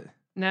 Shit.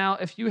 Now,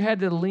 if you had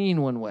to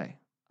lean one way,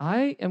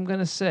 I am going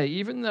to say,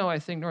 even though I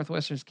think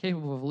Northwestern is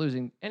capable of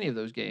losing any of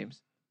those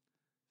games,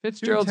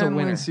 Fitzgerald's a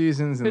winner.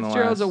 Seasons in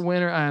Fitzgerald's the a last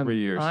winner. 3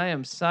 years. I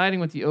am siding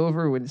with the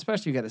over,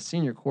 especially you got a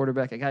senior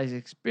quarterback, a guy's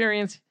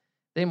experience.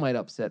 They might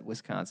upset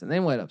Wisconsin.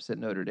 They might upset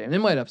Notre Dame. They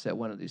might upset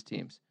one of these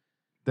teams.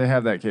 They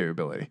have that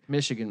capability.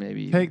 Michigan,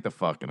 maybe. Take the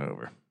fucking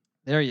over.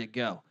 There you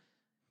go.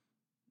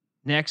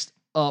 Next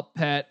up,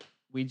 Pat,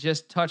 we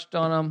just touched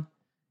on them.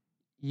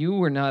 You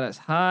were not as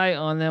high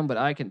on them, but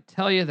I can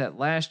tell you that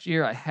last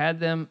year I had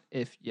them.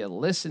 If you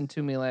listened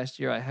to me last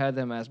year, I had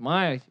them as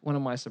one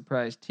of my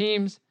surprise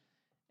teams,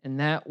 and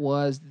that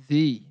was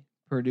the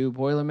Purdue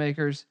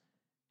Boilermakers.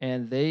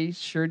 And they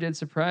sure did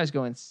surprise,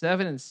 going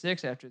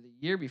 7-6 after the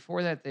year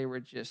before that. They were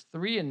just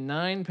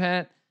 3-9,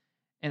 Pat.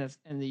 And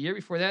the year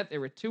before that, they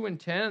were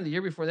 2-10. And the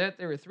year before that,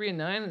 they were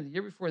 3-9. And the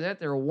year before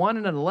that, they were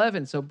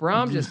 1-11. So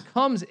Brom just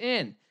comes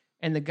in,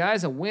 and the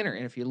guy's a winner.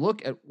 And if you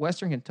look at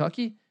Western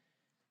Kentucky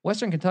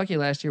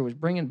last year was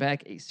bringing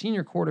back a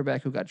senior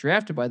quarterback who got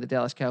drafted by the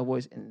Dallas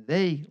Cowboys, and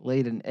they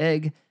laid an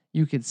egg.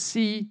 You could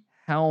see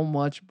how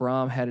much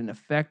Brom had an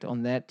effect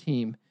on that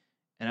team,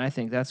 and I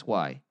think that's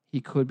why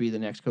he could be the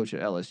next coach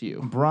at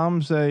LSU.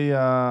 Brom's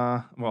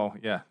that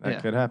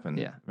could happen.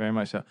 Yeah. Very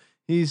much so.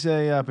 He's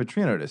a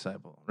Petrino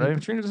disciple, right?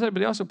 Petrino decided, but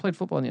he also played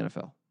football in the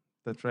NFL.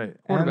 That's right.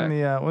 Quarterback.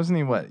 And wasn't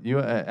he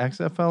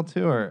XFL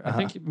too? Or I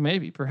think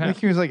maybe, I perhaps. think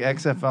he was like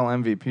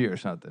XFL MVP or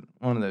something.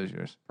 One of those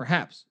years.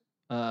 Perhaps.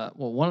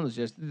 One of those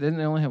years. Didn't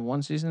they only have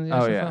one season in the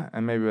Oh XFL? yeah,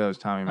 and maybe that was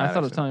Tommy Maddox. I thought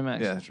it was Tommy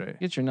Maddox. Yeah, that's right.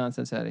 Get your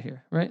nonsense out of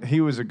here, right? He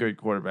was a good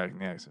quarterback in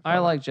the XFL. I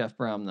like Jeff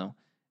Brom, though.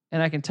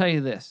 And I can tell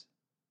you this.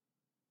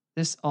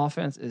 This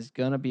offense is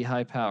going to be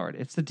high-powered.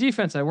 It's the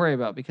defense I worry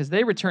about because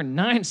they returned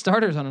 9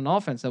 starters on an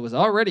offense that was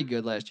already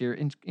good last year,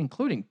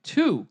 including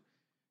two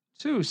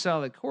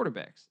solid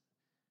quarterbacks.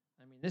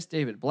 I mean, this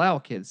David Blau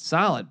kid's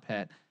solid,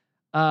 Pat.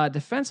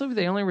 Defensively,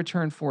 they only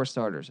returned 4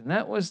 starters, and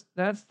that's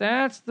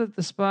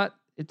the spot.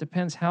 It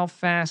depends how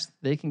fast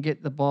they can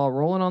get the ball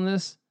rolling on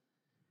this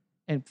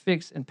and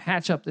fix and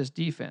patch up this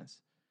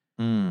defense.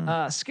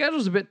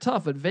 Schedule's a bit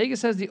tough, but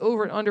Vegas has the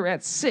over and under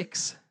at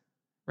 6,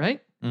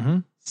 right? Mm-hmm.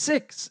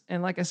 6.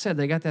 And like I said,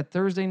 they got that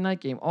Thursday night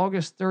game,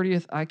 August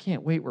 30th. I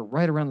can't wait. We're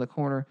right around the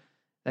corner.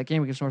 That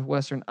game against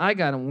Northwestern. I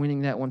got them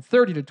winning that one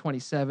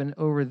 30-27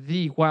 over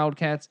the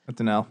Wildcats.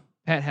 That's an L.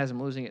 Pat has them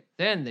losing it.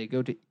 Then they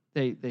go to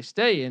they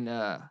stay in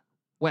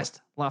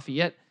West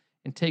Lafayette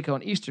and take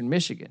on Eastern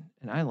Michigan.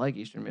 And I like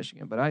Eastern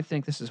Michigan, but I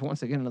think this is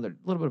once again another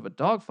little bit of a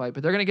dogfight.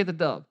 But they're going to get the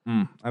dub.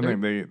 I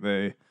think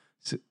they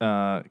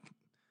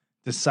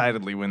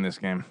decidedly win this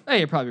game. Hey,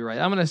 you're probably right.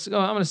 I'm gonna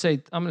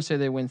say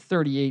they win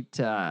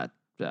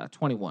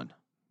 38-21.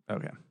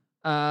 Okay.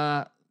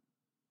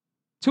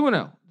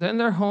 2-0. Then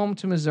they're home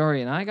to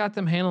Missouri, and I got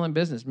them handling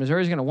business.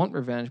 Missouri's going to want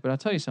revenge, but I'll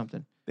tell you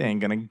something. They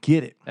ain't gonna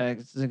get it.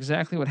 It's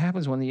exactly what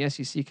happens when the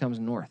SEC comes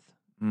north.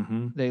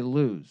 Mm-hmm. They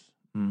lose.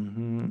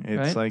 Mm-hmm. It's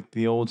Right? like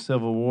the old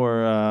Civil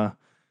War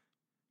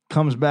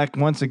comes back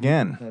once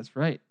again. That's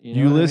right. You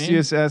know what I mean?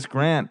 Ulysses S.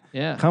 Grant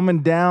Yeah.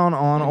 coming down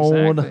on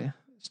Exactly. old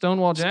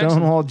Stonewall Jackson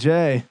Stonewall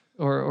J.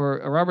 or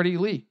Robert E.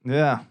 Lee.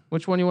 Yeah.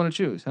 Which one you want to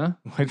choose, huh?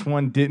 Which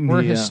one didn't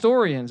We're he?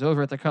 historians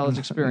over at the College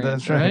Experience.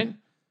 That's right.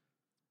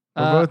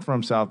 We're both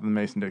from south of the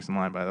Mason-Dixon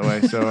line, by the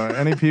way. So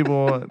any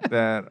people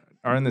that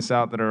are in the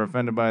South that are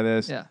offended by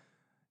this, Yeah.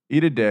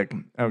 eat a dick.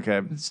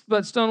 Okay.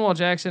 But Stonewall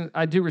Jackson,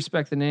 I do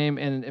respect the name,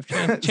 and if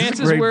It's a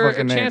chances great were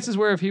fucking name.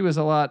 if he was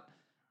a lot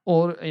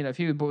older, if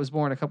he was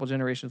born a couple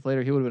generations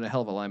later, he would have been a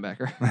hell of a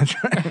linebacker. That's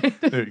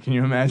right. Dude, can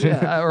you imagine?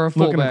 Yeah, or a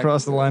looking fullback.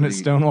 across the line at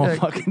Stonewall Yeah,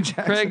 fucking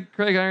Jackson?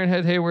 Craig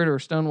Ironhead Hayward or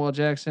Stonewall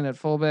Jackson at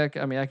fullback.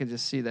 I mean, I could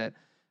just see that.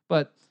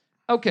 But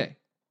okay,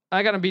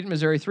 I got them beating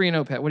Missouri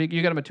 3-0. Pat, what do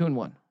you got them at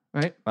 2-1,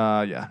 right?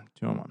 Yeah,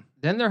 2-1.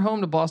 Then they're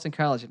home to Boston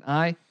College, and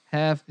I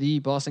have the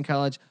Boston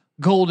College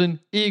Golden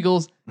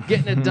Eagles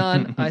getting it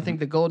done. I think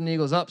the Golden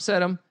Eagles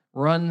upset them,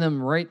 run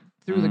them right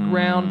through the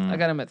ground. I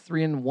got them at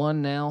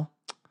 3-1 now.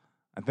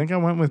 I think I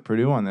went with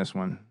Purdue on this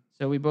one.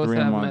 So we both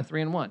have them 3-1. at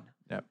 3-1.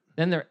 Yep.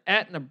 Then they're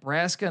at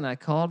Nebraska, and I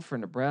called for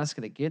Nebraska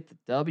to get the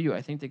W.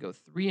 I think they go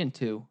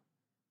 3-2.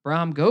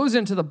 Brom goes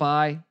into the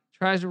bye,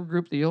 tries to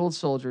regroup the old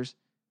soldiers,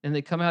 and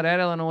they come out at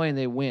Illinois and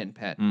they win,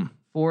 Pat. 4-2.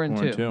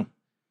 4-2.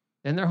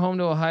 Then they're home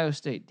to Ohio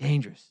State.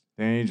 Dangerous.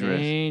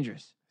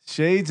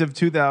 Shades of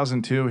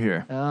 2002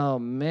 here, Oh,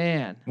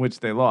 man. which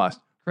they lost.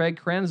 Craig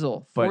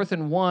Krenzel, But- 4th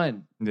and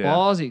 1. Yeah.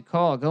 Ballsy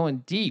call, going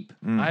deep.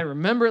 I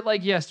remember it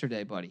like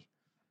yesterday, buddy.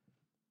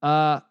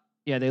 Yeah,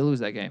 they lose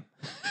that game.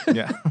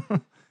 Yeah. All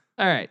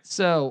right,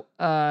 so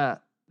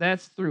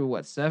that's through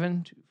what,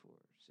 7, 2, 4,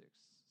 6,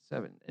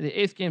 7. And the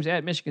 8th game's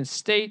at Michigan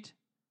State,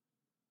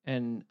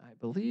 and I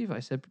believe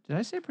did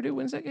I say Purdue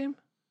wins that game?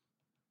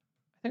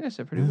 I think I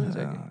said Purdue wins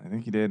that game. I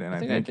think you did, and I I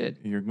think I think did.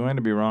 you're going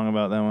to be wrong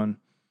about that one.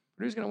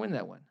 Purdue's going to win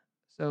that one.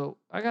 So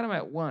I got them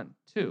at 1,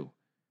 2,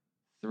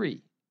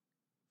 3,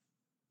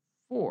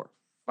 4,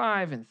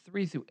 5, and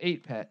 3 through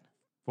 8, Pat.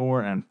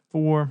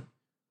 4-4.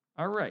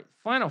 All right,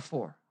 final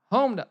 4.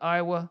 Home to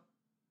Iowa,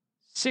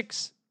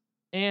 6-3,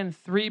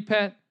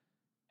 Pat.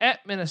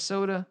 At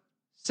Minnesota,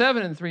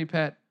 7-3,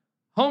 Pat.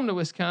 Home to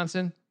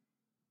Wisconsin,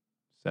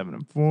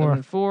 7-4.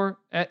 7-4.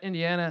 At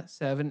Indiana,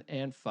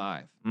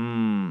 7-5.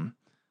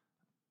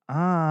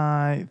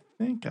 I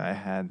think I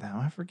had them.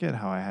 I forget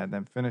how I had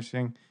them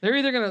finishing. They're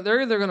either gonna I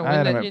win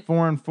had them that. at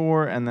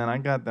 4-4, and then I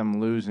got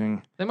them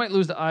losing They might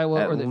lose to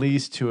Iowa or at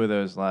least 2 of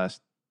those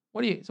last.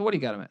 what do you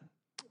got them at?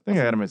 I think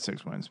I got them at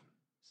 6 wins.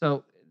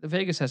 So the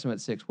Vegas has them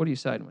at 6. What are you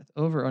siding with?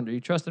 Over or under? You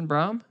trusting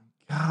Brom?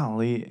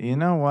 Golly, you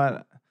know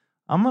what?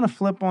 I'm gonna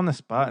flip on the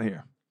spot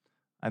here.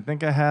 I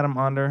think I had them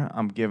under.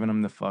 I'm giving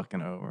them the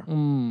fucking over.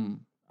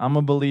 I'm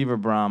a believer,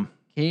 Brom.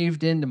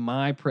 Caved into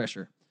my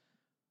pressure.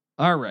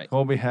 All right.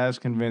 Colby has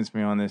convinced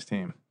me on this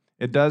team.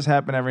 It does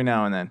happen every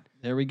now and then.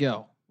 There we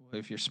go.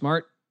 If you're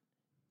smart,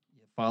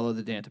 you follow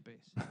the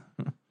database.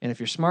 And if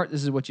you're smart,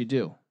 this is what you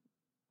do.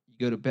 You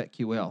go to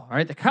BetQL. All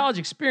right. The college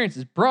experience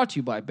is brought to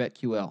you by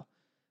BetQL.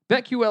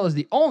 BetQL is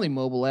the only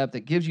mobile app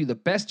that gives you the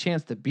best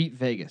chance to beat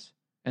Vegas.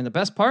 And the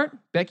best part,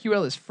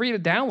 BetQL is free to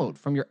download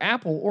from your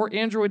Apple or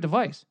Android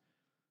device.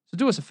 So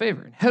do us a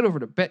favor and head over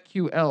to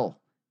betql.co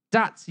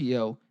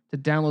to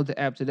download the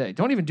app today.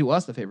 Don't even do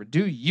us the favor.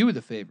 Do you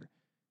the favor.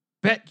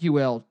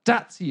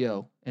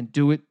 BetQL.co and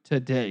do it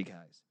today,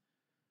 guys.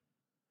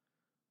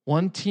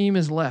 One team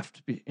is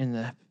left in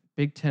the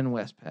Big Ten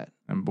West, Pat.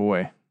 And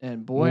boy,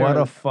 boy, what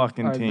are a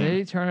fucking team.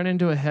 they turning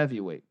into a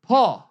heavyweight.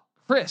 Paul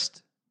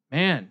Christ,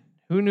 man,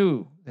 who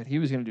knew that he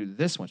was going to do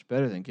this much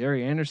better than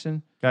Gary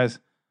Anderson? Guys,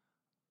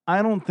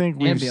 I don't think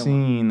And we've Bielema.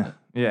 seen.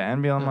 Yeah,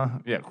 and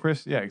Bielema. Yeah,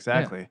 Chris. Yeah,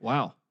 exactly. Yeah.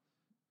 Wow.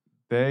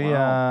 They,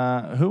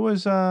 Wow. who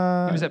was, He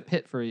was at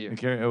Pitt for a year.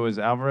 It was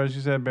Alvarez,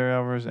 you said, Barry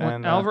Alvarez,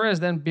 and Alvarez,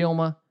 then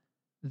Bielema,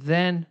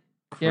 then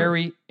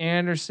Gary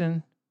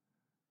Anderson.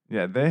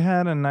 Yeah, they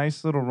had a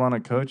nice little run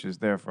of coaches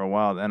there for a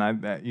while.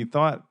 And you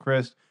thought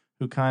Chris,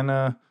 who kind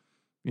of,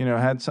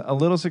 had a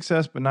little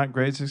success, but not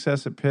great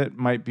success at Pitt,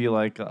 might be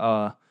like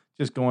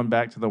just going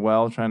back to the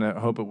well, trying to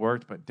hope it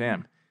worked. But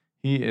damn,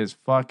 he is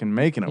fucking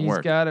making it work.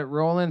 He's got it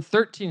rolling.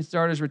 13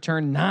 starters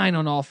returned, 9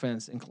 on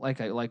offense. And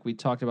like we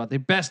talked about, the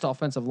best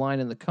offensive line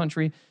in the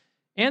country.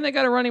 And they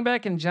got a running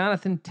back in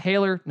Jonathan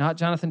Taylor, not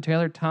Jonathan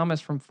Taylor Thomas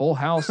from Full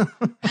House.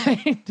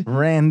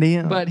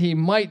 Randy. But he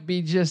might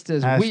be just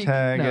as weak.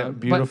 Hashtag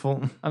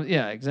beautiful.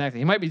 Yeah,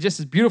 exactly. He might be just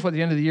as beautiful at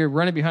the end of the year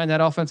running behind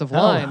that offensive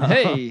line.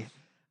 Hey.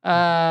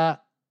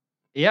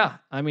 Yeah.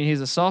 I mean,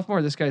 he's a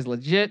sophomore. This guy's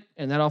legit,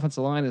 and that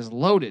offensive line is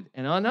loaded.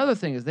 And another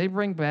thing is they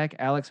bring back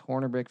Alex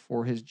Hornibrook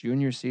for his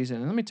junior season.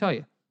 And let me tell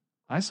you,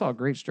 I saw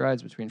great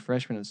strides between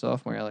freshman and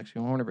sophomore Alex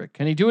Hornibrook.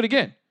 Can he do it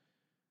again?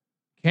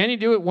 Can he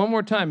do it one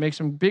more time? Make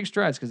some big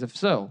strides? Because if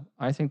so,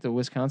 I think the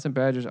Wisconsin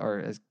Badgers are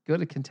as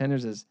good a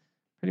contenders as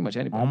pretty much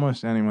anybody.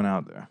 Almost anyone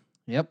out there.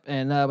 Yep.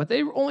 And but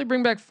they only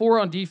bring back 4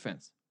 on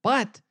defense.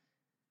 But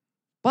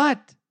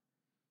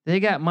they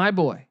got my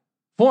boy,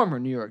 former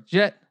New York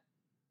Jet,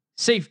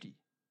 safety,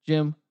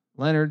 Jim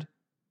Leonhard.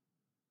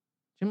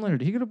 Jim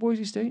Leonhard, did he go to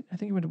Boise State? I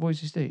think he went to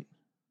Boise State.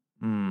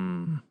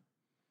 Can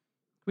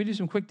we do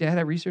some quick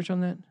data research on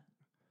that?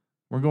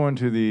 We're going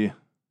to the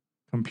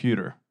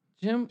computer.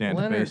 Jim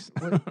Leonhard.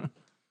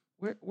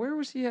 Where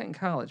was he at in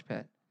college,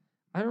 Pat?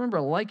 I remember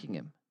liking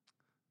him.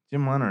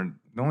 Jim Leonhard.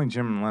 The only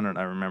Jim Leonhard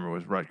I remember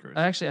was Rutgers.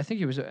 Actually, I think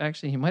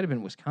he might have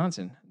been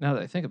Wisconsin. Now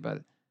that I think about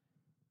it.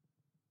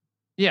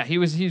 Yeah,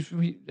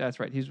 that's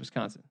right. He's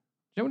Wisconsin.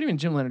 What do you mean,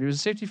 Jim Leonhard? He was a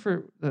safety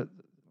for the.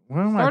 What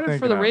am I thinking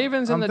for the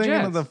Ravens and the Jets. I'm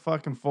thinking of the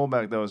fucking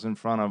fullback that was in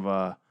front of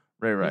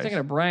Ray Rice. You're thinking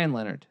of Brian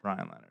Leonhard. Brian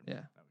Leonhard. Yeah.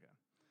 Okay.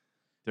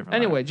 Different.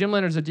 Anyway, Leonhard. Jim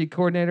Leonhard's a D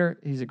coordinator.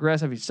 He's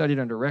aggressive. He studied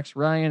under Rex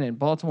Ryan in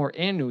Baltimore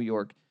and New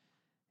York.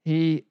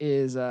 He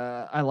is.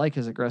 I like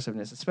his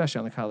aggressiveness, especially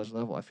on the college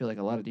level. I feel like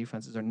a lot of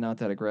defenses are not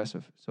that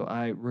aggressive, so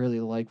I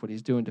really like what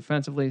he's doing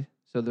defensively.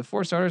 So the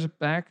 4 starters are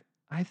back.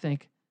 I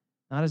think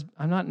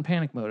I'm not in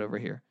panic mode over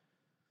here.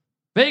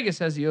 Vegas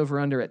has the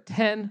over/under at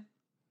 10.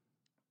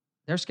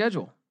 Their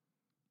schedule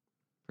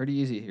pretty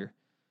easy here.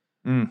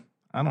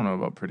 I don't know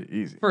about pretty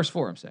easy. First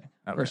 4, I'm saying.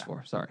 Okay. First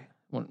 4. Sorry,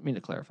 want me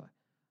to clarify.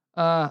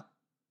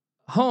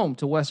 Home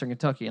to Western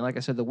Kentucky, and like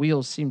I said, the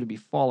wheels seem to be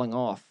falling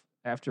off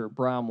after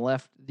Brown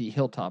left the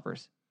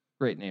Hilltoppers.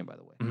 Great name, by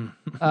the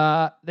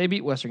way. They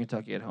beat Western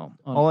Kentucky at home.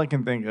 All I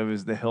can think of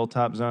is the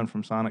Hilltop Zone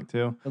from Sonic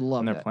 2. I love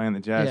and they're that. playing the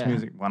jazz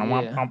music. There we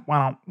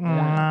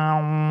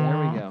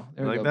go.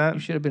 You like that? You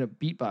should have been a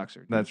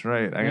beatboxer. That's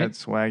right. I got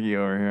swaggy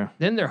over here.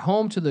 Then they're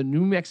home to the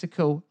New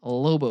Mexico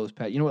Lobos,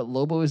 Pat. You know what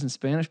Lobo is in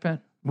Spanish,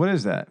 Pat? What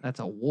is that? That's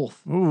a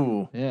wolf.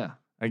 Ooh. Yeah.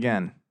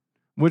 Again,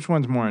 which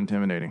one's more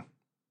intimidating?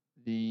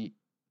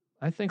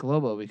 I think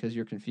Lobo because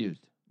you're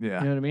confused. Yeah.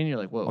 You know what I mean? You're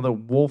like, whoa. Although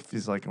wolf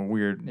is like a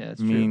weird,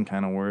 mean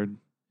kind of word.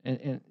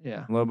 And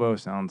yeah. Lobo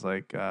sounds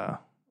like...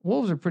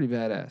 wolves are pretty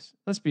badass.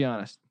 Let's be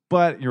honest.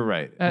 But you're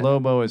right.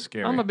 Lobo is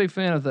scary. I'm a big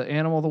fan of the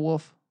animal, the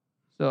wolf.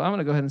 So I'm going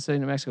to go ahead and say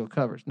New Mexico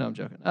covers. No, I'm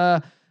joking.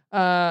 Yeah,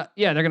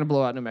 they're going to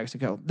blow out New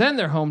Mexico. Then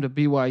they're home to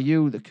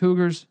BYU, the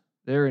Cougars.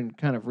 They're in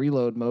kind of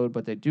reload mode,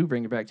 but they do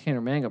bring back Tanner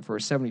Mangum for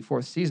his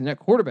 74th season at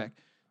quarterback.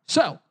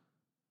 So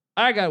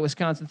I got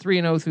Wisconsin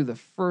 3-0 through the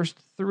first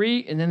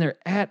 3, and then they're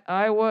at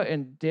Iowa,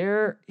 and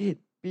dare it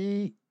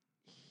be...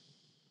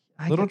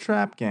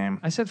 trap game.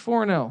 I said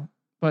 4-0,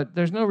 but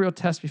there's no real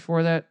test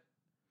before that.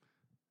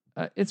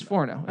 It's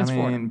 4-0. It's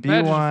 4-0.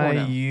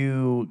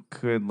 BYU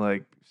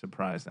could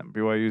surprise them.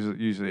 BYU is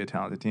usually a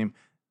talented team.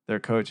 Their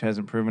coach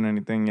hasn't proven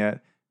anything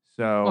yet.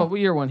 So,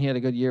 year 1 he had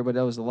a good year, but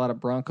that was a lot of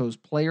Broncos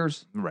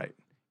players. Right.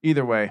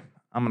 Either way,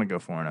 I'm going to go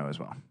 4-0 as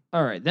well.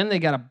 All right. Then they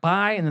got a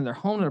bye, and then they're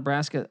home to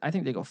Nebraska. I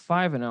think they go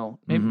 5-0.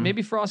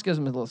 Maybe Frost gives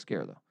them a little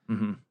scare though.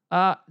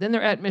 Mm-hmm. Then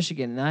they're at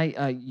Michigan, and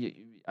I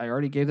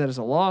already gave that as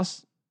a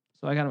loss.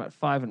 So I got them at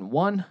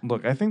 5-1.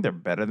 Look, I think they're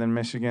better than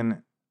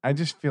Michigan. I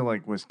just feel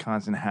like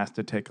Wisconsin has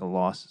to take a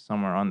loss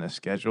somewhere on the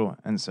schedule,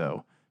 and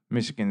so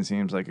Michigan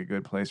seems like a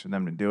good place for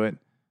them to do it.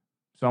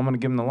 So I'm going to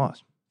give them the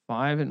loss.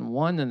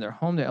 5-1. Then they're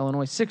home to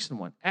Illinois,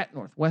 6-1 at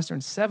Northwestern,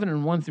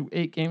 7-1 through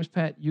 8 games.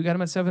 Pat, you got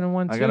them at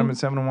 7-1 too? I got them at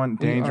 7-1.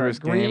 Dangerous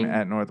game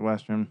at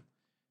Northwestern.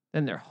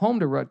 Then they're home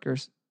to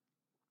Rutgers.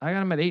 I got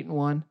them at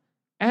 8-1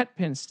 at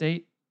Penn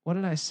State. What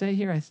did I say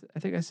here? I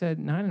think I said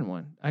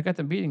 9-1. I got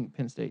them beating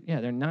Penn State.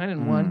 Yeah, they're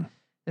 9-1.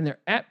 And they're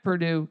at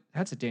Purdue.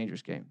 That's a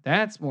dangerous game.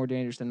 That's more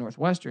dangerous than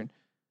Northwestern.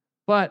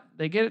 But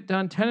they get it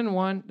done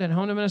 10-1, then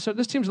home to Minnesota.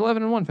 This team's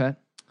 11-1, Pat.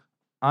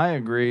 I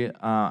agree.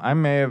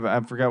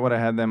 I forgot what I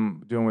had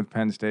them doing with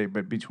Penn State,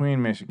 but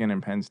between Michigan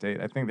and Penn State,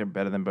 I think they're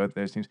better than both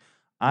those teams.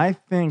 I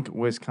think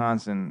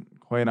Wisconsin,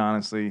 quite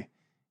honestly,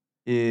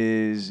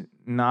 is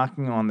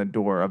knocking on the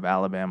door of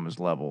Alabama's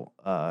level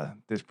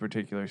this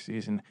particular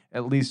season,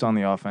 at least on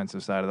the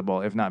offensive side of the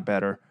ball, if not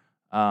better.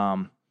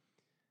 And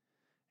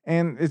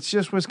it's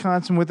just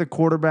Wisconsin with a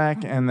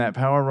quarterback and that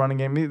power running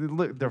game.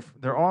 Look,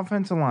 their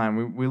offensive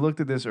line, we looked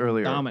at this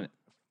earlier. Dominant.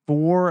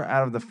 4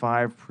 out of the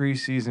 5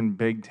 preseason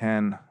Big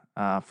Ten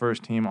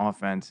first-team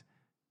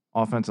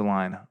offensive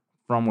line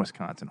from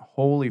Wisconsin.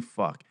 Holy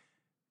fuck.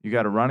 You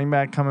got a running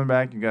back coming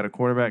back. You got a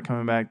quarterback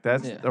coming back.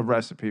 That's a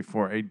recipe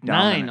for a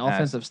dominant 9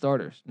 offensive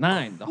starters.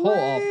 9. The whole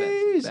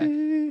offense.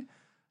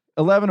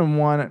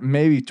 11-1,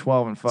 maybe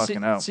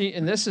 12-0. See,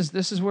 and this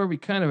is where we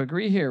kind of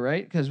agree here,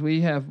 right? Because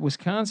we have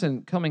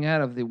Wisconsin coming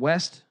out of the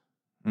West,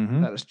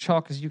 about as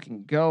chalk as you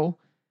can go.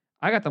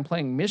 I got them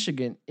playing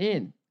Michigan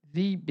in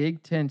the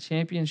Big Ten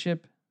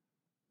championship.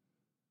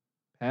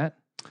 Pat,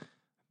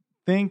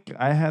 Think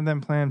I had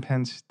them playing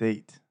Penn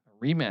State.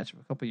 a rematch of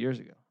a couple years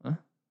ago, huh?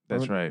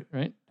 That's right.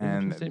 Right,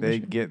 And Penn State, they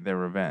Michigan? get their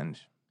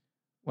revenge.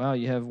 Wow,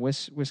 you have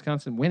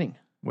Wisconsin winning.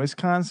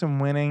 Wisconsin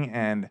winning,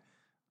 and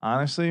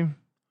honestly,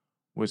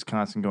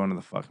 Wisconsin going to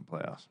the fucking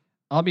playoffs.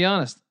 I'll be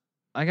honest.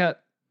 I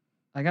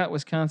got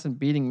Wisconsin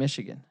beating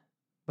Michigan,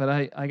 but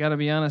I got to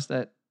be honest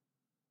that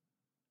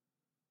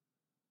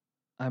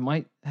I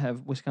might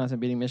have Wisconsin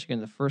beating Michigan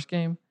the first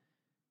game,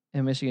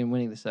 and Michigan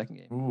winning the second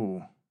game.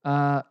 Ooh.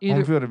 Either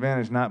Home field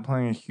advantage not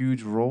playing a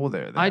huge role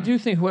there. Then. I do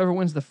think whoever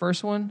wins the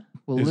first one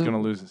will is lose. going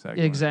to lose the second.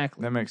 one.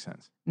 Exactly. That makes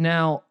sense.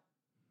 Now,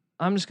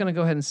 I'm just going to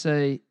go ahead and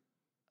say,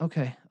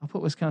 okay, I'll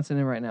put Wisconsin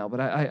in right now. But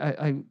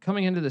I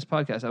coming into this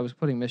podcast, I was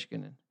putting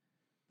Michigan in.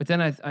 But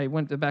then I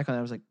went back on that.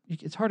 I was like,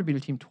 it's hard to beat a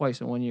team twice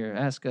in 1 year.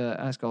 Ask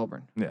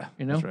Auburn. Yeah,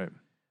 You know? that's right.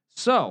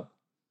 So,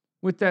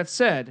 with that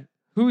said,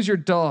 who's your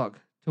dog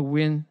to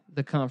win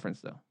the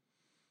conference, though?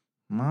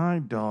 My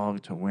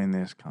dog to win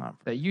this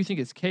conference. That you think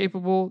is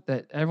capable,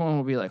 that everyone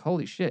will be like,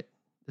 holy shit,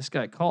 this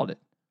guy called it.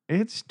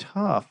 It's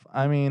tough.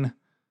 I mean,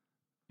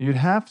 you'd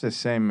have to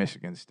say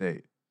Michigan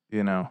State,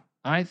 you know.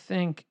 I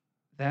think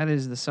that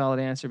is the solid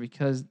answer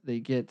because they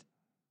get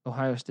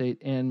Ohio State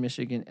and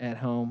Michigan at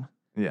home.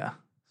 Yeah.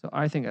 So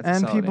I think that's a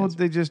And solid people, answer.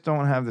 they just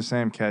don't have the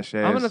same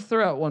cachet. I'm going to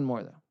throw out one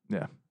more, though.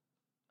 Yeah.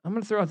 I'm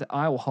going to throw out the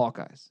Iowa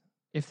Hawkeyes.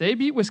 If they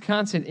beat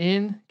Wisconsin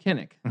in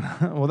Kinnick,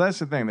 Well, that's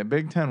the thing. The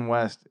Big Ten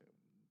West,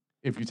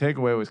 if you take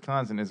away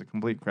Wisconsin, is a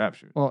complete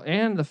crapshoot. well,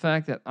 and the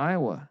fact that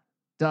Iowa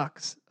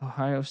ducks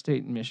Ohio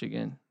State and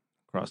Michigan.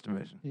 Cross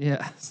division.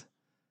 Yes.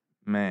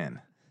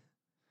 Man.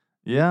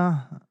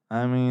 Yeah.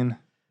 I mean,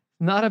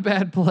 Not a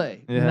bad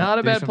play. Yeah, Not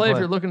a bad decent play if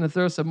play. you're looking to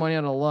throw some money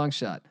on a long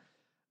shot.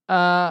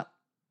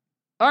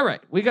 All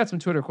right. We got some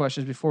Twitter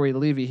questions before we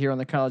leave you here on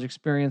the college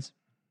experience.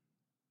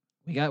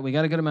 We got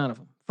a good amount of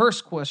them.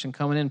 First question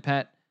coming in,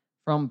 Pat,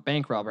 from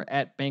Bank Robber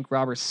at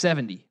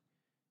BankRobber70.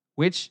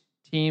 Which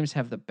teams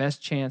have the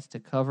best chance to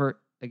cover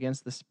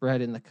against the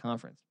spread in the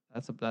conference?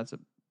 That's a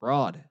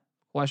broad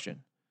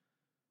question.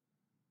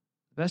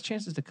 The best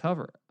chances to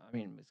cover. I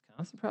mean,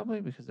 Wisconsin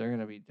probably because they're going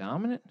to be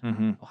dominant.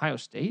 Ohio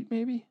State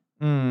maybe.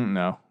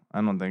 No,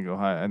 I don't think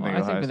Ohio. I think Well, I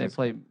Ohio think when they State's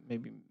play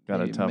maybe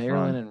got a tough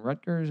Maryland run. and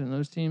Rutgers and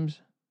those teams.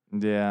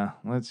 Yeah,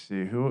 let's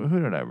see. Who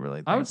did I really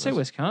think I would say was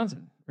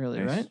Wisconsin, really,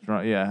 a right?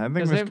 strong- yeah, I think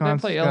Because Wisconsin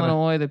they play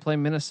Illinois, they play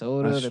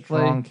Minnesota, a they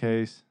strong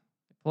case.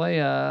 play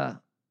yeah,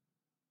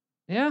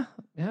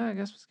 I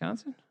guess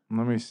Wisconsin.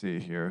 Let me see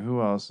here.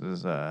 Who else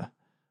is a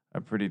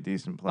pretty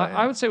decent player?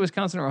 I would say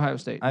Wisconsin or Ohio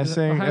State. I Is it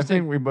think Ohio I State,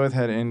 think we both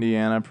had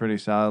Indiana pretty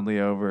solidly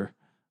over.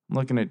 I'm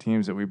looking at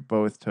teams that we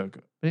both took.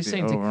 but he's the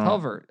saying to overall.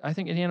 cover. I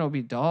think Indiana will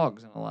be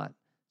dogs in a lot.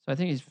 So I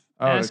think he's To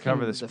asking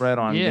cover the spread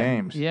on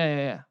games.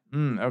 Yeah.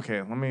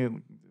 Okay, let me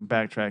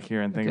backtrack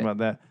here and think Okay. about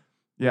that.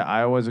 Yeah,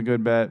 Iowa's a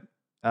good bet.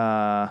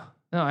 No,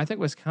 I think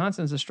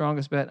Wisconsin's the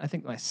strongest bet. I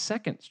think my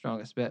second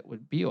strongest bet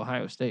would be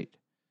Ohio State,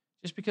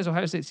 just because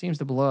Ohio State seems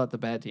to blow out the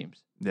bad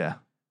teams, Yeah,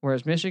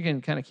 whereas Michigan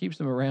kind of keeps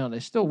them around. They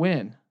still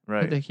win,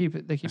 right. but they keep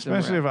them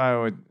Especially around. if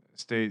Iowa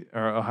State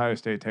or Ohio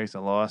State takes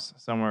a loss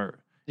somewhere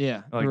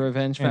Yeah, like, the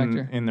revenge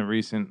factor. in the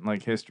recent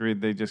history,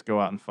 they just go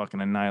out and fucking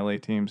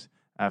annihilate teams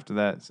after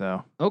that.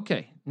 So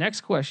Okay,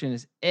 next question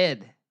is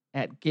Ed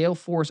at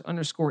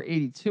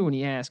GaleForce_82, and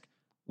he asked,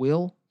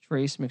 "Will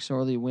Trace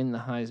McSorley win the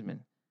Heisman?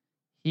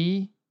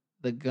 He,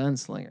 the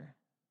gunslinger,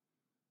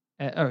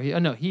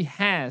 he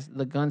has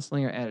the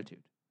gunslinger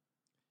attitude.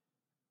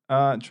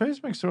 Trace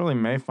McSorley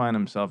may find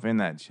himself in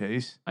that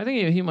chase. I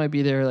think he might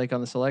be there, like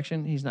on the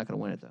selection. He's not going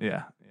to win it though.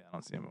 Yeah, I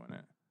don't see him winning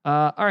it.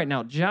 All right,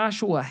 now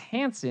Joshua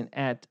Hansen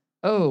at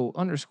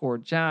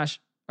O_Josh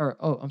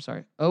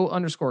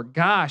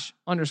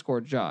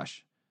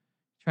O_Gosh_Josh.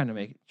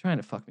 Trying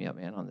to fuck me up,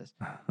 man, on this.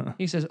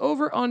 He says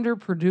over under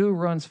Purdue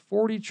runs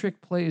 40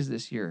 trick plays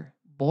this year.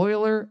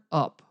 Boiler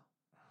up.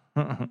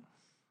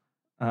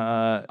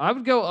 I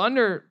would go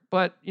under,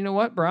 but you know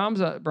what? Brahms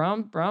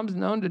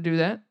known to do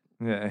that.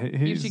 Yeah,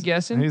 Keeps you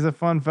guessing. He's a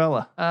fun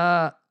fella.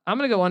 I'm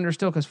gonna go under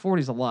still because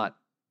 40 is a lot.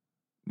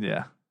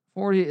 Yeah,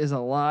 40 is a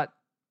lot.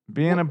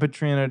 being a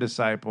Petrino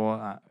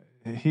disciple,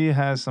 he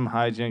has some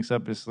hijinks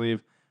up his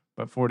sleeve,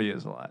 but 40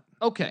 is a lot.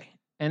 Okay.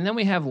 And then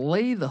we have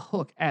Lay the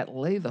Hook at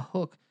Lay the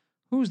Hook.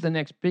 Who's the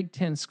next Big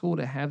Ten school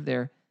to have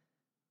their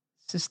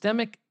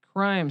systemic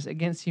crimes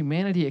against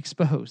humanity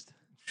exposed?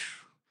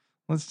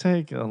 Let's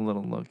take a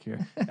little look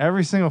here.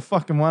 Every single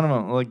fucking one of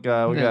them. Like we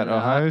got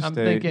Ohio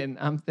State.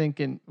 I'm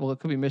thinking. Well, it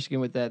could be Michigan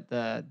with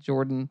that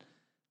Jordan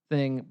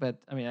thing, but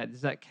I mean,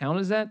 does that count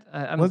as that?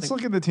 I don't Let's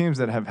think look at the teams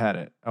that have had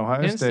it.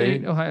 Ohio Penn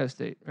State, Ohio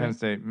State, right? Penn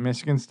State,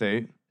 Michigan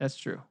State. That's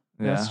true.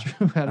 Yeah. That's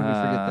true. How did we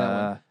forget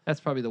that one? That's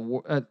probably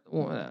No,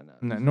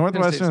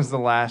 Northwestern's the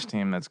last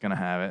team that's going to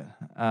have it.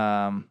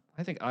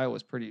 I think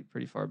Iowa's pretty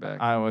far back.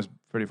 Iowa's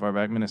pretty far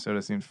back.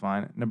 Minnesota seems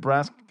fine.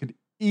 Nebraska could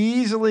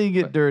easily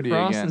get But dirty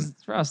Frost again.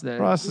 Frost there.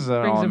 Frost is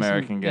an Brings him some-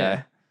 All-American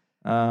guy.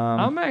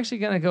 I'm actually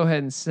gonna go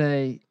ahead and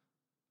say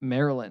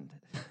Maryland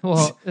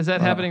Well, is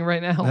that happening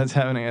right now? That's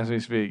happening as we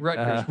speak.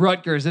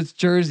 Rutgers, it's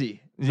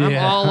Jersey. I'm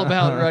all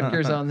about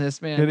Rutgers on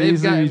this, man. Could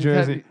easily be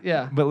Jersey.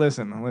 Yeah. But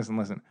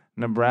listen.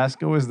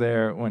 Nebraska was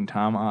there when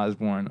Tom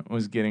Osborne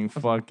was getting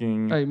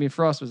fucking. Oh, you mean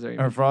Frost was there?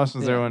 Or Frost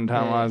was there when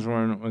Tom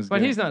Osborne was.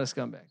 But he's not a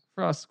scumbag.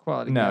 Frost's a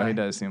quality guy. No, he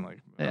does seem like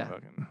a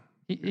fucking.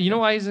 You know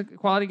why he's a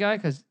quality guy?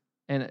 Because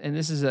and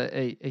this is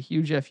a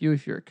huge FU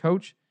if you're a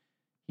coach.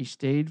 He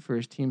stayed for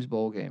his team's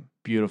bowl game.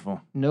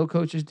 Beautiful. No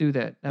coaches do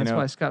that. That's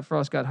why Scott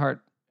Frost got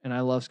heart, and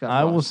I love Scott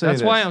Frost. I will say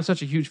that's why I'm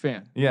such a huge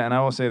fan. Yeah, and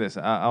I will say this.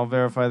 I'll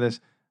verify this.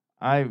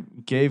 I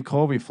gave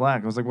Colby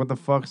flack. I was like, what the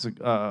fuck is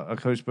a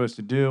coach supposed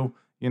to do?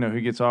 You know,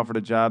 he gets offered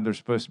a job. There's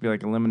supposed to be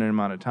like a limited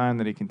amount of time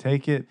that he can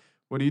take it.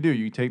 What do?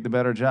 You take the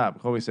better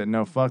job. Colby said,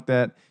 no, fuck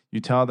that. You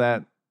tell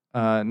that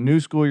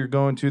new school you're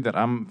going to that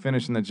I'm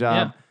finishing the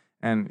job.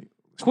 Yeah. And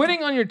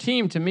quitting on your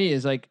team to me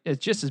is like,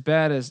 it's just as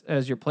bad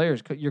as your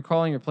players. You're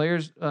calling your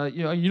players,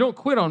 you don't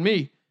quit on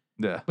me.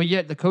 Yeah. But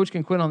yet the coach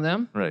can quit on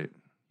them. Right.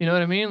 You know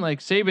what I mean? Like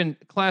Saban,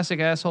 classic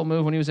asshole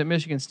move when he was at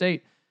Michigan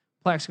State.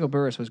 Plaxico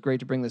Burress was great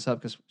to bring this up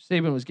because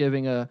Saban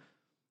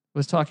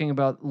was talking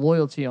about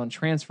loyalty on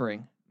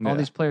transferring. All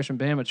these players from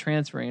Bama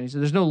transferring. And he said,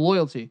 there's no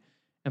loyalty.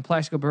 And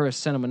Plaxico Burress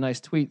sent him a nice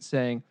tweet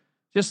saying,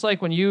 just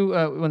like when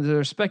when there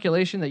was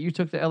speculation that you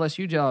took the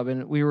LSU job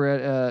and we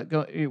were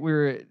we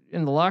were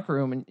in the locker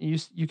room and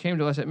you came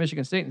to us at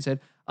Michigan State and said,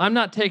 I'm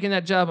not taking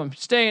that job. I'm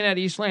staying at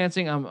East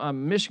Lansing.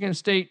 I'm Michigan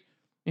State,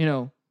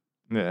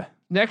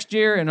 next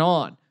year and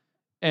on.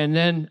 And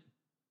then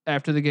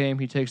after the game,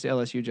 he takes the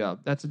LSU job.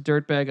 That's a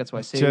dirtbag. That's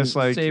why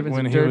Saban's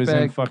when he was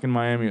in fucking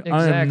Miami. Exactly.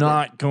 I am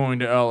not going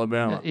to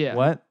Alabama. Yeah.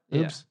 What?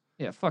 Oops.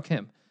 Yeah, fuck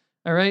him.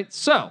 All right.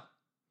 So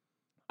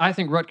I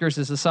think Rutgers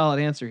is a solid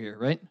answer here,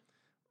 right?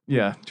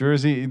 Yeah,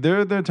 Jersey,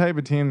 they're the type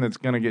of team that's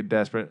going to get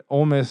desperate.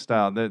 Ole Miss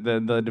style.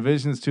 The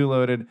division's too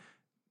loaded.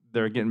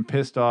 They're getting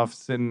pissed off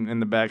sitting in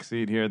the back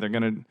seat here. They're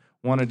going to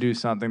want to do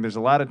something. There's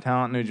a lot of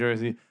talent in New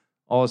Jersey.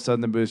 All of a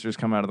sudden, the boosters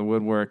come out of the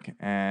woodwork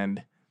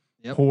and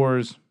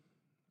pours.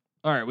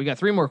 All right, we got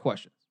 3 more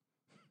questions.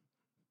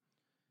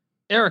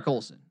 Eric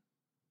Olson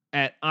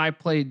at I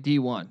Played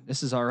D1.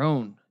 This is our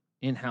own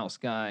in-house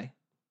guy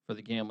for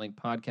the Gambling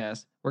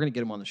Podcast. We're going to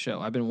get him on the show.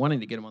 I've been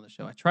wanting to get him on the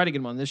show. I tried to get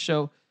him on this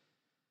show,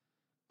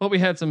 but we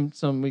had some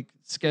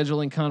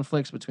scheduling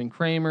conflicts between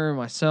Kramer,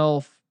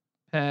 myself,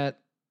 Pat.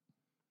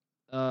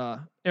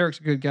 Eric's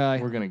a good guy.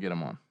 We're going to get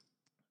him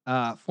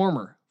on.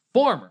 Former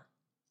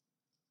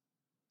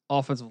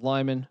offensive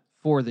lineman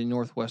for the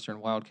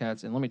Northwestern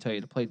Wildcats. And let me tell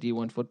you, to play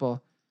D1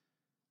 football,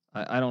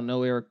 I don't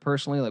know Eric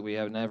personally. Like, we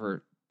have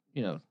never,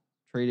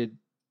 traded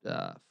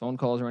phone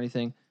calls or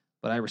anything.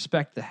 But I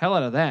respect the hell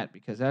out of that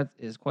because that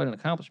is quite an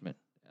accomplishment.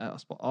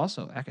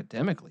 Also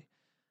academically.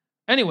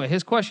 Anyway,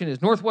 his question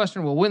is,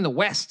 Northwestern will win the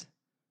West.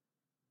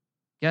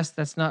 Guess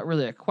that's not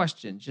really a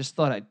question. Just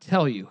thought I'd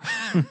tell you.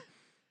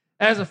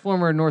 As a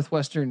former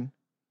Northwestern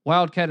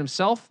Wildcat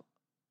himself,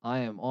 I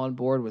am on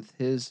board with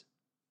his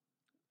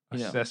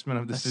assessment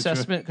of the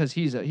assessment because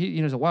he's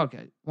a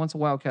Wildcat. Once a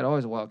Wildcat,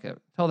 always a Wildcat.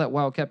 Tell that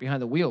Wildcat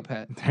behind the wheel,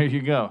 Pat. There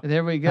you go.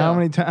 There we go.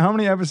 How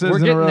many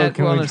episodes in a row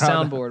can we on the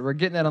soundboard? We're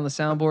getting that on the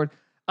soundboard.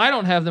 I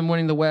don't have them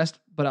winning the West,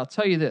 but I'll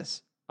tell you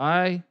this.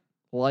 I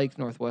like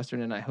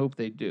Northwestern, and I hope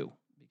they do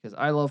because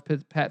I love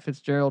Pat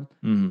Fitzgerald,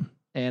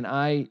 and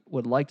I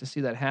would like to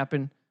see that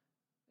happen.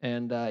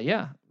 And,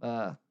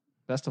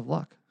 best of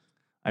luck.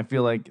 I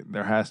feel like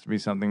there has to be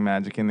something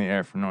magic in the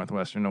air for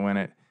Northwestern to win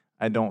it.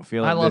 I don't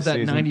feel I love that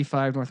season.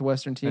 95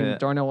 Northwestern team.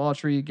 Darnell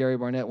Autry, Gary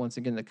Barnett, once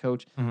again, the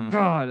coach.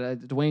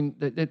 God,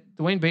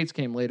 Dwayne Bates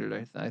came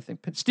later, I think.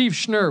 Steve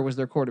Schnurr was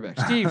their quarterback.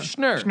 Steve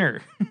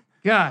Schnurr.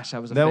 Gosh, I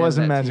was a fan was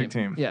of a magic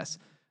team. Yes.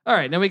 All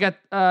right, now we got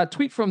a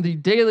tweet from the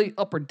Daily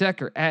Upper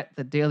Decker at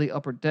the Daily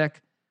Upper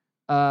Deck.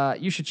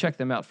 You should check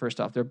them out first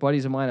off. They're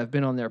buddies of mine. I've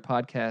been on their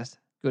podcast.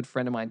 Good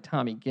friend of mine,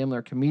 Tommy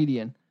Gimler,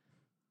 comedian,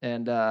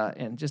 and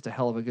just a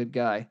hell of a good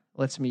guy.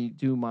 Lets me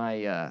do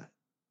my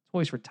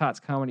Toys for Tots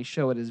comedy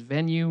show at his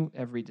venue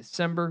every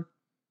December.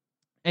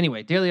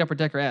 Anyway, Daily Upper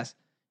Decker asks,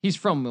 he's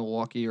from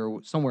Milwaukee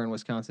or somewhere in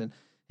Wisconsin.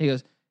 He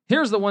goes,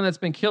 here's the one that's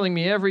been killing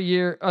me every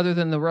year other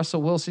than the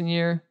Russell Wilson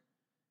year.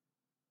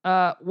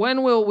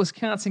 When will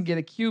Wisconsin get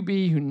a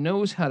QB who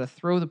knows how to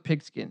throw the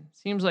pigskin?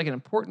 Seems like an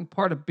important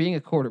part of being a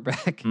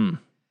quarterback.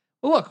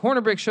 Well, look,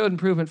 Hornibrook showed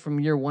improvement from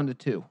year 1 to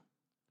 2.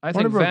 I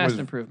think vast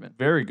improvement.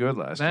 Very good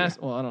last year.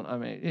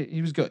 Well,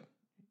 he was good.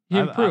 He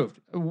improved.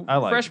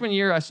 Freshman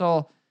year, I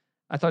thought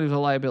he was a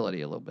liability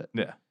a little bit.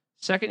 Yeah.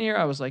 Second year,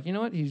 I was like, you know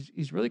what?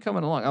 He's really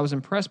coming along. I was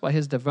impressed by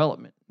his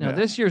development. Now,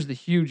 this year's the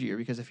huge year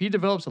because if he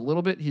develops a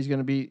little bit, he's going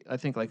to be, I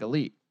think, like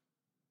elite.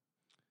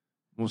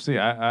 We'll see.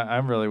 I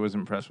really was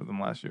impressed with him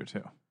last year,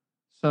 too.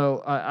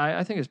 So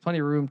I think there's plenty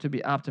of room to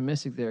be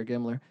optimistic there,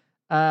 Gimler.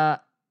 All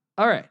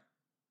right.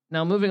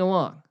 Now, moving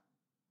along.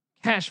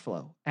 Cash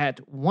flow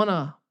at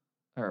Wanna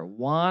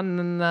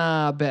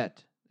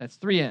Bet. That's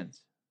 3 N's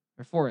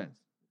or 4 N's.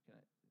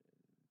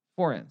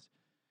 4 N's.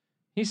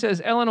 He says,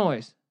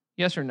 Illinois,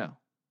 yes or no?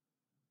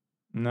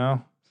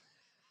 No.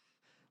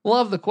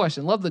 Love the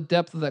question. Love the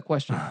depth of that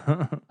question.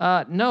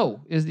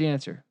 No is the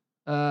answer.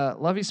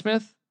 Lovie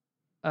Smith,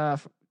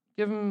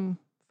 give him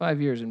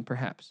 5 years and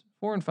perhaps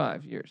 4 and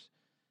 5 years.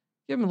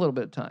 Give him a little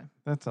bit of time.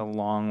 That's a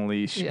long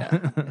leash. Yeah.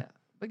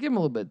 But give him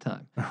a little bit of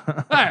time.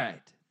 All right.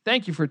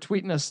 Thank you for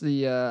tweeting us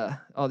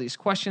all these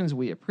questions.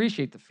 We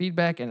appreciate the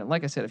feedback. And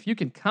like I said, if you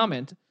can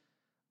comment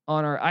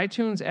on our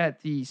iTunes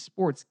at the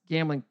Sports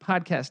Gambling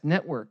Podcast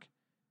Network,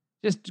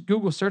 just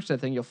Google search that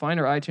thing. You'll find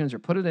our iTunes, or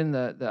put it in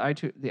the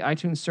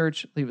iTunes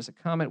search. Leave us a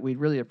comment. We'd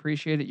really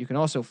appreciate it. You can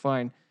also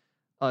find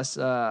us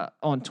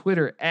on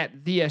Twitter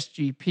at the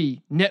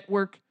SGP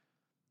Network.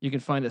 You can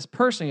find us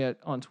personally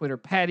on Twitter.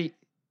 Patty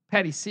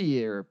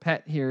C, or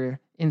Pat here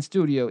in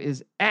studio,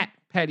 is at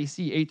Patty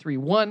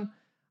C831.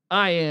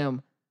 I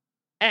am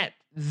at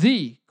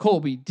the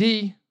Colby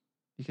D,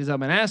 because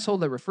I'm an asshole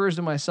that refers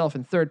to myself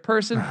in third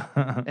person.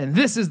 And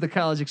this is the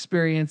college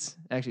experience.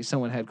 Actually,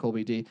 someone had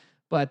Colby D.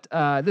 But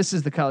this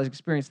is the college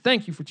experience.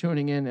 Thank you for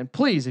tuning in. And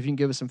please, if you can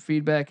give us some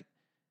feedback.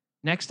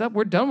 Next up,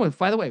 we're done with,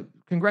 by the way,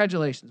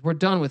 congratulations. We're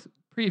done with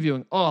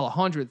previewing all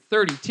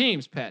 130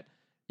 teams, Pat.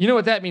 You know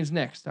what that means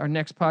next. Our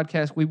next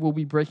podcast, we will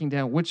be breaking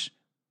down which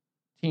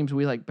teams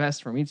we like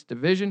best from each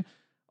division.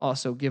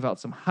 Also give out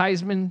some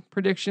Heisman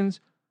predictions.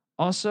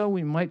 Also,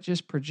 we might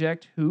just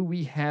project who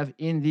we have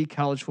in the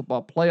college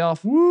football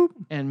playoff. Whoop.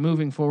 And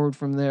moving forward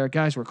from there.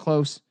 Guys, we're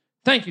close.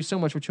 Thank you so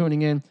much for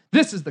tuning in.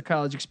 This is the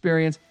college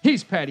experience.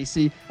 He's Patty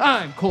C.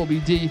 I'm Colby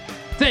D.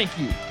 Thank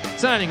you.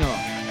 Signing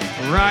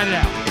off. Ride it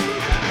out.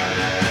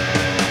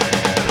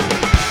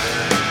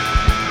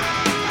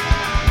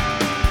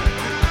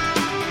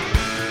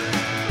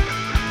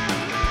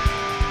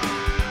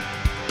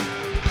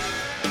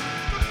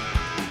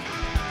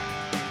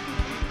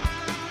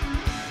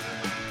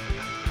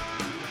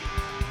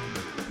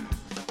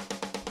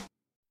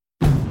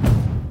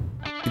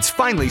 It's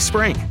finally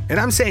spring, and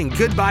I'm saying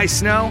goodbye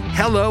snow,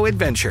 hello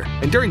adventure.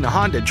 And during the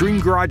Honda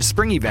Dream Garage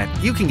Spring Event,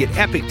 you can get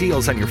epic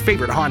deals on your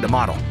favorite Honda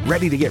model.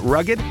 Ready to get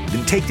rugged?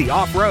 Then take the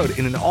off-road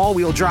in an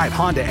all-wheel drive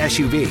Honda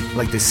SUV,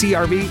 like the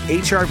CR-V,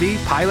 HR-V,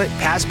 Pilot,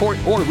 Passport,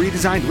 or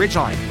redesigned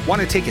Ridgeline. Want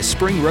to take a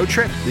spring road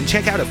trip? Then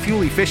check out a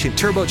fuel-efficient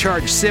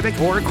turbocharged Civic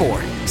or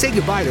Accord. Say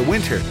goodbye to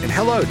winter and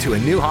hello to a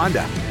new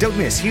Honda. Don't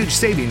miss huge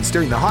savings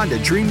during the Honda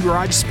Dream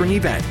Garage Spring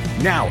Event,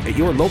 now at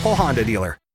your local Honda dealer.